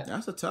had.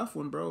 That's a tough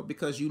one, bro,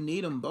 because you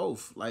need them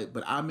both. Like,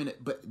 but I'm in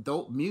it. But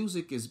though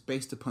music is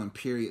based upon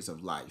periods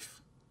of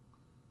life.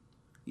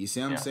 You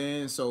see what I'm Yeah.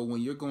 saying? So when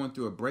you're going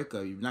through a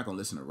breakup, you're not gonna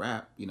listen to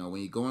rap. When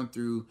you're going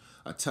through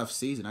a tough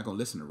season, you're not gonna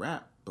listen to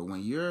rap. But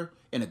when you're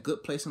in a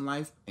good place in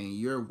life and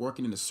you're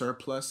working in a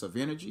surplus of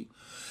energy,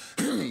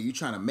 you're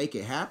trying to make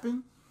it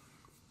happen,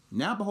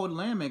 now behold, the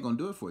Lamb ain't going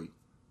to do it for you.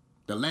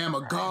 The Lamb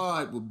of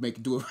God will make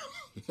it do it.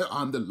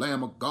 I'm the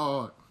Lamb of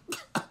God.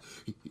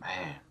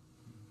 Man,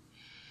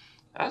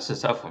 that's a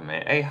tough one,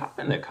 man. Hey, hop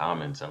in the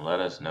comments and let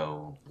us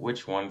know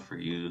which one for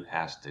you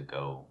has to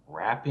go,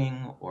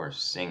 rapping or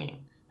singing.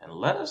 And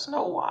let us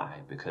know why,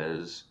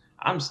 because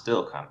I'm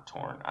still kind of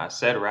torn. I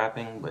said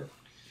rapping, but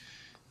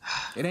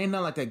it ain't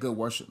nothing like that good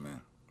worship,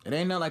 man. It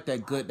ain't nothing like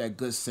that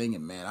good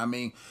singing, man. I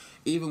mean,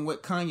 even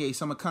with Kanye,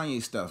 some of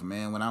Kanye stuff,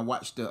 man, when I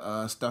watch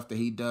the stuff that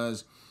he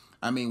does,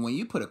 I mean, when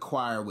you put a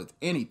choir with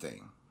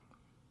anything,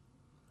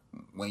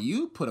 when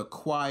you put a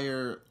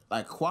choir,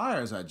 like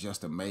choirs are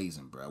just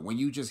amazing, bro. When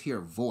you just hear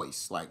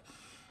voice, like,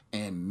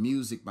 and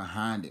music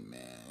behind it,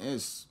 man,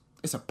 it's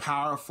a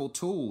powerful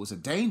tool. It's a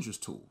dangerous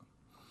tool.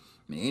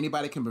 I mean,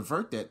 anybody can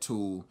pervert that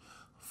tool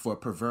for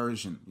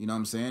perversion. You know what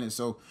I'm saying? And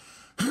so,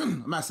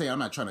 I'm not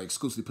trying to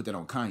exclusively put that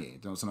on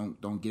Kanye.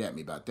 Don't get at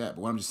me about that.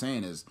 But what I'm just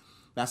saying is,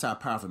 that's how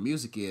powerful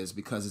music is,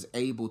 because it's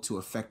able to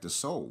affect the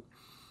soul.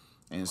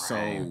 And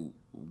so,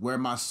 where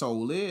my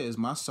soul is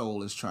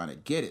trying to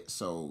get it.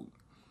 So,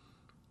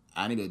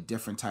 I need a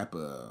different type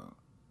of,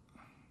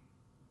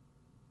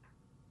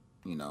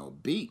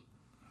 beat.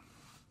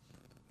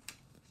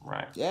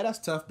 Right. Yeah, that's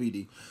tough,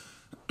 BD.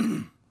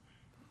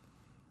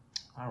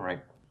 All right.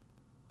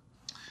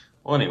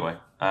 Well, anyway,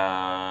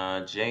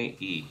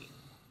 J.E.,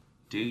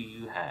 do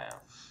you have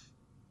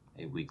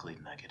a weekly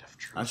nugget of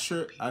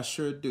truth? I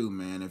sure do,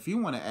 man. If you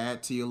want to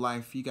add to your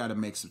life, you got to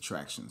make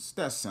subtractions.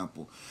 That's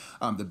simple.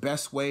 The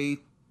best way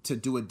to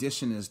do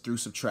addition is through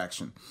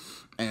subtraction.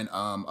 And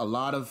a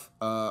lot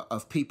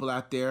of people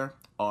out there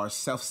are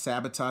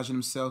self-sabotaging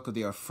themselves because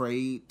they're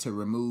afraid to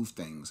remove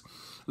things.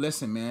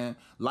 Listen, man,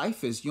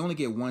 life is, you only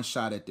get one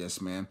shot at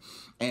this, man.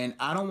 And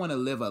I don't want to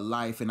live a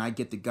life, and I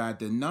get to God,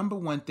 the number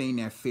one thing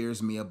that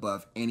fears me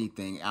above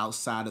anything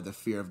outside of the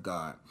fear of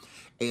God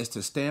is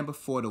to stand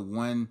before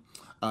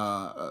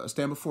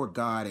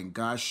God, and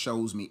God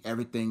shows me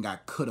everything I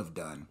could have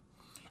done,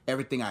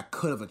 everything I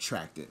could have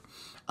attracted.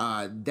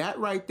 That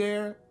right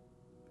there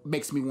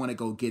makes me want to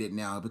go get it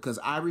now, because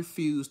I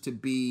refuse to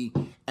be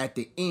at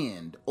the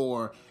end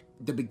or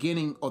the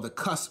beginning or the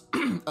cusp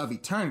of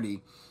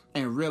eternity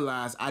and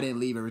realize I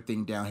didn't leave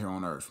everything down here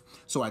on earth.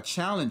 So I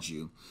challenge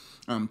you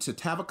to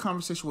have a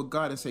conversation with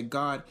God and say,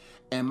 God,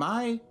 am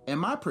I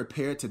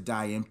prepared to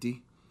die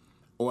empty?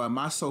 Or am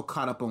I so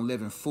caught up on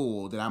living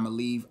full that I'm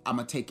going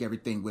to take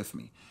everything with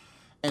me?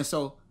 And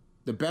so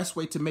the best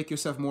way to make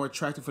yourself more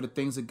attractive for the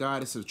things of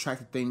God is to attract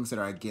the things that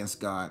are against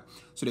God,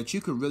 so that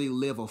you can really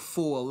live a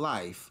full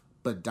life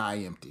but die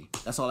empty.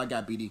 That's all I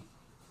got, BD.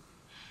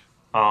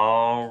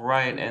 All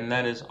right, and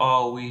that is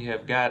all we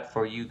have got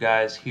for you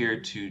guys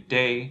here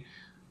today,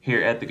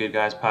 here at the Good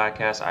Guys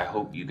Podcast. I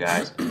hope you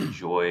guys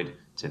enjoyed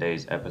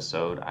today's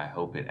episode. I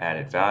hope it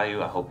added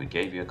value. I hope it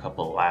gave you a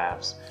couple of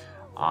laughs.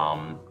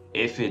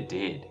 If it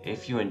did,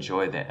 if you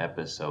enjoyed the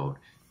episode,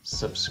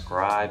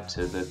 subscribe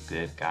to the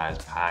Good Guys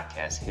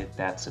Podcast. Hit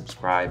that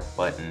subscribe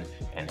button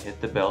and hit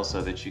the bell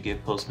so that you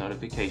get post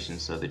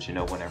notifications, so that you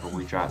know whenever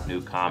we drop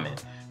new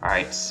comment. All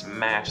right,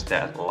 smash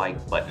that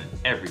like button,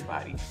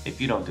 everybody.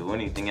 If you don't do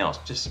anything else,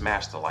 just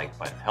smash the like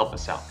button. Help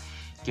us out.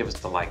 Give us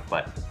the like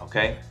button,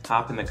 okay?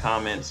 Hop in the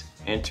comments,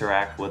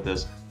 interact with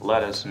us.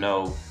 Let us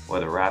know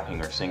whether rapping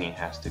or singing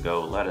has to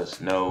go. Let us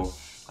know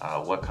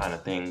what kind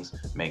of things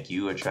make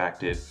you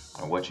attractive,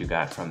 or what you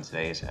got from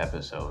today's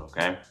episode,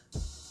 okay?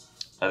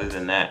 Other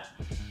than that,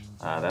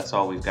 that's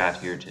all we've got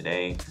here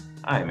today.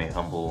 I am a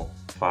humble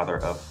father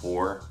of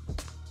 4.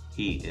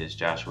 He is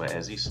Joshua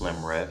Ezzy,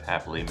 Slim Rev,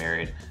 happily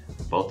married.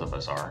 Both of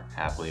us are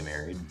happily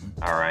married.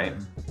 All right.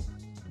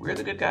 We're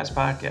the Good Guys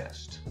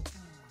Podcast,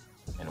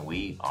 and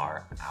we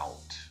are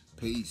out.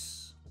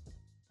 Peace.